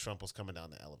was when Trump was coming down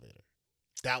the elevator.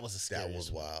 That was the scariest. That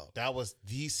was wild. That was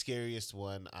the scariest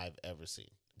one I've ever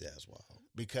seen. That's wild.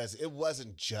 Because it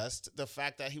wasn't just the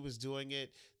fact that he was doing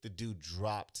it. The dude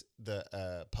dropped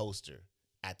the poster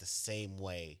at the same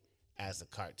way as the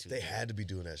cartoon. They had to be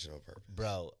doing that shit on purpose.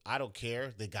 Bro, I don't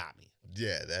care. They got me.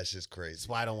 Yeah, that's just crazy. That's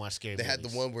why I don't watch scary movies. They had the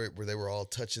one where they were all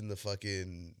touching the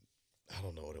fucking, I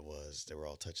don't know what it was. They were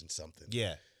all touching something.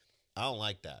 Yeah. I don't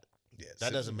like that. Yeah,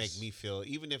 that doesn't make me feel,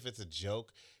 even if it's a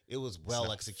joke, it was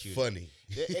well executed. Funny.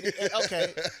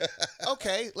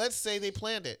 Okay, let's say they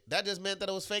planned it. That just meant that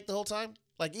it was fake the whole time?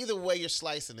 Like, either way you're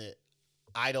slicing it,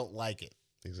 I don't like it.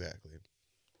 Exactly.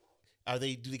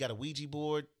 Do they got a Ouija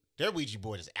board? Their Ouija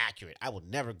board is accurate. I will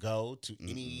never go to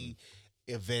any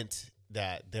event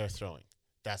that they're throwing.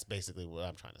 That's basically what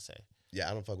I'm trying to say. Yeah,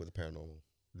 I don't fuck with the paranormal.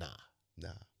 Nah.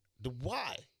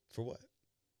 Why? For what?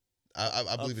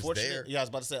 I believe it's there. Yeah, I was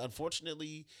about to say,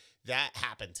 unfortunately, that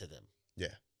happened to them.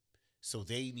 Yeah. So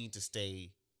they need to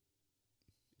stay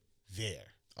there.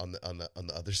 On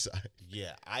the other side.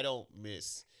 Yeah, I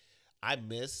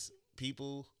miss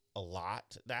people a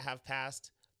lot that have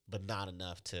passed, but not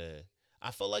enough to.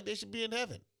 I feel like they should be in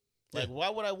heaven. Like, why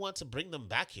would I want to bring them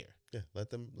back here? Yeah, let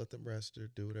them rest or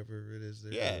do whatever it is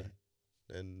they're Yeah. doing.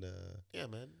 And Yeah,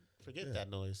 man. Forget Yeah. that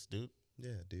noise, dude.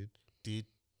 yeah, dude. Dude.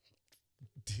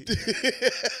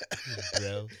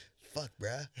 Bro. Fuck,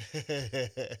 bruh.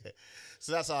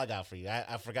 So that's all I got for you.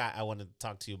 I forgot I wanted to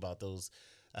talk to you about those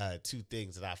two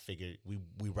things that I figured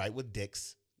we write with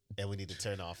dicks and we need to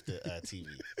turn off the TV.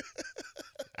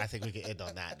 I think we can end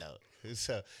on that note.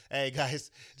 So, hey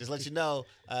guys, just let you know,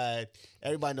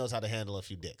 everybody knows how to handle a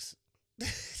few dicks.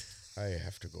 I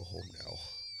have to go home now.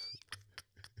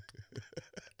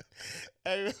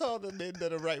 Hey, all the men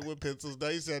that are writing with pencils, though,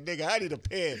 he said, nigga, I need a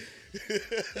pen.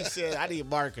 He said, I need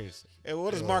markers. And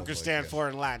what does markers my stand God. for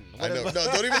in Latin? I know. No,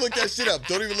 don't even look that shit up.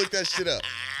 Don't even look that shit up.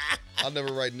 I'll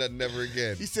never write nothing ever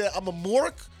again. He said, I'm a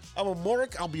mork.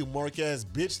 I'll be a mork ass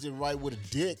bitch then write with a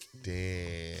dick.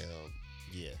 Damn.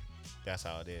 Yeah, that's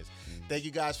how it is. Thank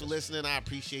you guys for listening. I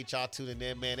appreciate y'all tuning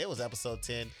in, man. It was episode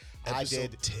 10. I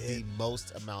did the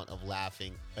most amount of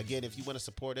laughing. Again, if you want to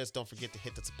support us, don't forget to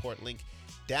hit the support link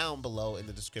down below in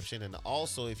the description. And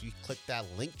also, if you click that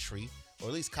link tree, or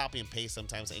at least copy and paste,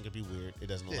 sometimes it can be weird. It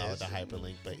doesn't allow it to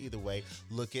hyperlink. But either way,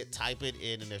 type it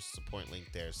in, and there's a support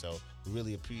link there. So we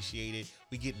really appreciate it.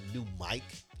 We get a new mic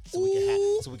so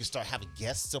we can start having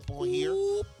guests up on here.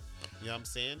 You know what I'm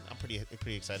saying? I'm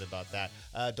pretty excited about that.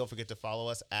 Don't forget to follow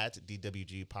us at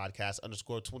DWG Podcast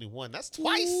 _21. That's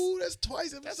twice. Ooh, that's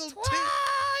twice. That's Episode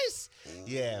twice.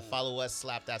 Yeah, follow us.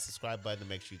 Slap that subscribe button to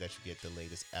make sure that you get the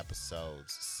latest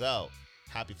episodes. So,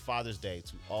 happy Father's Day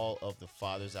to all of the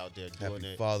fathers out there doing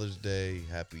Happy it. Father's Day.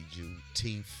 Happy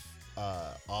Juneteenth.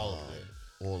 All of it.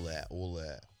 All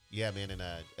that. Yeah, man. And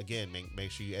again, make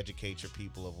sure you educate your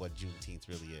people of what Juneteenth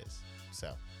really is.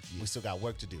 So, we still got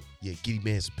work to do. Yeah, get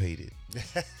emancipated.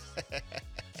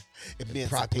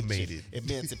 Proclamated.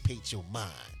 Emancipate your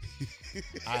mind.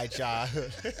 All right, y'all.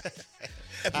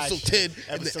 Episode 10.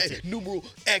 Episode and 10. the numeral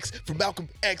X for Malcolm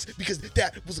X because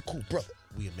that was a cool brother.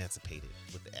 We emancipated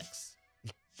with the X. I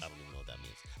don't even know what that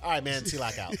means. All right, man.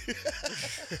 T-Lock out.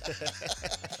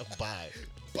 Bye.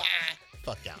 Bye.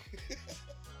 Fuck out.